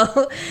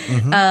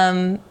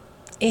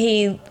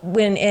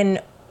 when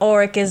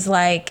Ulrich is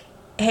like,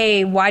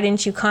 "Hey, why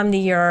didn't you come to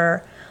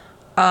your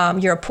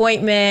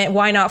appointment?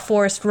 Why not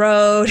Forest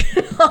Road?"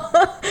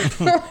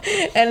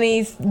 And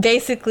he's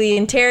basically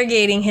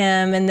interrogating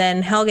him, and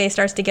then Helge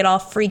starts to get all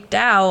freaked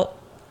out.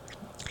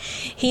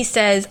 He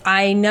says,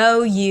 "I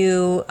know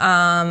you.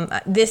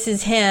 This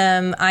is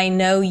him. I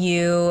know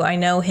you. I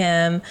know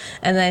him."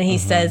 And then he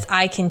says,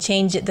 "I can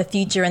change it, the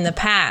future and the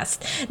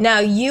past." Now,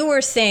 you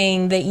were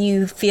saying that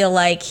you feel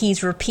like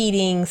he's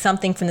repeating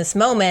something from this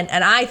moment,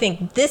 and I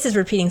think this is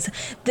repeating.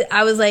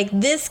 I was like,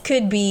 this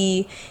could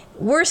be,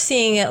 we're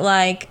seeing it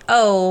like,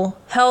 oh,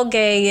 Helge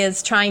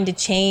is trying to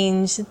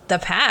change the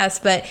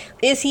past, but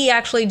is he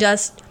actually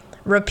just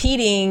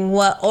repeating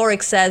what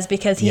Ulrich says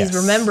because he's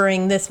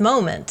remembering this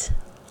moment?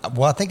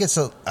 Well, I think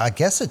I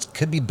guess it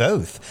could be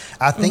both.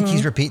 I think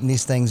he's repeating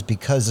these things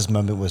because this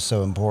moment was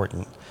so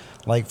important.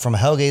 Like from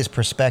Helge's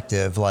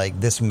perspective, like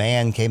this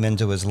man came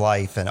into his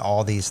life and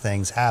all these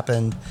things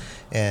happened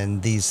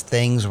and these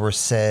things were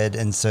said.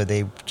 And so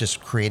they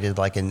just created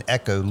like an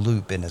echo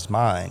loop in his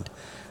mind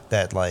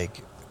that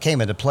like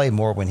came into play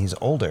more when he's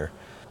older.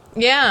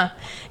 Yeah.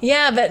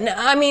 But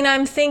I mean,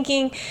 I'm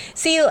thinking,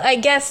 see, I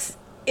guess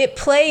it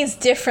plays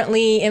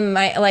differently in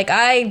my, like,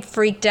 I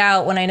freaked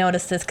out when I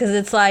noticed this because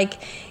it's like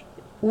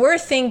we're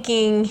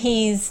thinking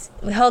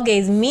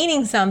Helge's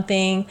meaning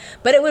something,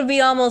 but it would be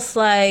almost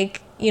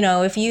like,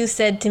 if you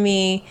said to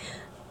me,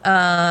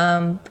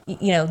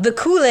 the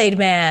Kool-Aid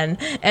Man,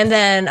 and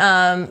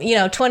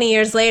then 20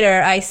 years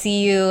later I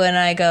see you and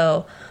I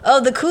go, "Oh,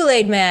 the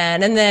Kool-Aid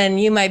Man," and then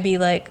you might be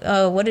like,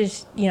 "Oh, what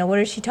is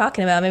she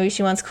talking about? Maybe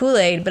she wants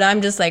Kool-Aid," but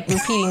I'm just like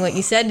repeating what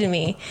you said to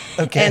me.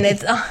 Okay. And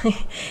it's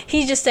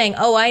he's just saying,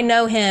 "Oh, I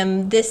know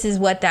him. This is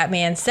what that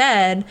man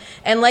said,"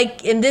 and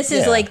this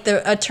is like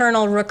the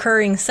eternal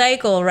recurring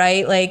cycle,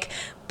 right? Like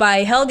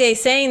by Helge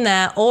saying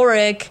that,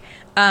 Ulrich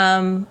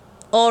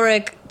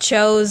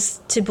chose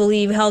to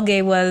believe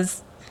Helge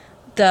was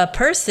the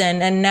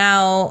person, and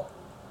now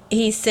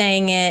he's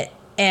saying it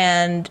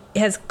and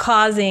has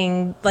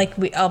causing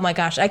oh my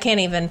gosh, I can't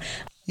even.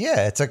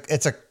 Yeah,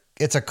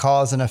 it's a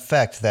cause and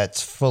effect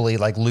that's fully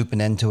like looping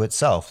into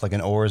itself, like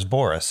an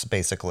ouroboros,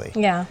 basically.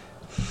 Yeah.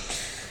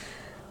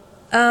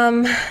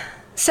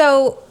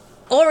 So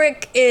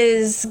Ulrich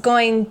is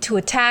going to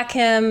attack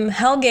him.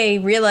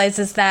 Helge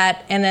realizes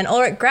that, and then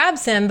Ulrich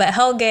grabs him, but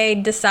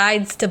Helge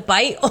decides to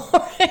bite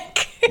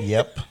Ulrich.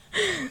 Yep.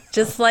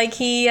 Just like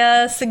he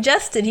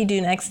suggested he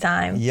do next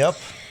time. Yep.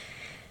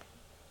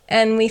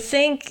 And we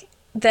think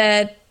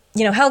that,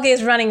 Helge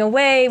is running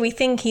away. We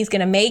think he's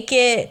going to make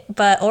it,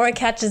 but Ulrich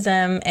catches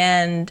him,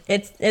 and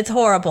it's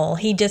horrible.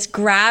 He just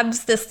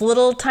grabs this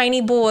little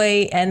tiny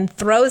boy and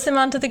throws him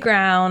onto the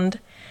ground.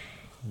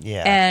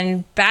 Yeah.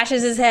 And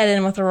bashes his head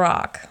in with a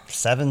rock.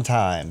 7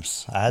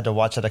 times. I had to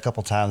watch it a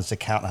couple times to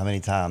count how many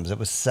times. It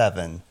was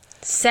 7.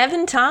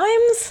 7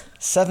 times?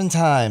 7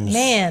 times.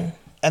 Man.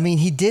 I mean,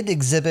 he did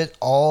exhibit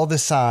all the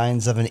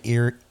signs of an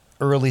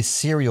early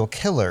serial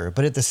killer,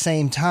 but at the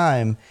same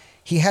time,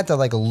 he had to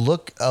like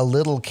look a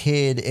little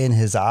kid in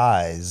his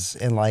eyes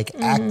and like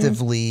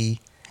actively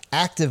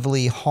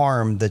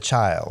harm the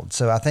child.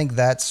 So I think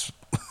that's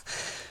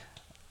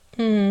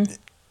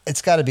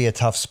it's got to be a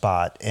tough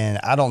spot. And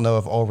I don't know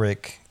if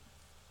Ulrich,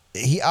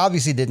 he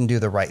obviously didn't do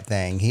the right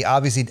thing. He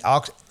obviously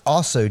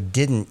also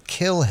didn't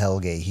kill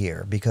Helge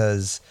here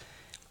because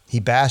he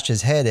bashed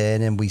his head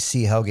in, and we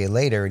see Helge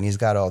later and he's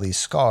got all these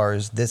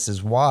scars. This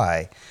is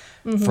why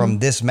from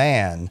this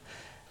man.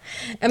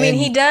 I mean,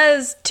 he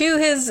does to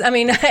his,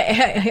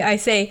 I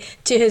say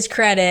to his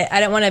credit, I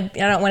don't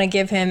want to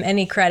give him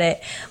any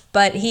credit,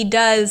 but he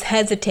does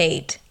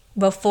hesitate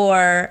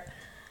before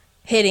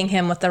hitting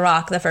him with the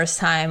rock the first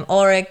time.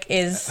 Ulrich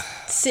is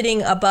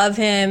sitting above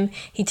him.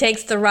 He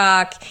takes the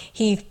rock.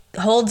 He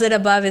holds it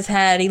above his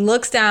head. He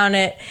looks down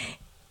at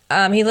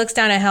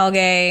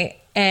Helge,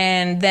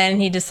 and then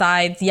he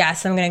decides,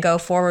 yes, I'm going to go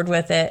forward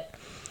with it.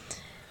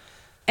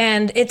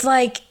 And it's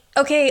like,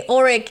 Okay,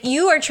 Ulrich,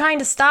 you are trying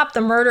to stop the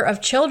murder of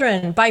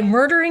children by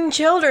murdering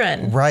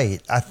children.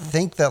 Right. I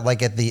think that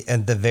like at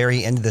the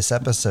very end of this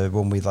episode,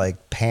 when we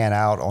like pan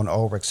out on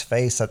Ulrich's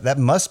face, that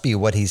must be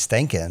what he's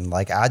thinking.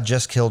 Like, I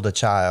just killed a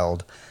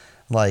child.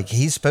 Like,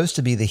 he's supposed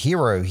to be the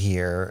hero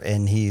here,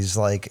 and he's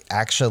like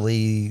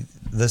actually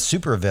the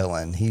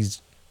supervillain.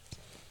 He's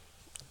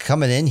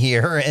coming in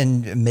here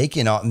and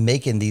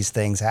making these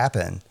things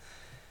happen.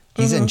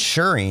 He's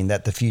ensuring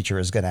that the future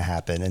is going to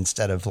happen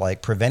instead of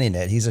like preventing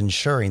it. He's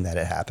ensuring that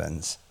it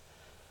happens.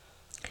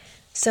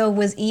 So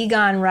was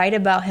Egon right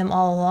about him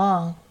all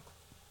along?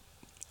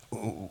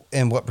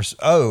 And what?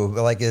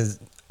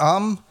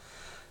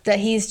 That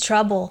he's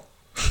trouble.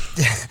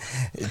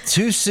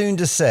 Too soon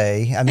to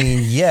say. I mean,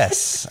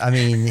 yes. I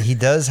mean, he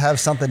does have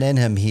something in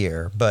him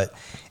here, but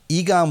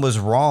Egon was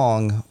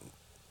wrong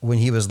when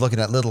he was looking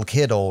at little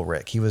kid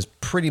Ulrich. He was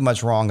pretty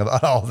much wrong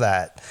about all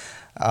that.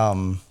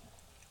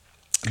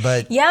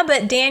 But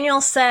Daniel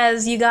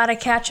says you got to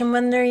catch them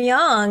when they're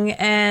young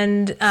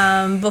and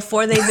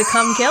before they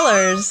become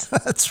killers.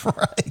 That's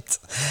right.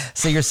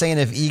 So you're saying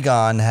if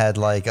Egon had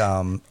like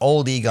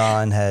old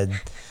Egon had,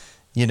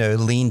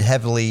 leaned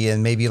heavily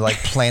and maybe like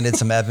planted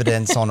some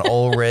evidence on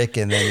Ulrich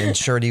and then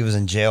ensured he was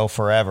in jail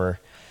forever,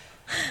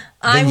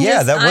 then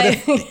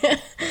that would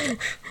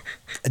have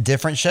a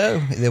different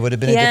show. It would have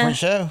been a different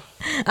show.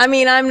 I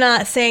mean, I'm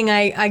not saying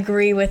I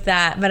agree with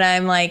that, but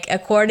I'm like,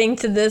 according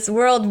to this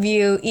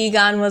worldview,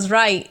 Egon was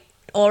right.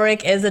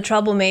 Ulrich is a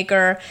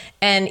troublemaker.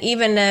 And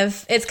even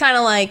if it's kind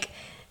of like,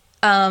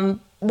 I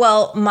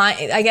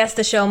guess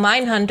the show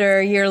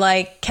Mindhunter, you're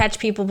like, catch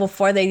people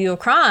before they do a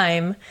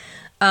crime.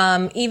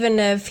 Even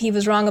if he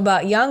was wrong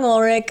about young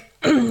Ulrich,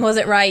 was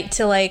it right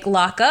to like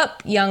lock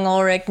up young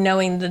Ulrich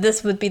knowing that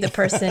this would be the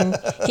person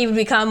he would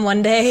become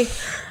one day?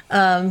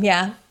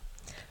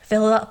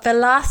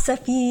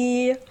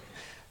 Philosophy.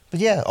 But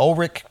yeah,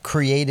 Ulrich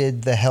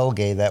created the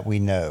Helge that we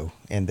know,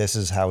 and this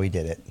is how he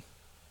did it.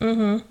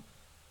 Mm-hmm.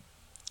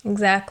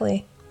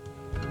 Exactly.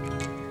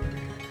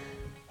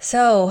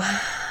 So,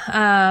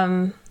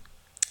 at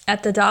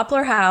the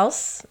Doppler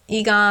house,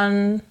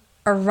 Egon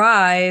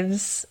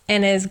arrives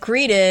and is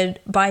greeted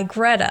by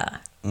Greta.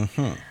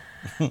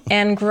 Mm-hmm.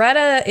 And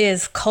Greta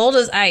is cold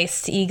as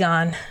ice to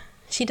Egon.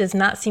 She does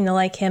not seem to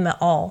like him at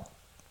all.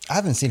 I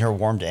haven't seen her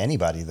warm to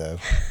anybody, though.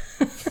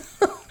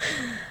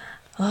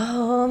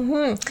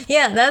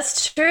 Yeah,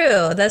 that's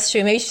true. That's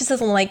true. Maybe she just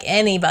doesn't like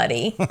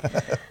anybody.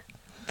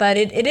 But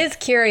it is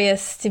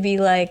curious to be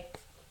like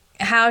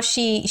how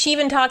she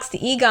even talks to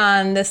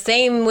Egon the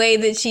same way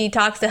that she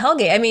talks to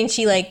Helge. I mean,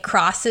 she like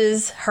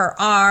crosses her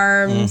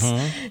arms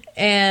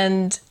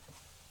and,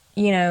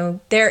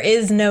 there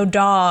is no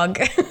dog.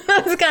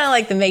 It's kind of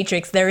like the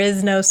Matrix. There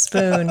is no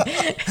spoon.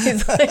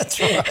 He's like, that's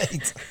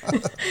right.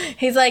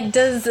 He's like,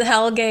 does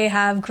Helge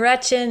have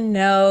Gretchen?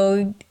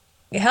 No.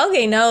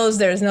 Helge knows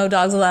there's no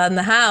dogs allowed in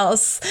the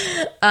house.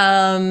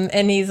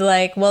 And he's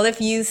like, well, if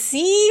you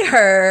see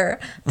her,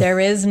 there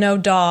is no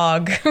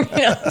dog.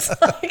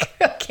 It's like,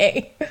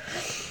 okay.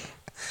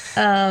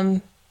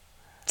 But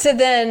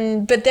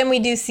then we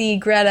do see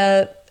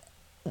Greta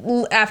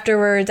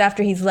afterwards,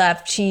 after he's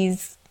left,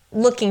 she's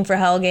looking for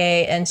Helge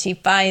and she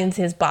finds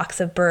his box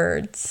of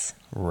birds.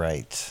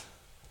 Right.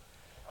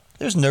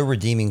 There's no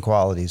redeeming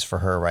qualities for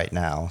her right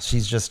now.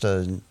 She's just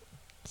a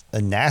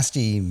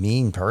nasty,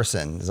 mean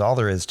person is all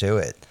there is to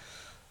it.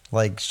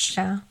 Like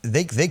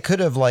they could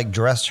have like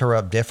dressed her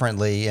up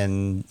differently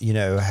and,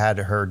 had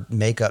her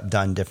makeup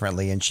done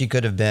differently. And she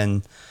could have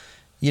been,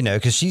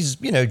 cause she's,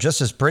 just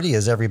as pretty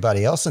as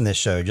everybody else in this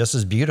show, just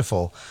as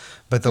beautiful.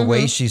 But the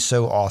way she's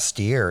so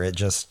austere, it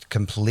just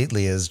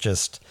completely is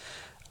just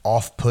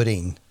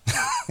off-putting.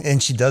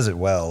 And she does it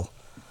well.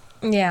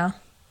 Yeah.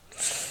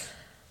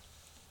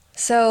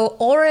 So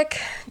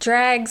Ulrich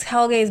drags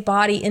Helge's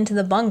body into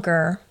the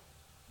bunker.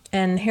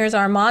 And here's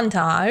our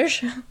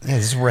montage. Yeah,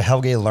 this is where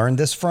Helge learned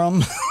this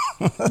from.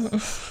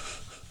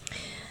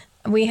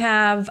 We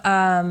have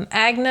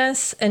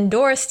Agnes and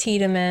Doris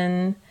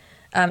Tiedemann,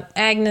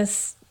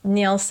 Agnes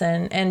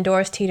Nielsen and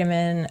Doris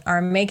Tiedemann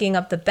are making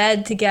up the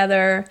bed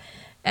together.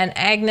 And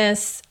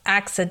Agnes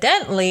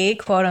accidentally,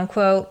 quote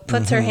unquote,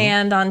 puts her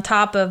hand on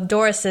top of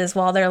Doris's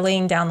while they're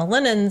laying down the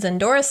linens. And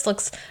Doris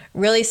looks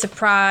really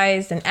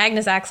surprised. And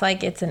Agnes acts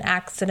like it's an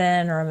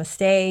accident or a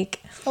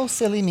mistake. Oh,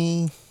 silly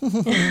me.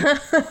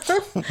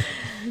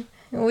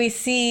 We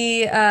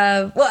see,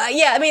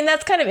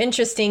 that's kind of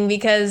interesting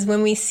because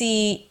when we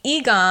see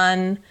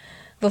Egon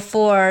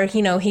before,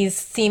 he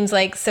seems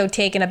like so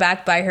taken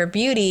aback by her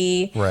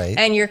beauty. Right.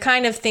 And you're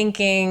kind of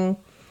thinking,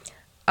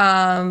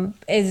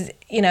 is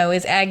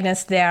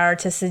Agnes there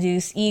to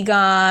seduce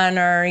Egon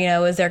or,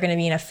 is there going to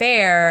be an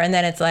affair? And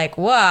then it's like,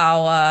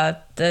 wow,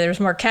 there's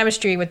more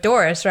chemistry with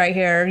Doris right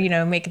here,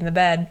 making the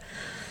bed.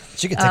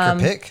 She could take her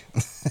pick.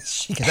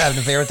 She could have an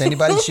affair with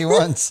anybody she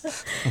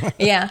wants.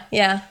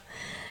 Yeah.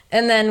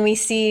 And then we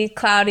see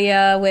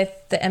Claudia with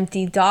the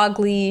empty dog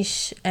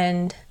leash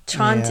and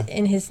Trant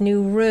in his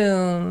new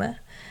room.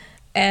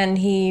 And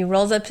he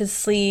rolls up his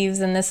sleeves,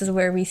 and this is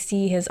where we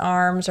see his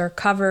arms are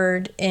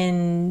covered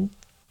in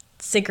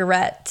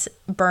cigarette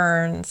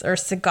burns or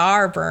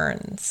cigar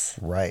burns.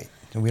 Right.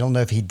 And we don't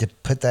know if he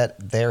put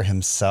that there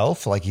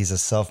himself, like he's a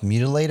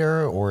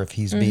self-mutilator, or if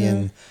he's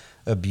being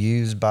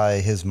abused by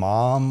his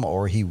mom,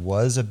 or he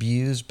was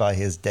abused by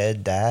his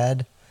dead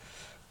dad.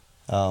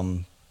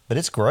 But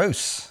it's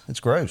gross. It's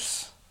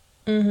gross.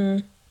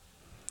 Mm-hmm.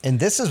 And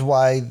this is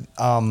why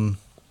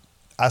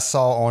I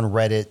saw on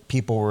Reddit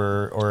people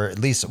were, or at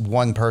least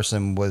one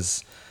person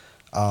was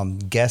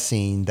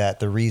guessing that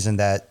the reason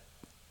that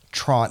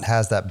Trant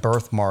has that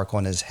birthmark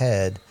on his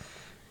head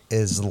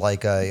is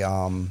like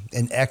an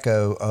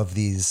echo of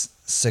these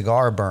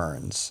cigar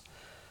burns.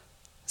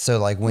 So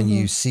like when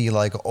you see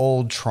like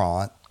old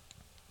Trant,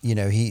 you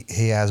know, he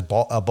has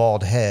a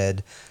bald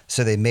head,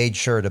 so they made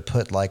sure to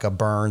put like a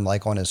burn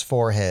like on his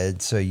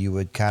forehead, so you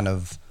would kind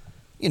of,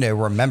 you know,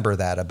 remember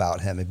that about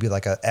him. It'd be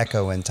like an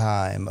echo in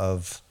time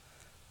of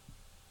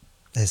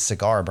his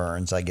cigar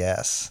burns, I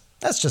guess.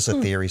 That's just a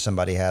theory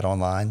somebody had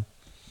online.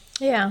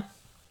 Yeah.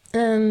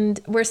 And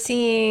we're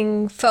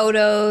seeing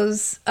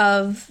photos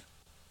of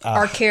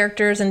our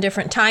characters in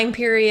different time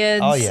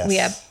periods. Oh, yes. We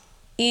have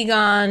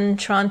Egon,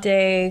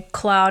 Trante,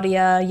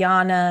 Claudia,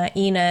 Jana,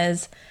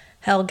 Inez,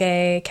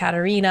 Helge,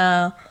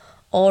 Katarina,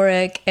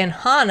 Ulrich, and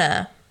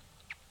Hannah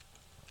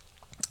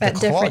at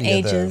different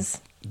ages.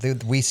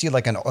 We see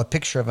like a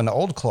picture of an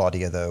old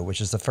Claudia, though,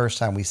 which is the first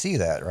time we see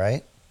that,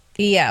 right?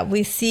 Yeah,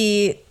 we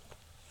see...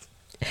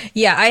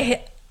 Yeah,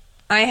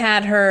 I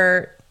had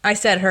her... I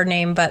said her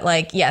name, but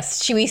like,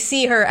 yes, we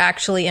see her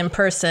actually in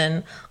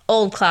person,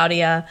 old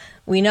Claudia.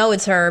 We know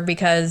it's her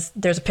because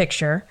there's a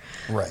picture.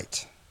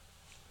 Right.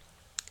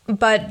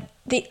 But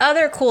the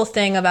other cool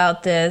thing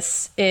about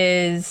this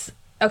is,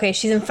 okay,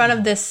 she's in front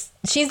of this,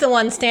 she's the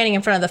one standing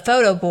in front of the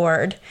photo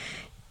board.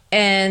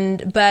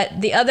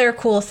 But the other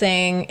cool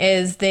thing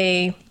is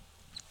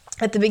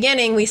at the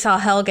beginning, we saw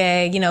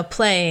Helge, you know,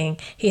 playing.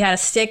 He had a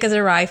stick as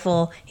a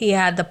rifle. He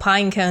had the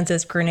pine cones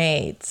as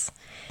grenades.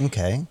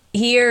 Okay.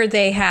 Here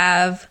they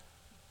have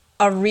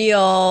a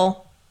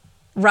real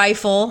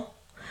rifle,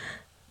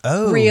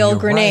 real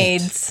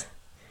grenades, right,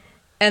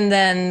 and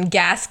then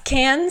gas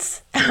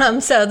cans.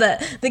 So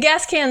the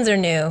gas cans are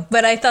new,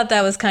 but I thought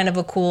that was kind of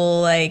a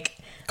cool, like,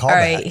 callback. All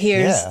right,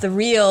 here's the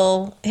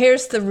real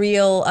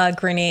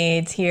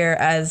grenades here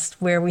as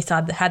where we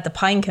had the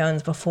pine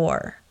cones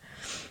before.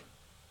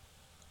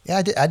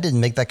 Yeah, I didn't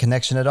make that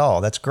connection at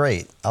all. That's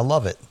great. I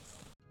love it.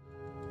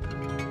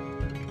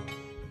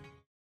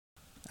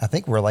 I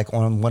think we're like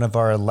on one of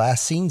our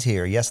last scenes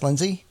here. Yes,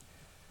 Lindsay?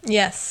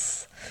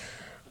 Yes.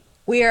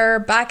 We are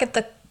back at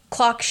the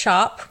clock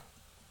shop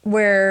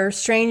where the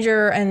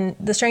stranger and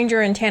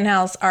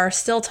Tannhaus are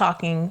still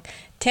talking.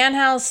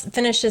 Tannhaus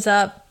finishes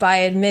up by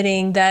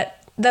admitting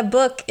that the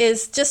book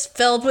is just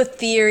filled with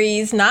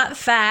theories, not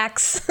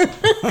facts.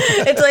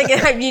 It's like,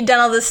 have you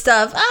done all this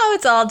stuff? Oh,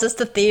 it's all just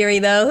a theory,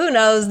 though. Who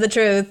knows the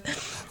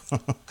truth?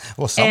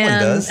 Well, someone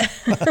does.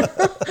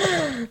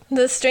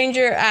 The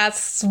stranger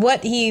asks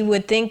what he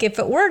would think if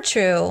it were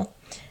true.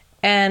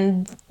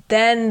 And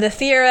then the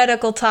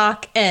theoretical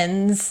talk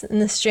ends, and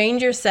the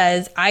stranger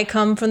says, I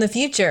come from the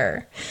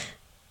future.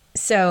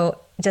 So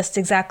just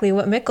exactly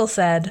what Mikkel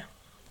said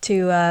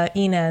to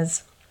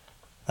Inez.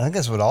 I think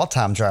that's what all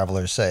time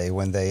travelers say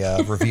when they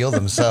reveal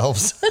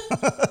themselves.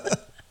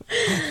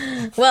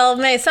 Well,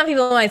 some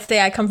people might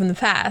say I come from the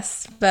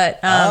past, but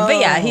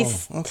yeah,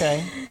 he's...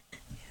 Okay.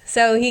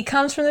 So he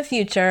comes from the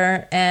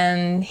future,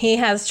 and he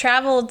has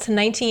traveled to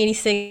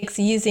 1986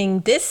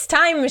 using this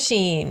time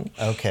machine.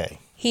 Okay.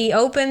 He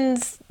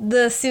opens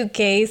the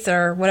suitcase,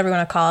 or whatever you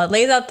want to call it,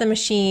 lays out the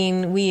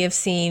machine we have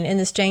seen in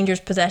the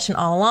stranger's possession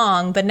all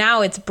along, but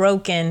now it's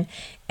broken,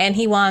 and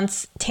he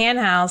wants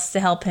Tannhaus to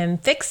help him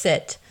fix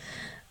it.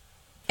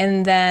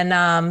 And then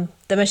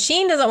the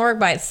machine doesn't work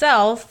by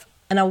itself,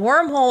 and a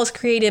wormhole is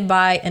created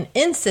by an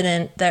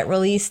incident that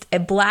released a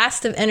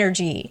blast of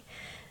energy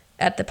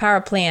at the power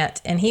plant,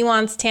 and he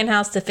wants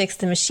Tannhaus to fix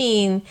the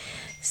machine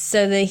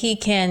so that he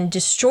can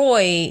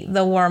destroy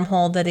the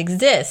wormhole that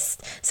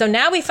exists. So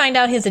now we find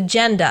out his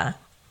agenda,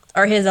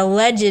 or his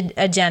alleged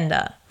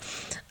agenda.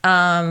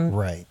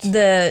 Right.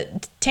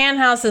 The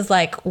Tannhaus is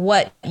like,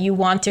 what, you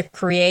want to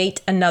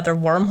create another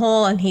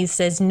wormhole? And he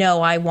says,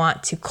 no, I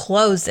want to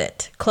close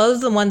it.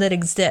 Close the one that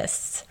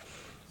exists.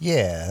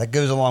 Yeah, that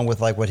goes along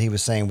with like what he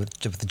was saying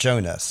with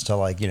Jonas, to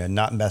like, you know,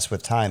 not mess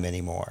with time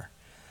anymore.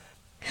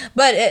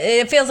 But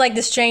it feels like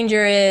the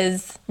stranger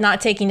is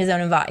not taking his own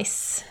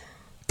advice,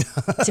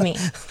 to me.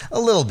 A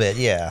little bit,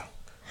 yeah.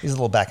 He's a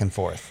little back and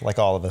forth, like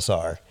all of us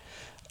are.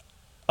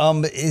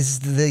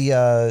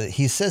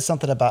 He says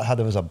something about how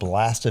there was a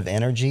blast of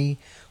energy.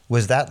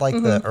 Was that like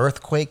the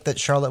earthquake that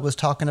Charlotte was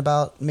talking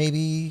about?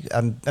 Maybe.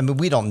 I mean,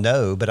 we don't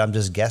know, but I'm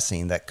just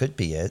guessing that could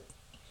be it.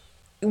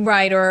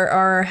 Right,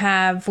 or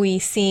have we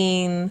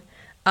seen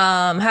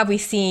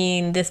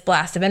this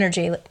blast of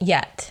energy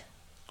yet?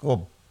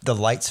 Well, the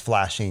lights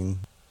flashing.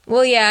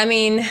 Well, yeah, I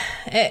mean,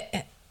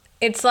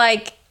 it's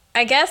like,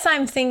 I guess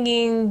I'm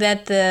thinking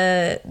that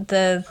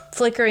the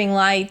flickering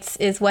lights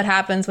is what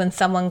happens when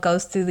someone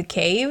goes through the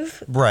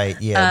cave. Right,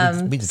 yeah.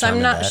 We so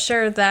I'm not that.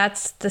 sure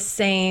that's the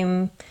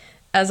same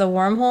as a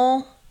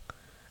wormhole.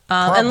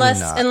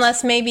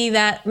 Unless maybe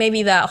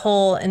that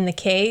hole in the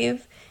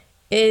cave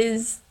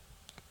is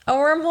a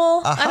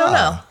wormhole. I don't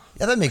know.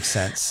 Yeah, that makes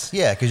sense.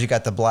 Yeah, because you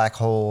got the black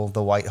hole,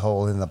 the white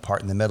hole, and the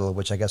part in the middle,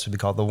 which I guess would be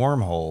called the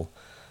wormhole.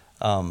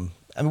 I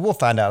mean, we'll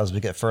find out as we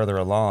get further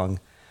along.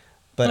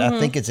 But I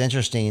think it's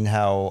interesting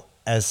how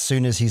as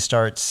soon as he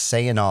starts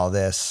saying all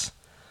this,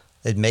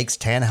 it makes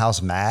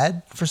Tannhaus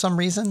mad for some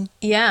reason.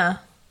 Yeah.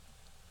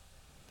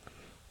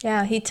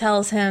 Yeah, he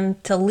tells him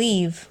to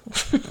leave.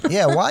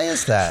 Yeah, why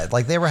is that?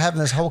 Like, they were having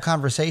this whole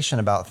conversation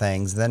about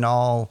things. Then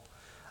I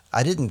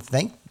didn't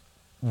think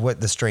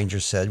what the stranger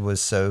said was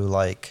so,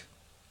 like,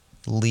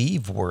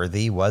 leave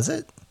worthy, was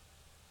it?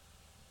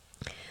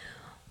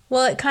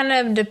 Well, it kind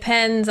of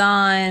depends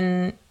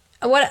on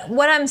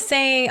what I'm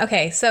saying.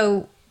 Okay,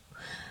 so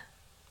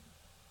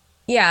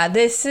yeah,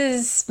 this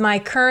is my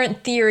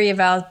current theory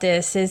about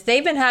this is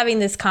they've been having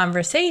this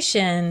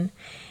conversation,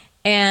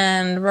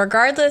 and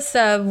regardless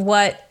of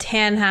what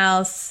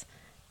Tannhaus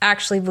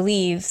actually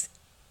believes,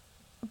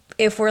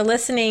 if we're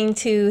listening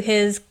to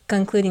his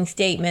concluding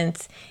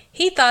statements,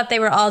 he thought they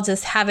were all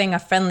just having a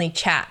friendly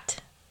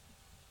chat.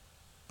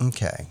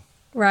 Okay.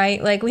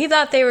 Right? Like, we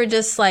thought they were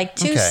just like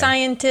two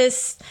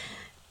scientists,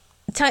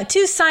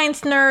 two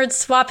science nerds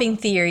swapping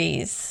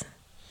theories.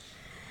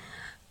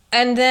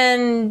 And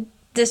then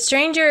the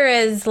stranger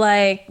is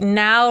like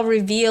now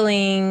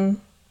revealing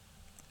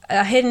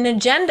a hidden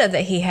agenda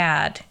that he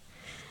had.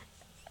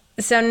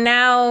 So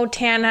now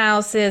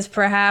Tannhaus is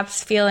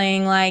perhaps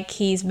feeling like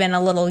he's been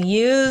a little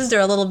used or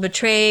a little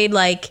betrayed.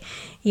 Like,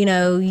 you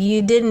know,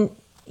 you didn't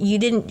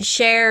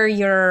share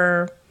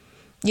your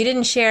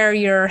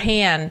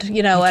hand,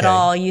 you know, at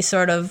all. It was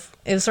sort of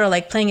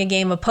like playing a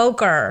game of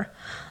poker.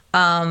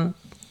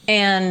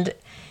 And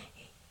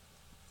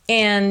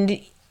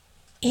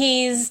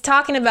he's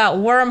talking about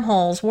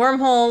wormholes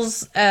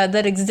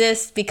that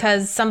exist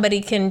because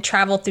somebody can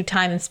travel through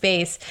time and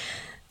space.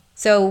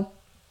 So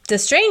the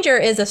stranger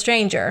is a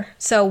stranger.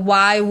 So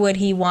why would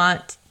he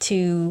want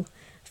to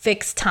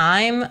fix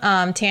time?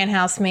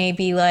 Tannhaus may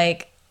be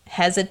like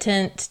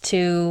hesitant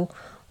to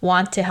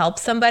want to help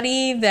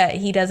somebody that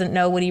he doesn't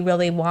know what he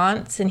really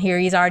wants. And here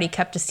he's already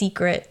kept a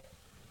secret.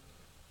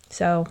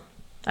 So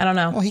I don't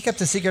know. Well, he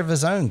kept a secret of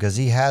his own because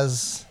he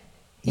has,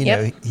 you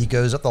know, he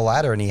goes up the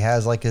ladder and he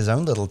has like his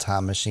own little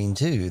time machine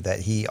too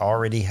that he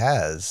already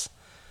has.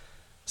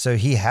 So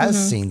he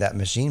has seen that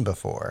machine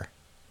before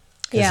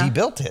because he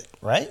built it,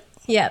 right?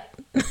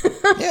 Yep.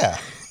 Yeah.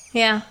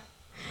 Yeah.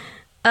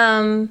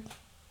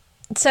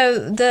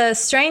 So the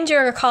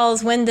stranger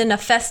calls Wyndon a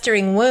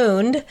festering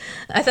wound.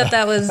 I thought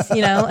that was,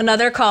 you know,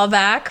 another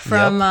callback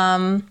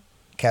from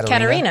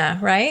Katarina,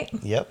 right?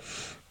 Yep.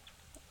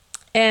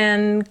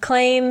 And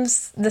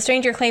the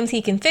stranger claims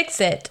he can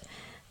fix it,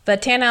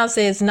 but Tannhaus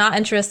is not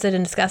interested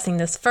in discussing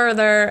this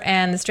further,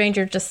 and the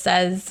stranger just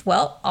says,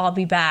 well, I'll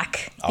be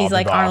back. He's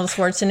like Arnold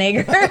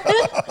Schwarzenegger.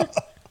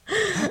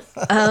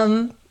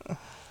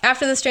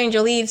 After the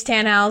stranger leaves,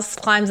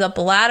 Tannhaus climbs up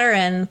a ladder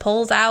and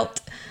pulls out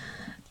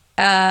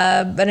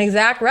an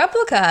exact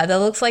replica that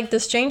looks like the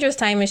stranger's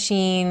time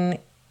machine,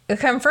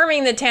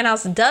 confirming that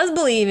Tannhaus does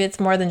believe it's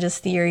more than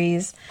just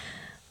theories.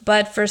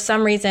 But for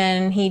some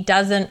reason, he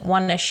doesn't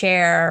want to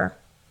share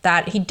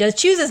that. He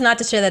chooses not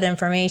to share that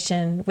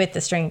information with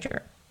the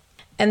stranger.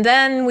 And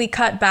then we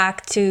cut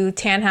back to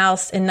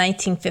Tannhaus in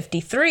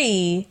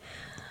 1953.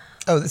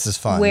 Oh, this is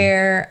fun.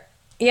 Where,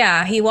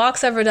 he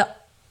walks over to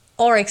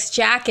Ulrich's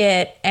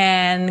jacket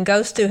and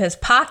goes through his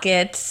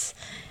pockets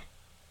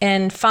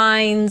and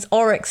finds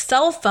Ulrich's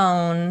cell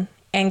phone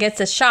and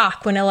gets a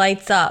shock when it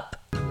lights up.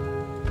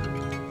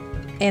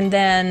 And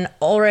then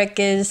Ulrich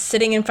is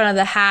sitting in front of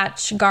the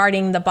hatch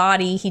guarding the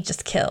body he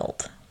just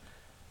killed.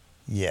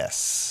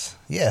 Yes.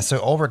 Yeah,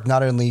 so Ulrich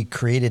not only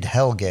created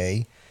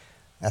Helge,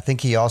 I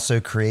think he also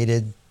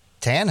created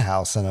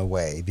Tannhaus in a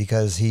way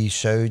because he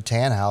showed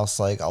Tannhaus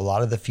like a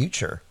lot of the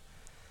future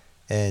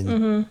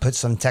and put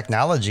some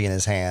technology in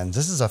his hands.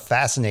 This is a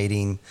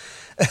fascinating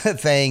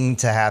thing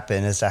to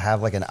happen, is to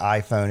have like an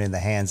iPhone in the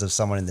hands of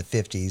someone in the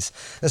 50s,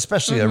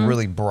 especially a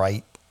really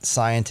bright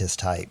scientist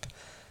type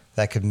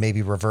that could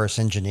maybe reverse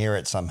engineer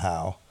it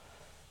somehow.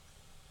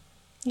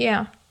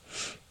 Yeah.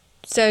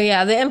 So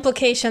the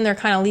implication they're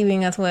kind of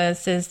leaving us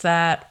with is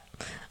that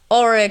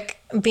Ulrich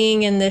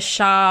being in this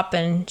shop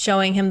and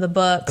showing him the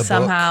book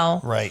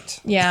somehow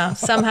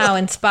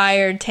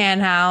inspired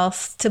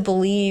Tannhaus to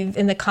believe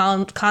in the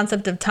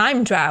concept of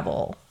time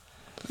travel.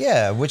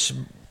 Yeah, which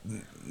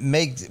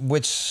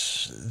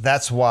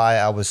that's why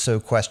I was so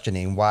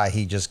questioning why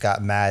he just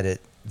got mad at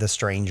the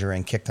stranger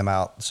and kicked him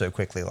out so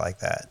quickly like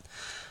that.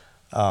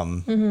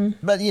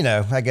 But you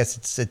know, I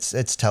guess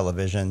it's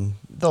television.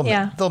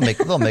 They'll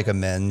make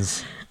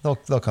amends. They'll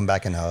come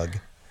back and hug.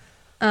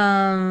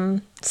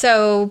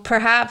 So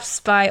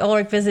perhaps by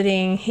Ulrich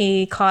visiting,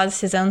 he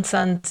caused his own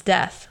son's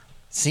death.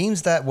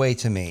 Seems that way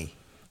to me.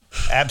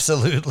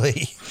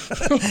 Absolutely.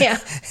 Yeah.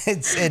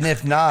 And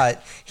if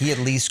not, he at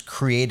least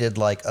created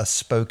like a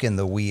spoke in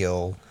the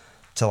wheel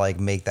to like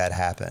make that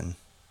happen.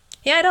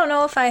 Yeah, I don't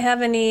know if I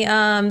have any.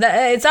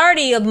 It's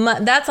already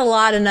that's a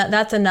lot, and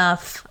that's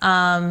enough.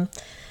 I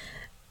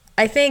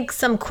think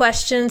some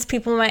questions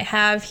people might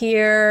have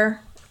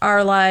here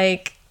are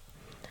like,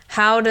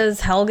 how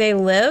does Helge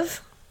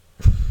live?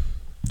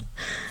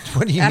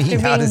 What do you mean?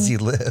 How does he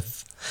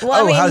live? Well,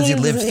 I mean, how does he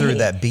live through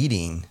that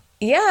beating?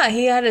 Yeah,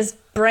 he had his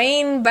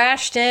brain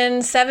bashed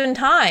in 7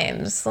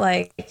 times.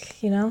 Like,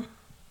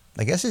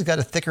 I guess he's got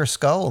a thicker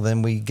skull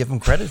than we give him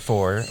credit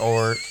for,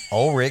 or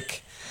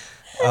Ulrich,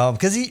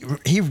 because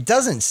he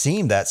doesn't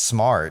seem that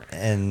smart,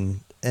 and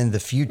in the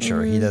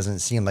future, he doesn't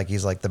seem like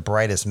he's like the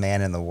brightest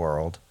man in the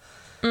world.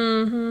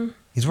 Mm-hmm.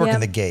 He's working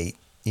the gate,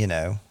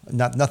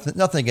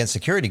 nothing against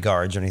security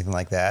guards or anything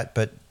like that,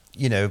 but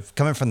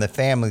coming from the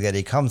family that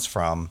he comes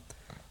from,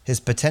 his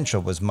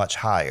potential was much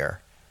higher.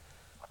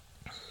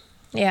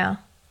 Yeah.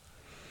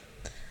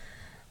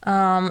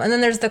 And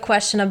then there's the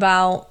question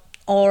about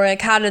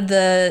Ulrich. How does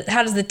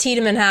the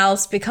Tiedemann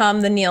house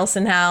become the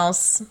Nielsen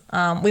house?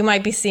 We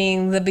might be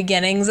seeing the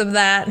beginnings of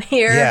that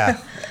here.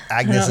 Yeah.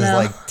 Agnes is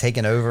like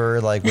taking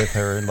over, like with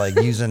her, like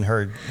using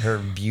her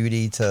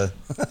beauty to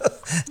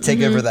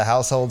take over the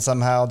household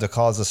somehow to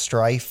cause a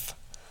strife.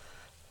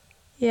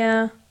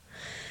 Yeah.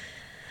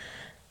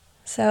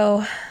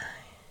 So,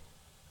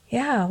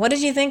 yeah. What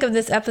did you think of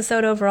this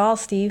episode overall,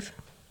 Steve?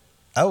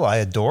 Oh, I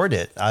adored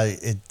it.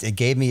 It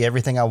gave me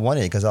everything I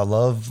wanted, because I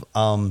love,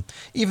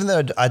 even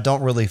though I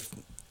don't really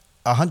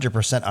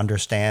 100%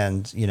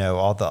 understand,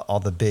 all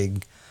the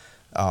big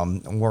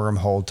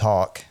wormhole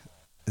talk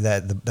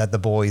that the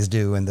boys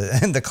do in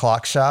the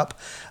clock shop.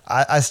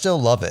 I still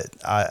love it.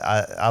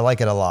 I like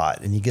it a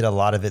lot, and you get a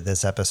lot of it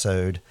this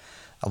episode.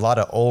 A lot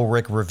of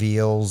Ulrich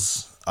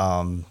reveals.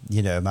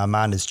 My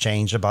mind has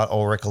changed about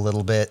Ulrich a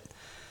little bit.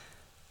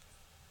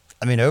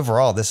 I mean,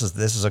 overall, this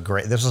is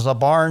a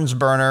Barnes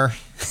burner.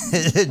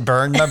 It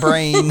burned my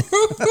brain.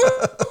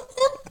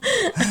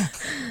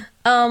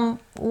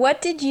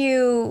 What do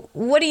you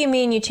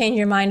mean you changed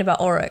your mind about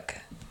Ulrich?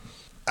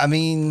 I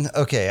mean,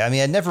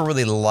 I never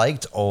really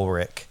liked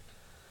Ulrich,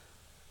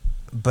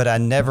 but I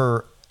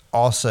never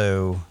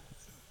also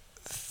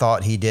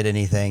thought he did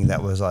anything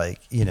that was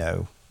like, he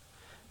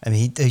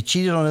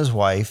cheated on his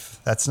wife.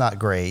 That's not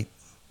great.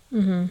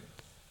 Mm-hmm.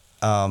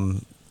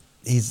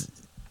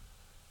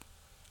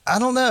 I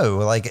don't know,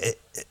 like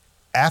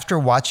after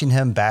watching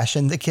him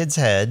bashing the kid's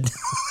head,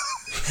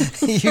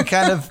 you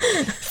kind of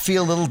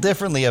feel a little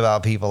differently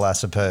about people, I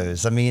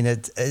suppose. I mean,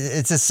 it's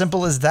as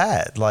simple as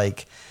that.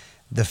 Like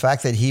the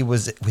fact that he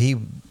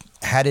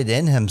had it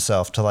in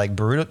himself to like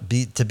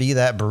be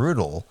that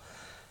brutal.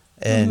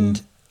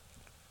 And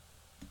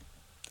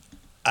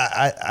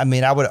I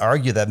mean, I would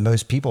argue that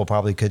most people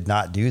probably could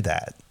not do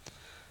that.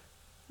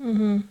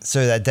 Mm-hmm.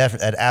 So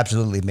that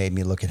absolutely made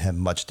me look at him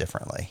much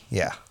differently.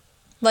 Yeah.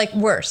 Like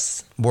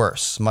worse.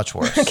 Worse, much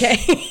worse. Okay.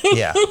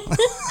 Yeah.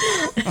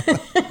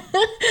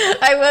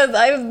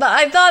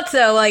 I thought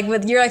so, like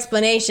with your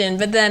explanation,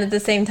 but then at the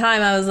same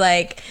time, I was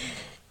like,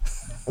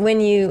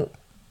 I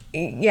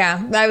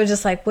was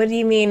just like, what do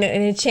you mean?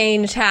 And it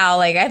changed how?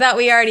 Like, I thought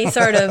we already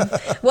sort of,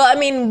 well, I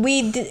mean,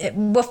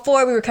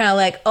 before we were kind of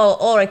like, oh,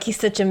 Ulrich,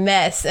 he's such a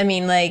mess. I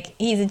mean, like,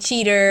 he's a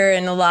cheater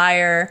and a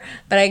liar,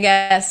 but I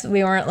guess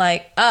we weren't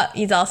like,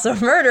 he's also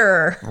a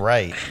murderer.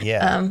 Right.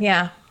 Yeah.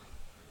 Yeah.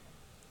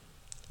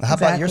 How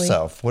about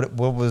yourself? What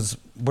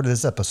did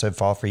this episode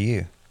fall for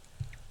you?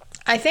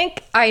 I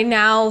think I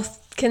now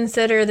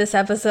consider this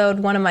episode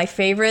one of my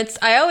favorites.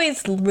 I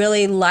always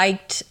really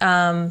liked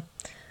the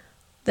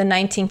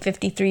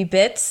 1953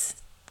 bits,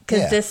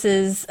 because this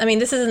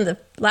isn't the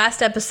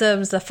last episode,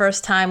 was the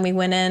first time we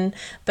went in,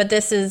 but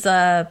this is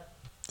for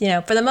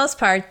the most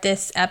part,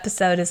 this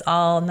episode is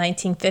all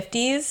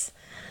 1950s.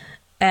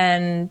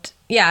 And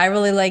yeah, I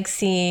really like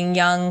seeing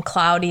young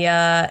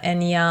Claudia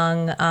and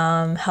young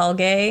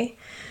Helge.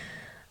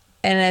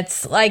 And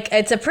it's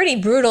a pretty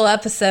brutal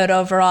episode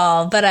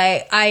overall, but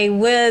I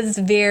was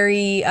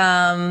very,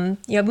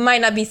 might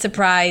not be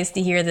surprised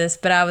to hear this,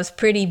 but I was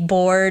pretty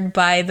bored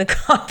by the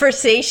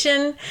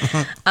conversation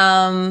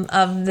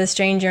of the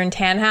stranger in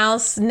Tan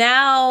House.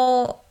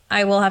 Now,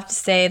 I will have to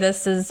say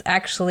this is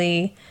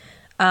actually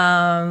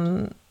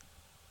a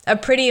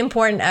pretty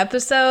important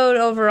episode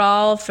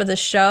overall for the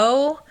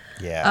show.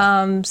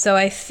 Yeah. So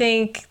I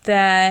think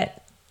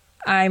that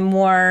I'm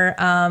more...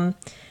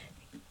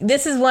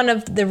 this is one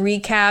of the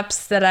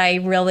recaps that I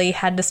really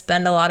had to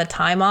spend a lot of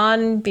time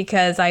on,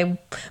 because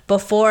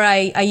before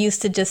I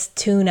used to just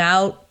tune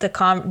out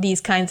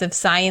these kinds of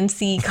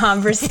science-y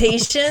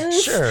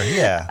conversations. Sure,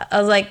 yeah. I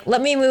was like,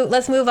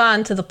 let's move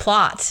on to the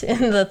plot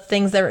and the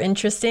things that are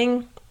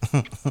interesting.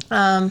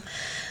 But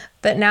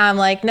now I'm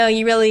like, no,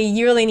 you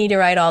really need to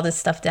write all this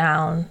stuff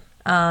down.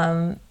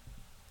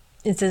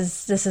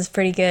 This is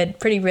pretty good,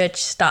 pretty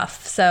rich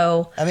stuff.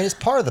 So I mean, it's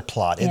part of the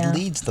plot. It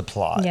leads the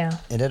plot. Yeah.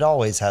 And it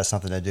always has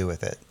something to do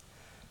with it.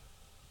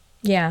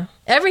 Yeah.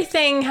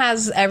 Everything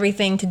has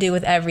everything to do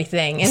with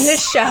everything in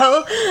this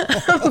show.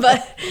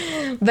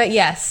 but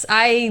yes,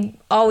 I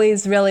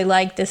always really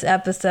liked this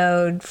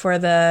episode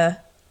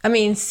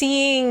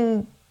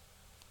seeing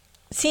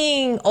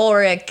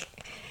Ulrich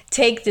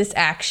take this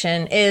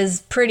action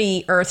is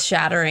pretty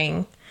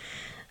earth-shattering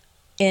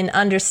in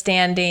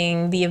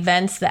understanding the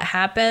events that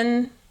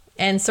happen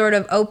and sort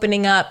of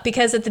opening up.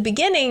 Because at the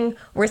beginning,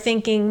 we're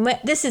thinking,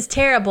 this is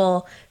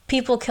terrible.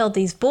 People killed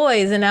these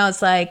boys. And now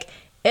it's like,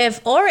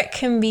 if Ulrich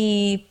can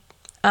be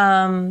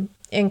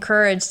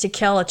encouraged to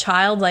kill a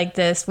child like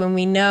this when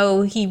we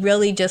know he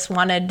really just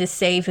wanted to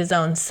save his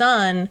own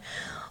son,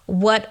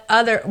 what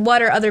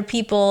are other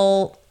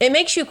people? It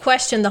makes you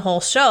question the whole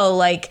show.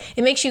 Like,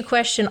 it makes you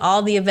question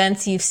all the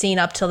events you've seen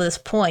up till this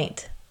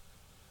point.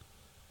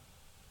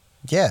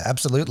 Yeah,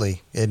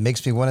 absolutely. It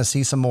makes me want to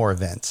see some more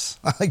events.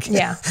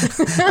 Yeah.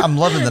 I'm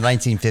loving the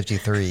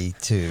 1953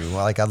 too.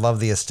 Like, I love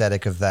the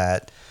aesthetic of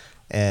that,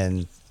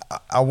 and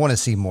I want to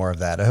see more of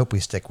that. I hope we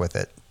stick with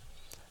it.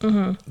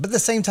 Mm-hmm. But at the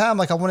same time,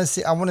 like, I want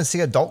to see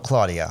adult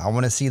Claudia. I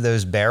want to see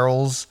those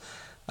barrels.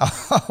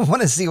 I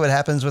want to see what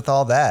happens with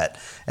all that,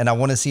 and I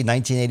want to see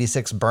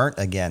 1986 Burnt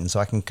again, so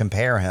I can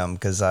compare him,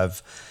 because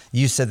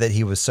you said that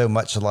he was so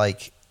much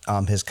like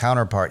his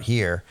counterpart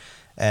here,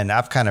 and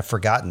I've kind of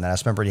forgotten that. I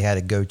just remember he had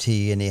a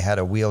goatee and he had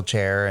a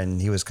wheelchair and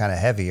he was kind of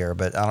heavier,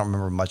 but I don't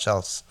remember much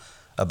else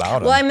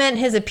about him. Well, I meant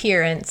his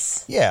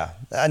appearance. Yeah,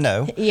 I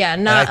know. Yeah,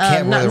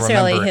 not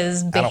necessarily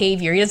his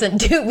behavior.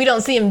 We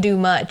don't see him do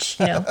much,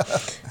 you know.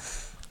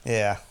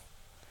 Yeah.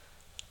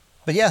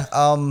 But yeah,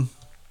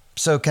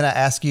 so can I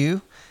ask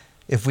you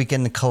if we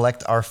can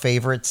collect our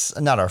favorites,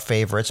 not our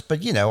favorites,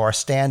 but, you know, our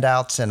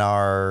standouts and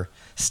our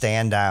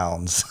stand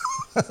downs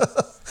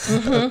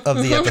of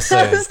the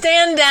episode.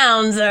 Stand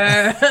downs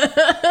are.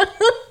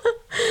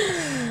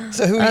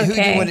 So who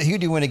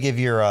do you want to give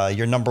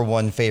your number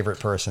one favorite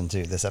person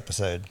to this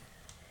episode?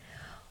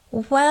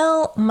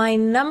 Well, my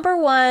number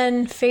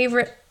one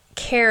favorite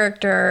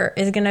character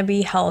is going to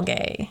be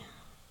Helge.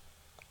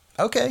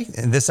 Okay.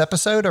 In this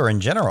episode or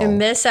in general? In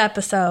this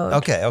episode.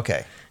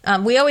 Okay.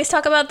 We always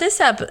talk about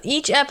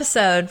each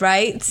episode,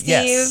 right, Steve?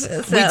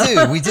 Yes,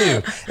 so. We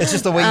do. It's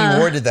just the way you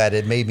worded that.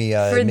 It made me,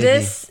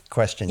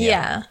 question.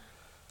 Yeah.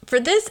 For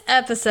this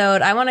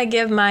episode, I want to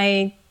give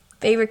my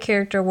favorite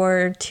character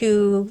word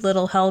to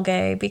little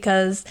Helge,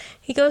 because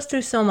he goes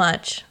through so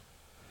much.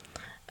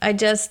 I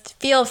just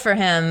feel for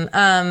him.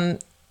 I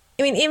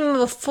mean, even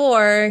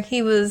before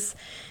he was,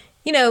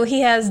 you know,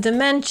 he has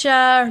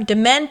dementia.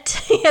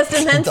 He has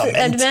dement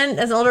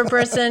as an older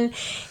person.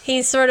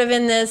 He's sort of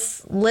in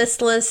this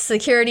listless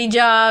security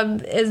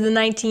job as the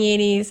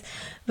 1980s.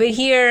 But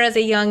here, as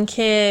a young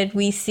kid,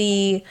 we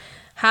see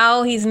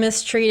how he's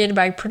mistreated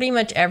by pretty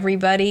much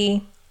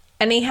everybody.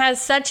 And he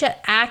has such an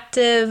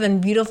active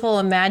and beautiful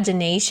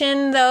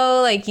imagination,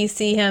 though. Like, you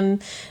see him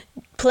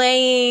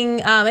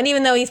playing, and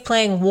even though he's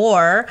playing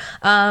war,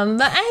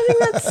 but I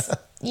think that's,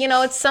 you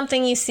know, it's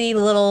something you see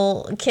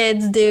little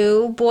kids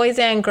do, boys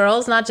and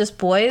girls, not just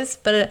boys,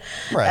 but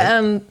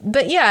right.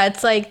 But yeah,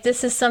 it's like,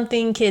 this is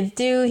something kids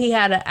do. He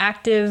had an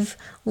active,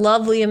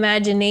 lovely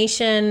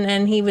imagination,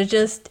 and he was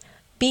just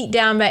beat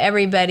down by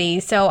everybody.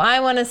 So I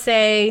want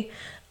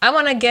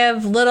to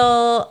give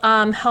little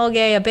Helge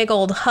a big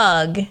old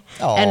hug.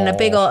 Aww. And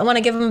I want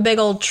to give him a big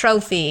old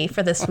trophy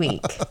for this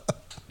week.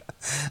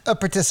 A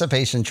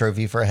participation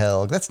trophy for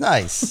Helge. That's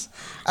nice.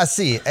 I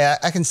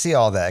can see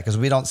all that, because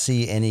we don't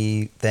see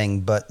anything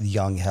but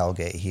young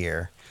Helge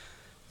here.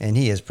 And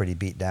he is pretty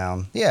beat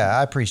down. Yeah,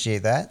 I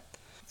appreciate that.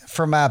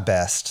 For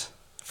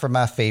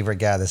my favorite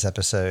guy this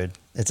episode,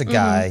 it's a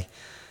guy.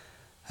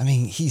 I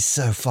mean, he's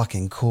so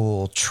fucking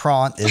cool.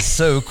 Trant is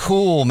so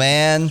cool,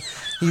 man.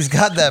 He's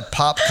got that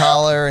pop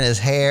collar in his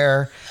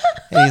hair.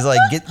 And he's like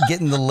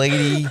getting the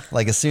lady.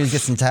 Like, as soon as he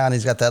gets in town,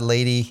 he's got that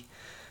lady.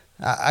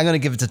 I'm going to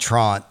give it to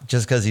Trant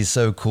just because he's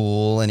so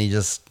cool, and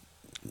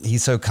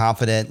he's so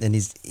confident, and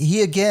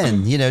he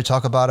again, you know,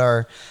 talk about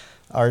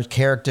our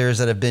characters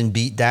that have been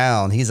beat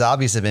down. He's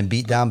obviously been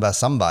beat down by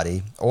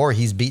somebody, or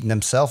he's beaten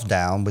himself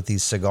down with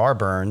these cigar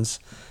burns.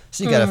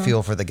 So you got to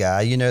feel for the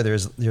guy. You know,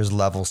 there's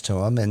levels to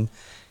him, and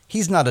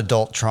he's not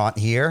adult Trant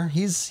here.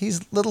 He's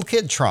little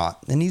kid Trant,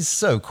 and he's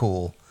so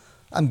cool.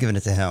 I'm giving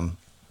it to him.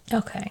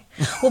 Okay.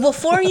 Well,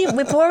 before we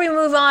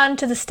move on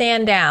to the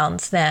stand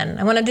downs, then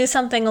I want to do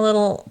something a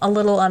little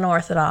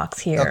unorthodox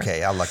here.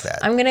 Okay, I like that.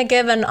 I'm going to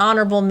give an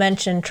honorable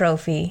mention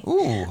trophy.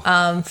 Ooh.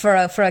 For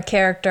a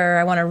character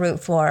I want to root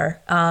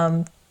for,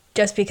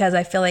 just because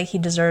I feel like he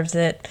deserves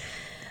it.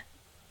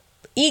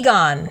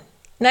 Egon,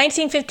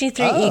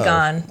 1953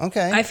 Egon.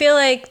 Okay. I feel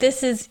like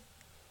this is,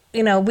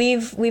 you know,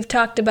 we've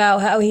talked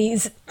about how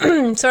he's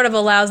sort of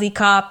a lousy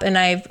cop, and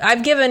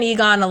I've given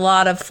Egon a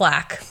lot of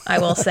flack, I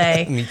will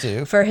say. Me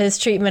too. For his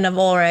treatment of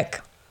Ulrich.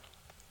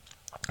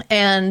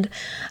 And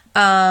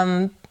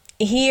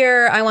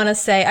here I want to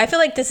say, I feel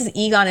like this is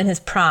Egon in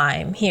his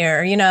prime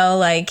here, you know,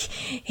 like,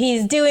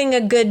 he's doing a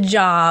good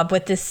job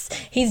with this.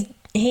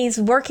 He's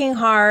working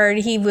hard.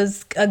 He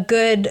was a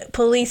good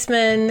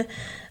policeman.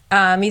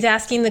 He's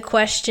asking the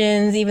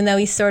questions, even though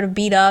he's sort of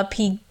beat up.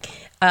 He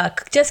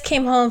just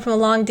came home from a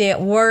long day at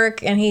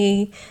work, and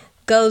he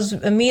goes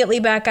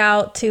immediately back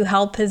out to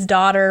help his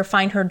daughter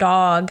find her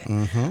dog.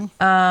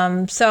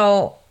 Mm-hmm.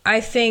 So I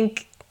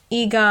think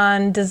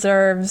Egon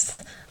deserves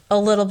a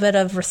little bit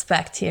of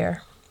respect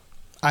here.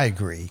 I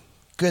agree.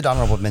 Good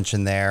honorable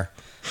mention there.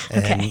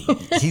 And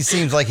Okay. he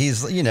seems like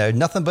he's,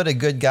 nothing but a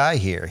good guy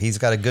here. He's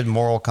got a good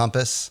moral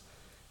compass.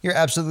 You're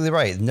absolutely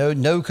right.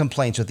 No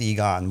complaints with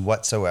Egon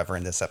whatsoever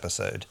in this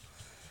episode.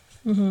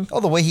 Mm-hmm. Oh,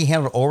 the way he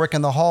handled Ulrich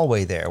in the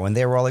hallway there when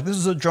they were all like, this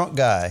is a drunk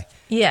guy.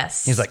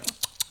 Yes. He's like,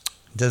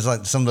 there's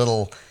like some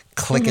little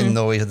clicking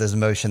noise with his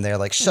motion there.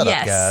 Like, shut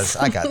up, guys.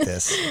 I got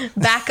this.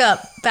 Back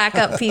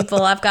up,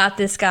 people. I've got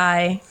this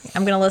guy.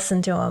 I'm going to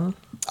listen to him.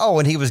 Oh,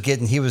 and he was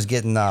getting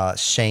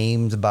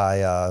shamed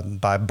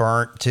by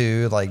Burnt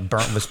too. Like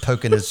Burnt was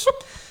poking his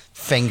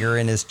finger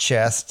in his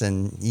chest,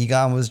 and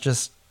Egon was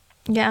just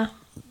being a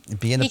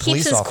police officer. He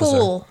keeps his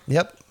cool.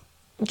 Yep,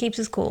 he keeps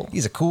his cool.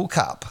 He's a cool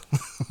cop.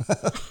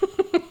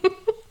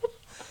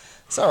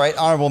 It's all right.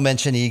 Honorable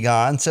mention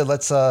Egon. So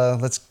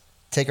let's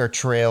take our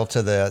trail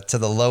to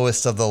the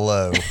lowest of the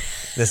low.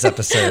 This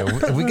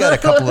episode, we got a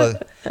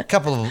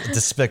couple of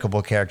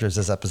despicable characters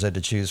this episode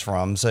to choose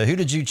from. So who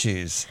did you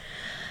choose?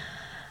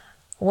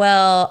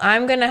 Well,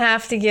 I'm going to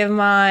have to give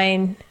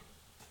mine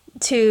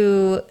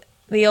to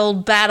the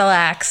old battle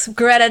axe,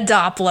 Greta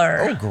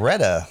Doppler. Oh,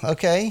 Greta.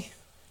 Okay.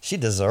 She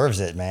deserves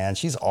it, man.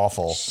 She's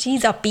awful.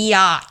 She's a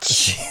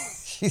biatch.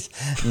 She's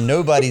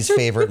nobody's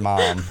favorite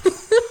mom.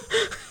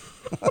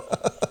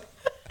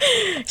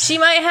 She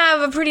might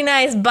have a pretty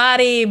nice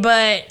body,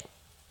 but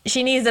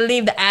she needs to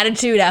leave the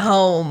attitude at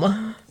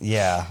home.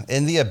 Yeah.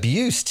 And the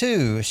abuse,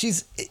 too.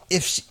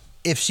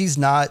 If she's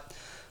not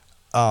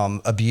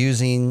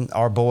abusing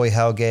our boy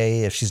Helge,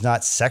 if she's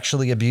not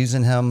sexually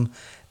abusing him,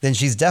 then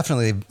she's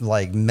definitely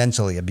like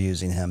mentally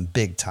abusing him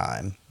big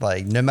time.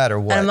 Like no matter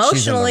what, and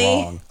emotionally, she's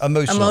in the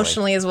wrong.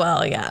 Emotionally as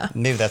well. Yeah.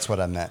 Maybe that's what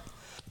I meant.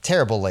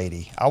 Terrible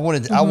lady. I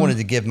wanted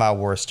to give my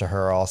worst to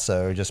her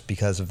also just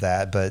because of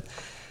that, but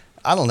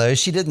I don't know.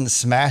 She didn't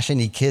smash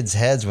any kids'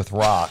 heads with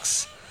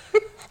rocks,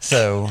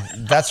 so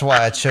that's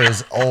why I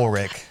chose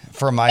Ulrich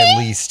for my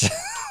least.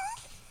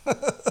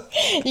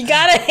 You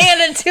gotta hand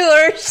it to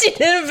her. She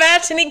didn't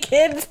bash any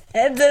kids'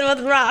 heads in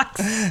with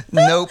rocks.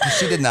 Nope,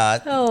 she did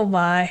not. Oh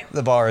my.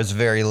 The bar is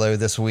very low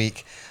this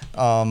week.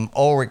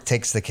 Ulrich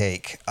takes the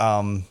cake.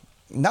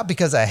 Not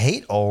because I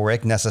hate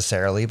Ulrich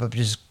necessarily, but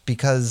just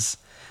because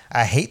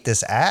I hate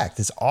this act.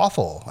 It's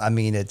awful. I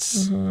mean,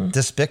 it's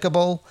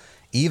despicable.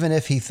 Even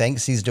if he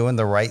thinks he's doing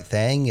the right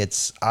thing,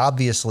 it's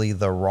obviously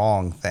the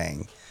wrong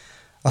thing.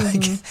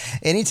 Like,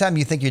 anytime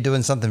you think you're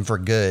doing something for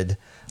good,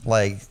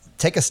 like,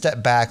 take a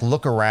step back,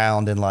 look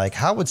around, and like,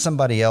 how would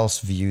somebody else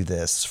view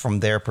this from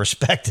their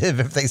perspective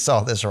if they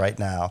saw this right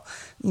now?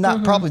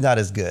 Probably not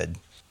as good.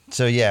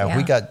 So yeah,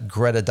 we got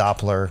Greta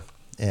Doppler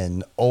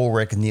and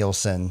Ulrich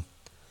Nielsen,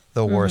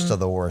 the worst of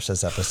the worst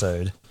this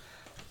episode.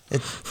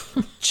 It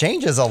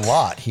changes a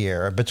lot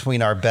here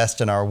between our best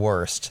and our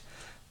worst,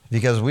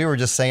 because we were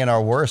just saying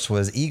our worst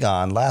was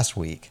Egon last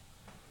week.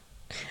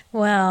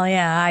 Well,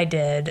 yeah, I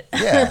did.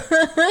 Yeah.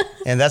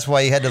 And that's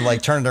why you had to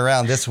like turn it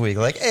around this week.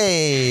 Like,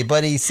 hey,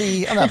 buddy,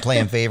 see, I'm not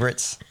playing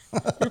favorites.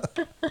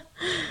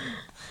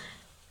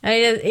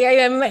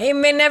 It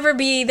may never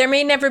be, there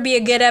may never be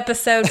a good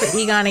episode for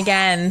Egon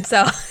again.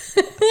 So.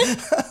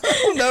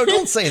 Oh, no,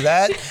 don't say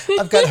that.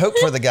 I've got hope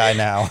for the guy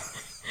now.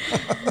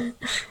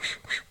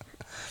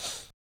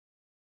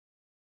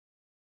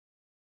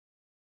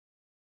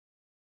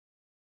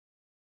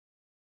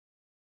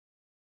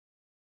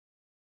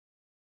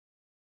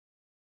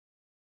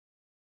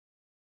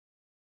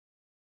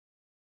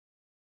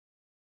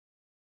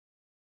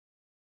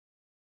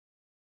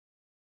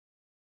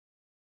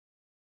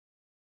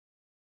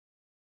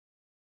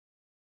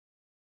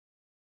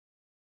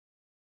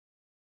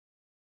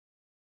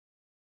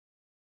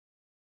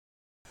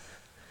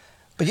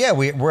 But yeah,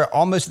 we're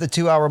almost at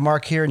the 2-hour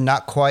mark here.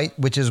 Not quite,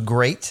 which is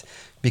great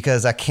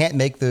because I can't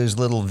make those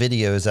little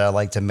videos that I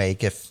like to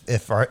make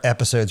if our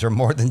episodes are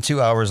more than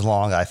 2 hours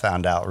long, I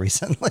found out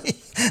recently.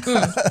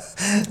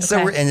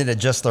 So we're ending at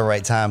just the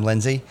right time,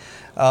 Lindsay.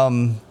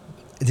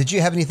 Did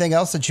you have anything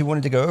else that you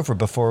wanted to go over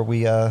before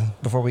we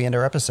end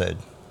our episode?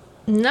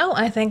 No,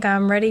 I think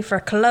I'm ready for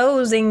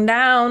closing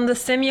down the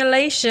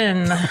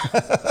simulation.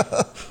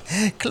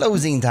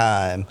 Closing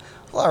time.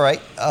 Well, all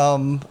right.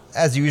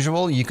 As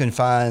usual, you can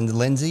find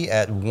Lindsay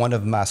at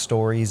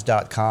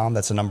oneofmystories.com.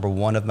 That's the number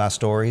one of my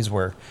stories,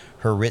 where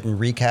her written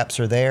recaps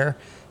are there.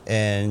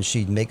 And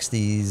she makes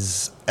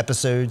these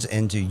episodes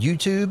into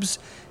YouTubes.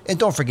 And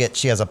don't forget,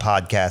 she has a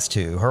podcast,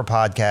 too. Her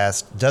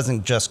podcast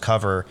doesn't just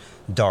cover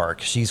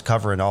Dark. She's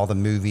covering all the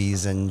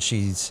movies, and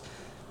she's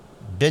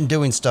been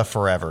doing stuff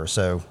forever.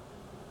 So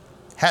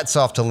hats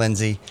off to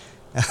Lindsay.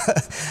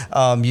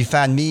 You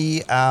find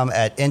me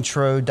at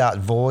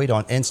intro.void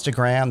on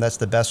Instagram. That's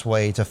the best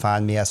way to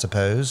find me, I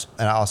suppose.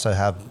 And I also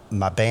have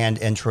my band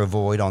Intro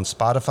Void on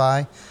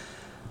Spotify.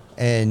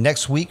 And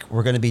next week,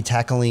 we're going to be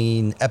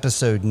tackling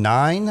episode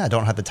 9. I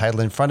don't have the title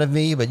in front of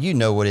me, but you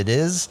know what it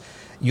is.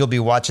 You'll be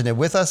watching it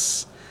with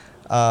us.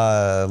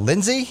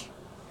 Lindsay,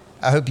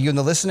 I hope you and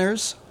the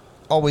listeners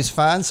always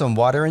find some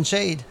water and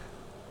shade.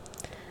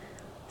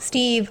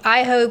 Steve,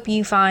 I hope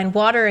you find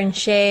water and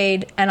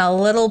shade and a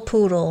little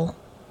poodle.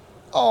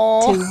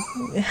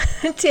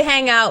 to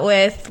hang out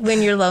with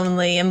when you're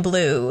lonely and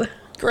blue.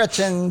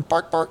 Gretchen,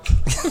 bark, bark.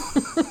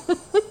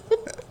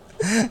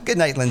 Good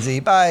night, Lindsay.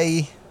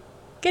 Bye.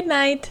 Good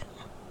night.